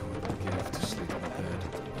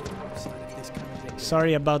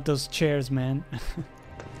 Sorry about those chairs, man.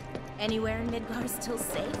 Anywhere in Midgar is still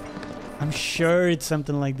safe? I'm sure it's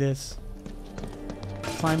something like this.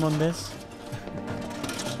 Climb on this.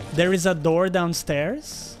 There is a door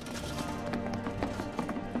downstairs.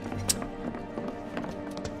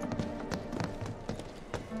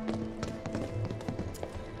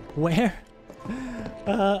 Where?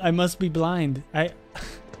 I must be blind. I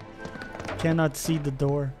cannot see the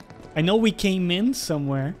door. I know we came in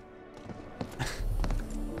somewhere.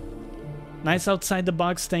 Nice outside the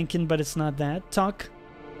box thinking, but it's not that. Talk.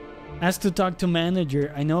 Ask to talk to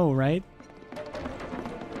manager. I know, right?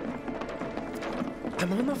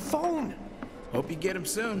 I'm on the phone. Hope you get him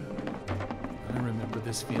soon. I remember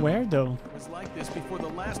this feeling. Where though? It was like this before the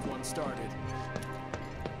last one started.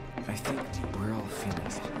 I think we're all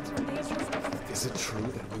finished. Is it true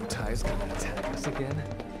that Wutai's gonna attack us again?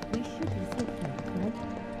 We should be so careful.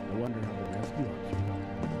 I wonder how the rescue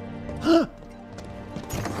ops are.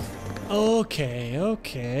 Okay,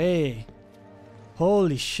 okay.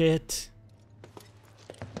 Holy shit.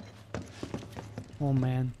 Oh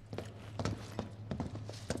man.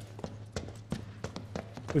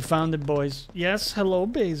 We found it, boys. Yes, hello,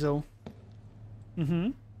 Basil.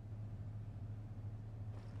 Mm-hmm.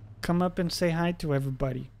 Come up and say hi to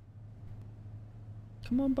everybody.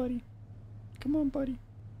 Come on, buddy. Come on, buddy.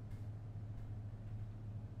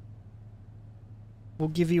 We'll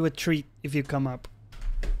give you a treat if you come up.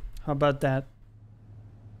 How about that?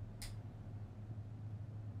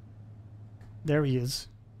 There he is.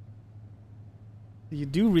 You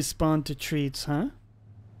do respond to treats, huh?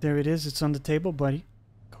 There it is. It's on the table, buddy.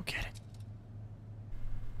 Go get it.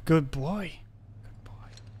 Good boy. Good boy.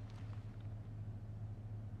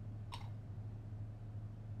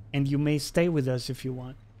 And you may stay with us if you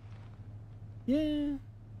want. Yeah.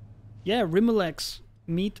 Yeah, Rimalex.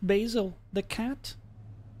 Meet Basil, the cat.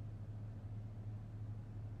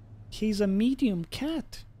 He's a medium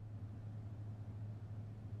cat.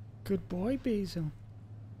 Good boy, Basil.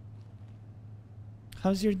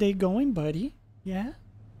 How's your day going, buddy? Yeah?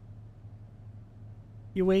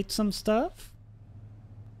 You ate some stuff?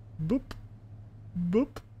 Boop.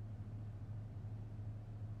 Boop.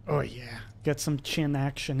 Oh yeah. Got some chin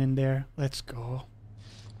action in there. Let's go.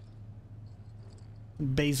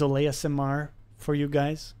 Basil ASMR for you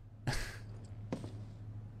guys.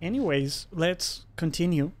 Anyways, let's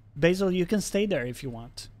continue. Basil, you can stay there if you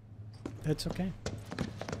want. That's okay.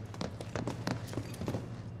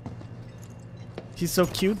 He's so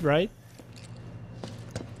cute, right?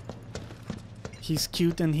 He's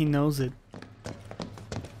cute and he knows it.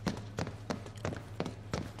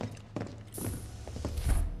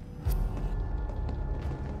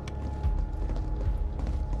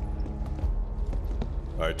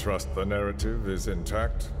 I trust the narrative is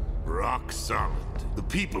intact? Rock solid. The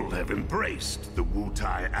people have embraced the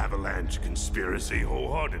Wutai Avalanche conspiracy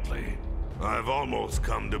wholeheartedly. I've almost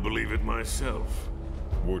come to believe it myself.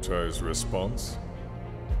 Wutai's response?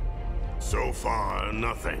 So far,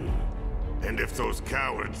 nothing. And if those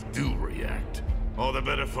cowards do react, all the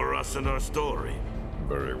better for us and our story.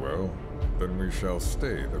 Very well. Then we shall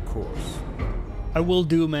stay the course. I will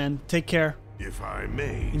do, man. Take care. If I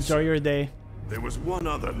may. Enjoy your day. There was one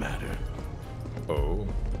other matter. Oh?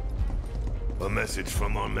 A message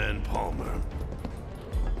from our man Palmer.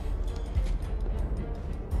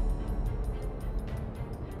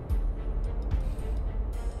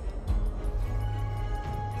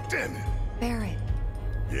 Damn it. Barrett.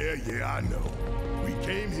 Yeah, I know. We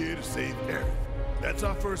came here to save Aerith. That's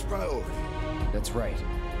our first priority. That's right.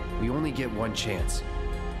 We only get one chance.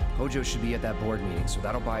 Hojo should be at that board meeting, so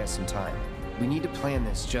that'll buy us some time. We need to plan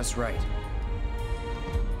this just right.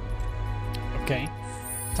 Okay.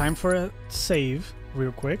 Time for a save,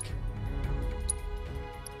 real quick.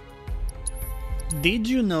 Did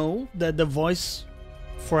you know that the voice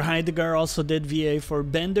for Heidegger also did VA for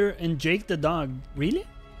Bender and Jake the dog? Really?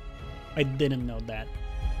 I didn't know that.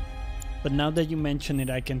 But now that you mention it,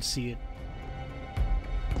 I can see it.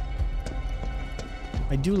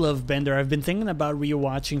 I do love Bender. I've been thinking about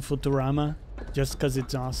rewatching Futurama just because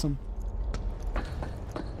it's awesome.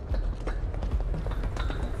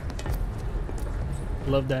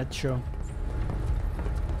 Love that show.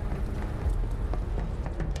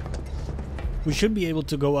 We should be able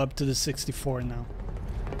to go up to the 64 now.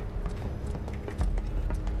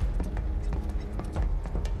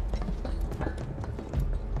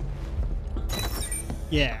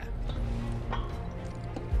 Yeah.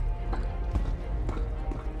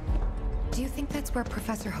 Do you think that's where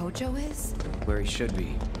Professor Hojo is? Where he should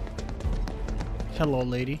be. Hello,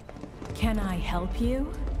 lady. Can I help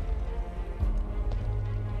you?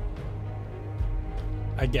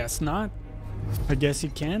 I guess not. I guess you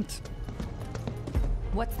can't.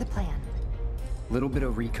 What's the plan? Little bit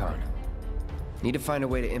of recon. Need to find a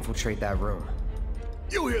way to infiltrate that room.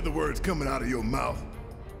 You hear the words coming out of your mouth?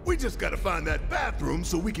 We just gotta find that bathroom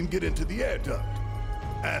so we can get into the air duct.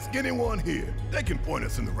 Ask anyone here. They can point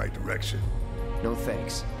us in the right direction. No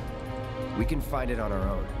thanks. We can find it on our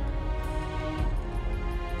own.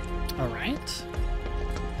 All right.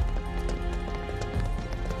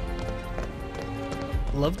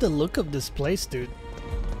 Love the look of this place, dude.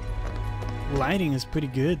 Lighting is pretty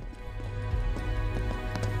good.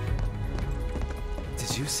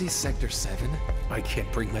 Did you see Sector 7? I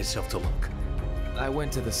can't bring myself to look. I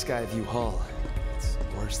went to the Skyview Hall. It's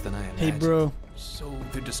worse than I imagined. Hey, bro. So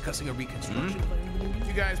they're discussing a reconstruction plan?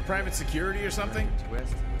 You guys private security or something?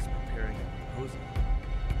 Twist.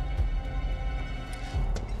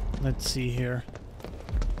 Let's see here.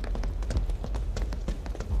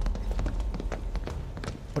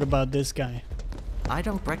 What about this guy? I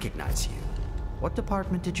don't recognize you. What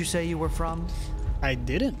department did you say you were from? I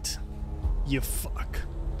didn't. You fuck.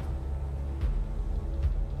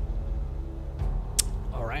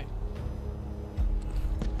 All right.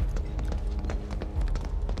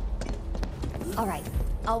 All right,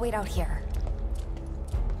 I'll wait out here.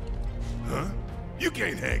 Huh? You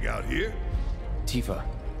can't hang out here. Tifa,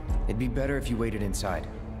 it'd be better if you waited inside.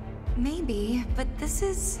 Maybe, but this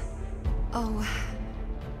is... Oh,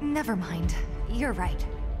 never mind. You're right.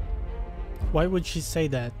 Why would she say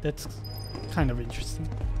that? That's kind of interesting.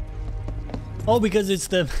 Oh, because it's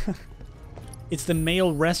the it's the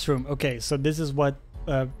male restroom. Okay, so this is what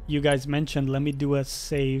you guys mentioned. Let me do a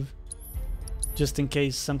save just in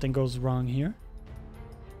case something goes wrong here.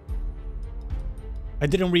 I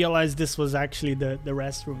didn't realize this was actually the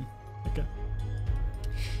restroom. Okay.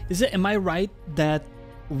 Is it? Am I right that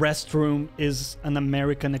restroom is an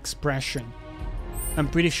American expression? I'm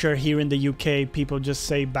pretty sure here in the UK people just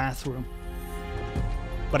say bathroom.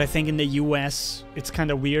 But I think in the US it's kind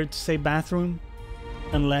of weird to say bathroom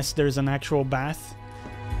unless there's an actual bath.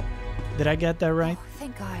 Did I get that right? Oh,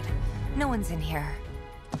 thank God. No one's in here.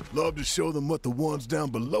 Love to show them what the ones down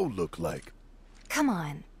below look like. Come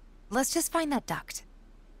on. Let's just find that duct.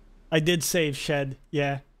 I did save, Shed.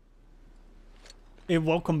 Yeah. Hey,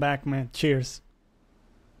 welcome back, man. Cheers.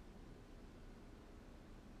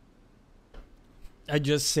 I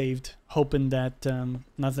just saved, hoping that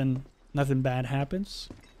nothing bad happens.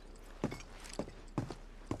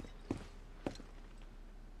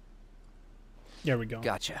 There we go.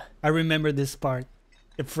 Gotcha. I remember this part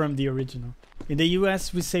from the original. In the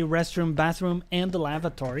US, we say restroom, bathroom, and the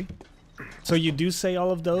lavatory. So you do say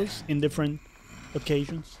all of those in different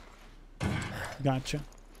occasions. Gotcha.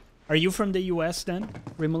 Are you from the US then,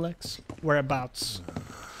 Rimulex? Whereabouts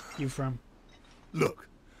you from? Look,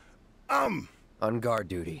 I'm on guard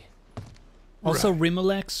duty. Also,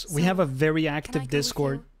 Rimulex, we have a very active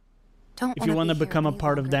Discord. If you want to become a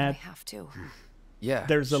part of that, yeah,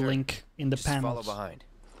 there's a link in the Just panels. follow behind.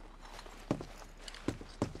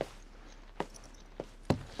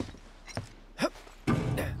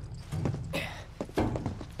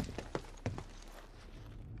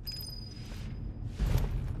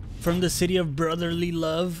 From the city of brotherly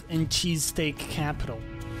love and cheesesteak capital.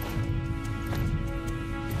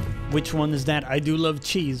 Which one is that? I do love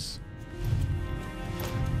cheese.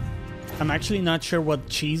 I'm actually not sure what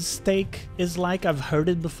cheesesteak is like. I've heard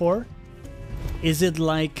it before. Is it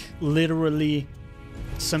like literally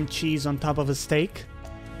some cheese on top of a steak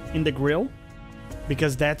in the grill?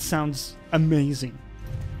 Because that sounds amazing.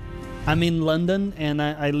 I'm in London and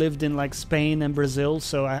I lived in like Spain and Brazil,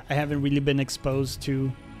 so I haven't really been exposed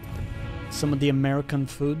to some of the American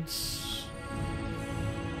foods.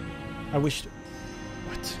 I wish to...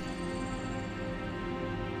 What?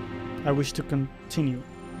 I wish to continue.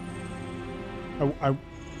 I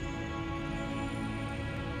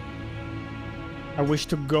wish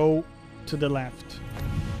to go to the left.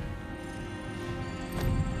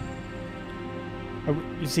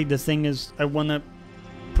 You see, the thing is, I want to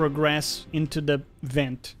progress into the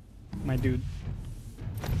vent, my dude.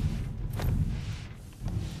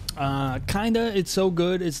 Kinda, it's so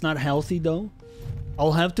good. It's not healthy though.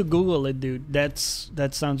 I'll have to Google it, dude. That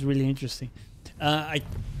sounds really interesting. I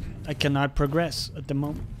cannot progress at the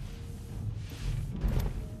moment.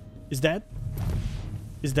 Is that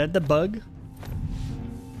the bug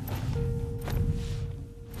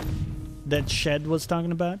that Shed was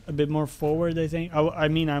talking about? A bit more forward, I think. I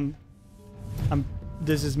mean,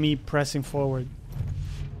 this is me pressing forward.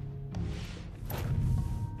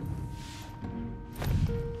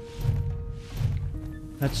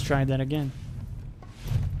 Let's try that again.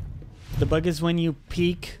 The bug is when you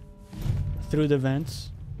peek through the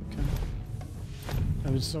vents.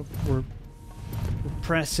 Okay. We're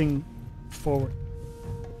pressing forward.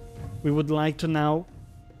 We would like to now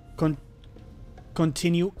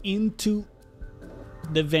continue into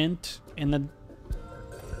the vent and then...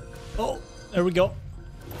 Oh, there we go.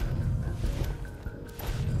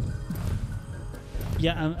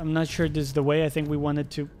 Yeah, I'm not sure this is the way. I think we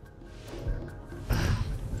wanted to...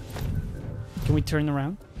 Can we turn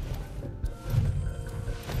around?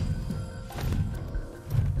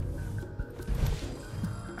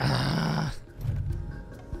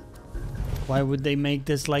 Why would they make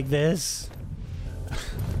this like this?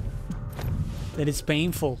 That is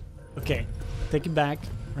painful. Okay, take it back,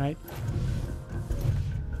 right?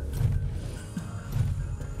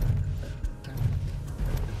 Okay.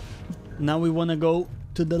 Now we want to go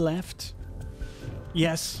to the left.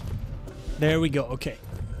 Yes. There we go. Okay.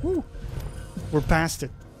 Woo. We're past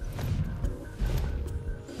it.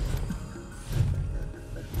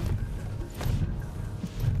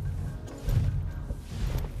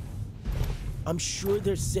 I'm sure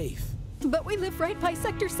they're safe. But we live right by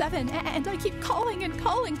Sector 7, and I keep calling and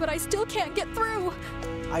calling, but I still can't get through.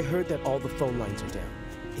 I heard that all the phone lines are down.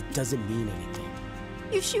 It doesn't mean anything.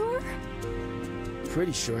 You sure?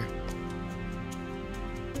 Pretty sure.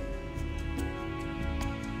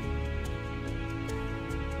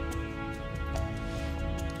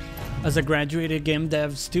 As a graduated game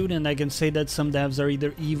dev student, I can say that some devs are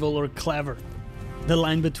either evil or clever. The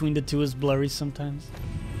line between the two is blurry sometimes.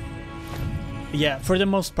 Yeah, for the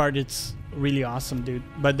most part, it's really awesome, dude.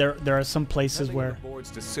 But there are some places where... the board's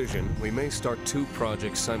decision, we may start 2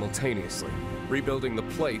 projects simultaneously, rebuilding the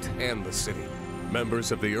plate and the city.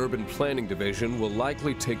 Members of the Urban Planning Division will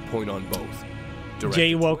likely take point on both.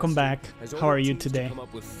 Jay, welcome back. How are you today? Come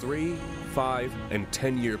up with 3, 5, and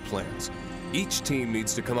 10-year plans. Each team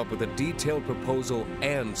needs to come up with a detailed proposal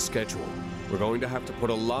and schedule. We're going to have to put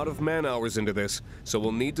a lot of man-hours into this, so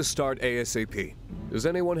we'll need to start ASAP. Does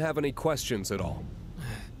anyone have any questions at all?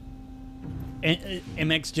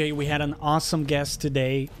 MXJ, we had an awesome guest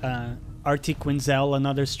today, RT Quinzel,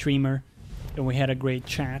 another streamer, and we had a great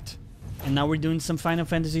chat. And now we're doing some Final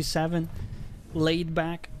Fantasy VII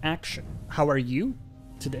laid-back action. How are you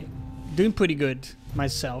today? Doing pretty good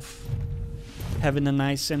myself. Having a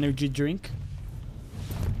nice energy drink.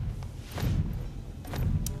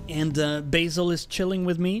 And Basil is chilling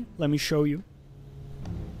with me. Let me show you.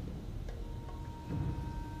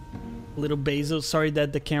 Little Basil. Sorry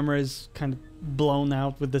that the camera is kind of blown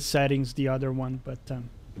out with the settings, the other one. But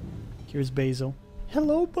here's Basil.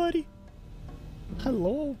 Hello, buddy.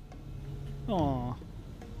 Hello. Aw.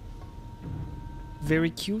 Very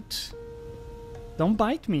cute. Don't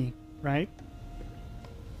bite me, right?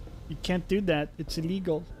 You can't do that. It's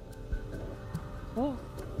illegal. Oh.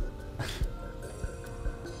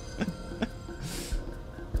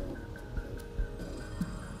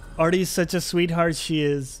 Artie is such a sweetheart. She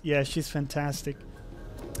is. Yeah, she's fantastic.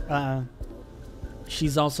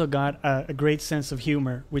 She's also got a great sense of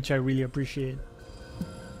humor, which I really appreciate.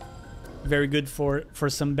 Very good for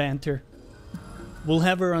some banter. We'll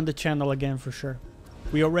have her on the channel again for sure.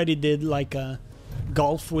 We already did like a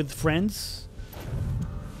golf with friends,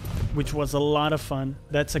 which was a lot of fun.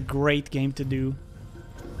 That's a great game to do.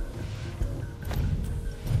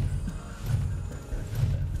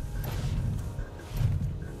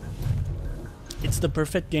 It's the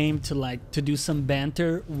perfect game to do some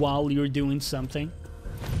banter while you're doing something,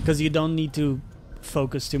 because you don't need to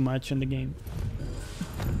focus too much on the game.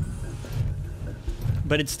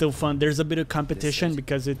 But it's still fun. There's a bit of competition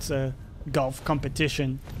because it's a golf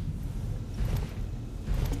competition.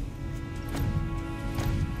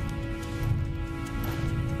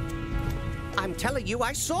 I'm telling you,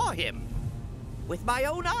 I saw him with my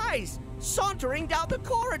own eyes sauntering down the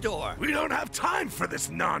corridor. We don't have time for this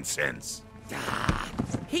nonsense.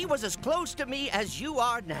 He was as close to me as you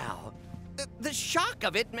are now. The shock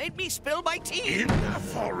of it made me spill my tea.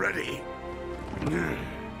 Enough already.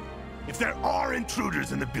 If there are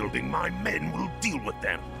intruders in the building, my men will deal with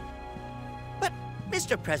them. But,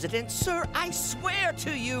 Mr. President, sir, I swear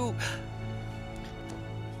to you.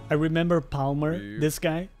 I remember Palmer, this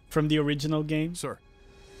guy from the original game. Sir,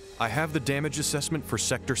 I have the damage assessment for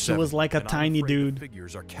Sector 7. He was like a tiny dude. The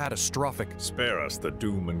figures are catastrophic. Spare us the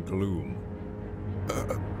doom and gloom.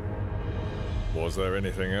 Was there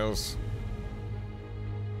anything else?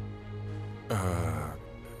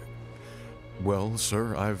 Well,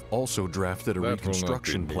 sir, I've also drafted a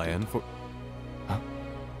reconstruction plan for... Huh?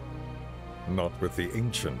 Not with the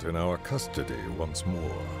Ancient in our custody once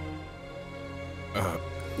more.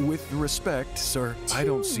 With respect, sir, I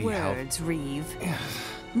don't see how... 2 words, Reeve.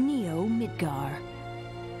 Neo Midgar.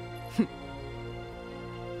 Neo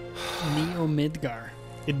Midgar.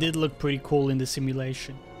 It did look pretty cool in the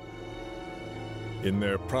simulation. In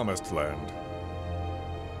their promised land,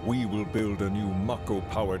 we will build a new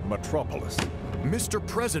Mako-powered metropolis. Mr.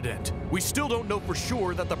 President, we still don't know for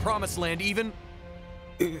sure that the Promised Land even...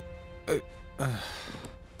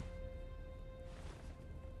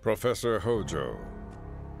 Professor Hojo.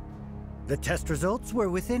 The test results were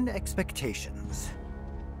within expectations.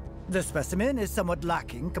 The specimen is somewhat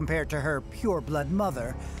lacking compared to her pure-blood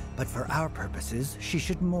mother, but for our purposes, she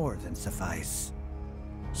should more than suffice.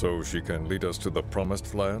 So she can lead us to the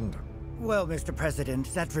Promised Land? Well, Mr.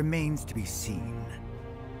 President, that remains to be seen.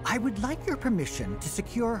 I would like your permission to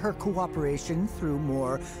secure her cooperation through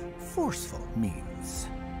more forceful means.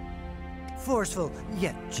 Forceful,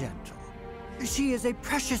 yet gentle. She is a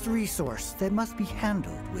precious resource that must be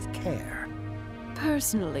handled with care.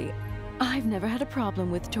 Personally, I've never had a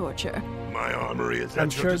problem with torture. My armory is I'm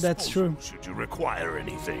at your sure that's disposal true. should you require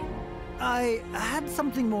anything. I had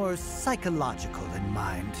something more psychological in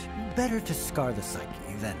mind. Better to scar the psyche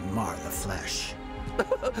than mar the flesh.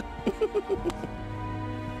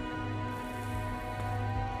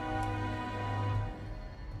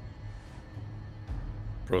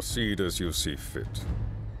 Proceed as you see fit.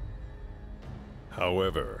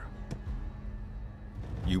 However,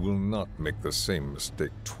 you will not make the same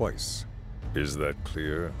mistake twice. Is that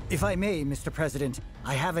clear? If I may, Mr. President,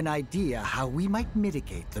 I have an idea how we might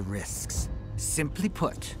mitigate the risks. Simply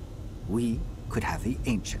put, we could have the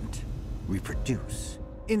Ancient reproduce.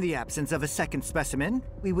 In the absence of a second specimen,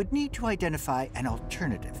 we would need to identify an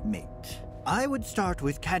alternative mate. I would start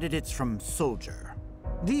with candidates from Soldier.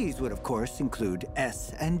 These would, of course, include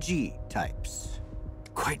S and G types.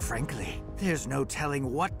 Quite frankly, there's no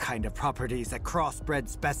telling what kind of properties a crossbred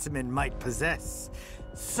specimen might possess.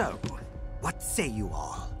 So, what say you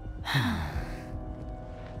all?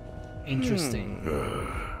 Interesting.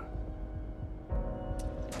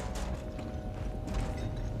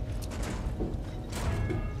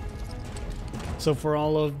 So for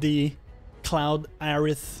all of the Cloud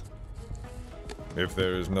Aerith If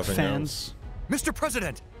there is nothing fans, Mr.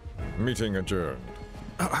 President! else, meeting adjourned.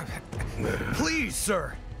 Please,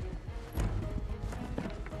 sir!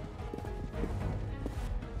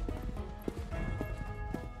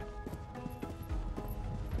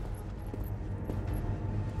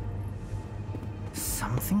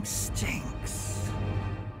 Something stinks.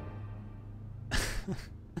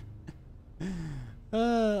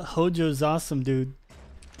 Hojo's awesome, dude.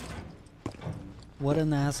 What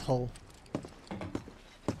an asshole.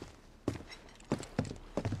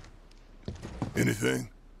 Anything?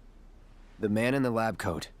 The man in the lab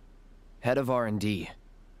coat. Head of R&D.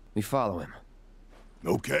 We follow him.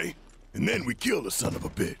 Okay. And then we kill the son of a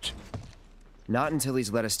bitch. Not until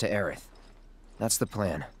he's led us to Aerith. That's the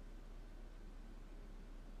plan.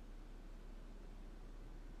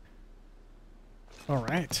 All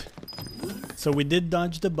right. So we did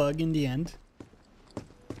dodge the bug in the end.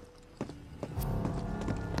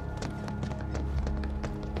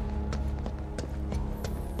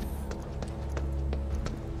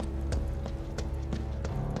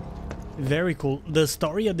 Very cool. The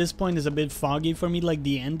story at this point is a bit foggy for me, like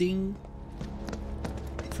the ending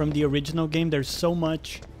from the original game. There's so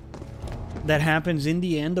much that happens in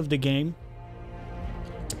the end of the game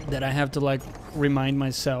that I have to like remind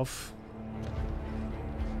myself.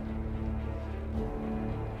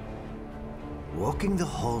 Walking the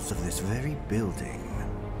halls of this very building,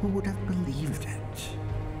 who would have believed it?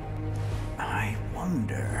 I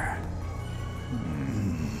wonder...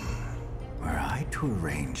 were I to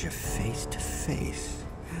arrange a face-to-face,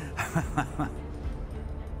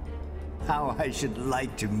 how I should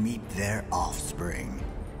like to meet their offspring.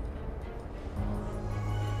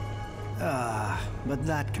 But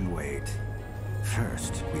that can wait.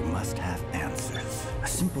 First, we must have answers. A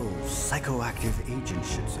simple psychoactive agent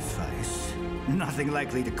should suffice. Nothing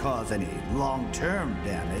likely to cause any long-term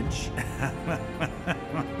damage.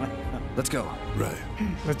 Let's go. Right.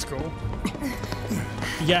 Let's go.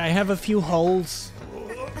 Yeah, I have a few holes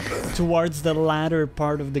towards the latter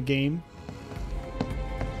part of the game.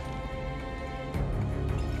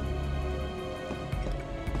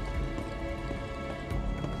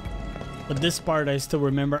 But this part I still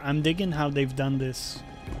remember. I'm digging how they've done this.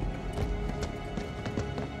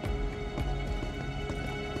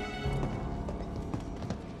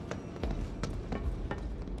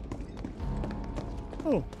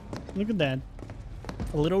 Oh, look at that.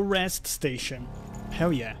 A little rest station.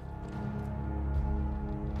 Hell yeah.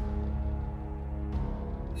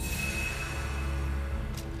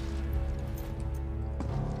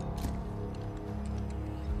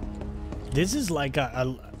 This is like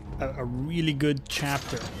a really good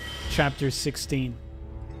chapter. Chapter 16.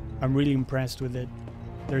 I'm really impressed with it.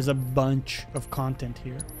 There's a bunch of content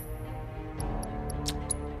here.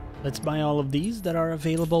 Let's buy all of these that are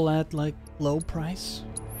available at like low price.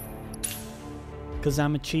 Cause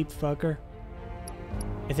I'm a cheap fucker.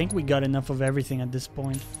 I think we got enough of everything at this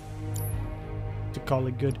point to call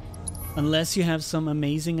it good. Unless you have some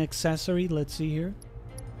amazing accessory. Let's see here.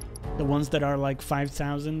 The ones that are like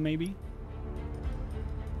 5,000 maybe.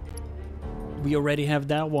 We already have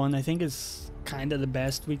that one. I think it's kind of the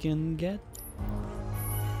best we can get.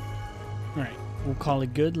 Alright, we'll call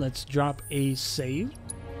it good. Let's drop a save.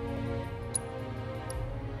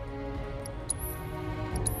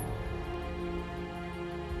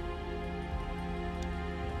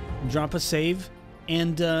 Drop a save.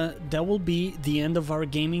 And that will be the end of our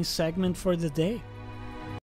gaming segment for the day.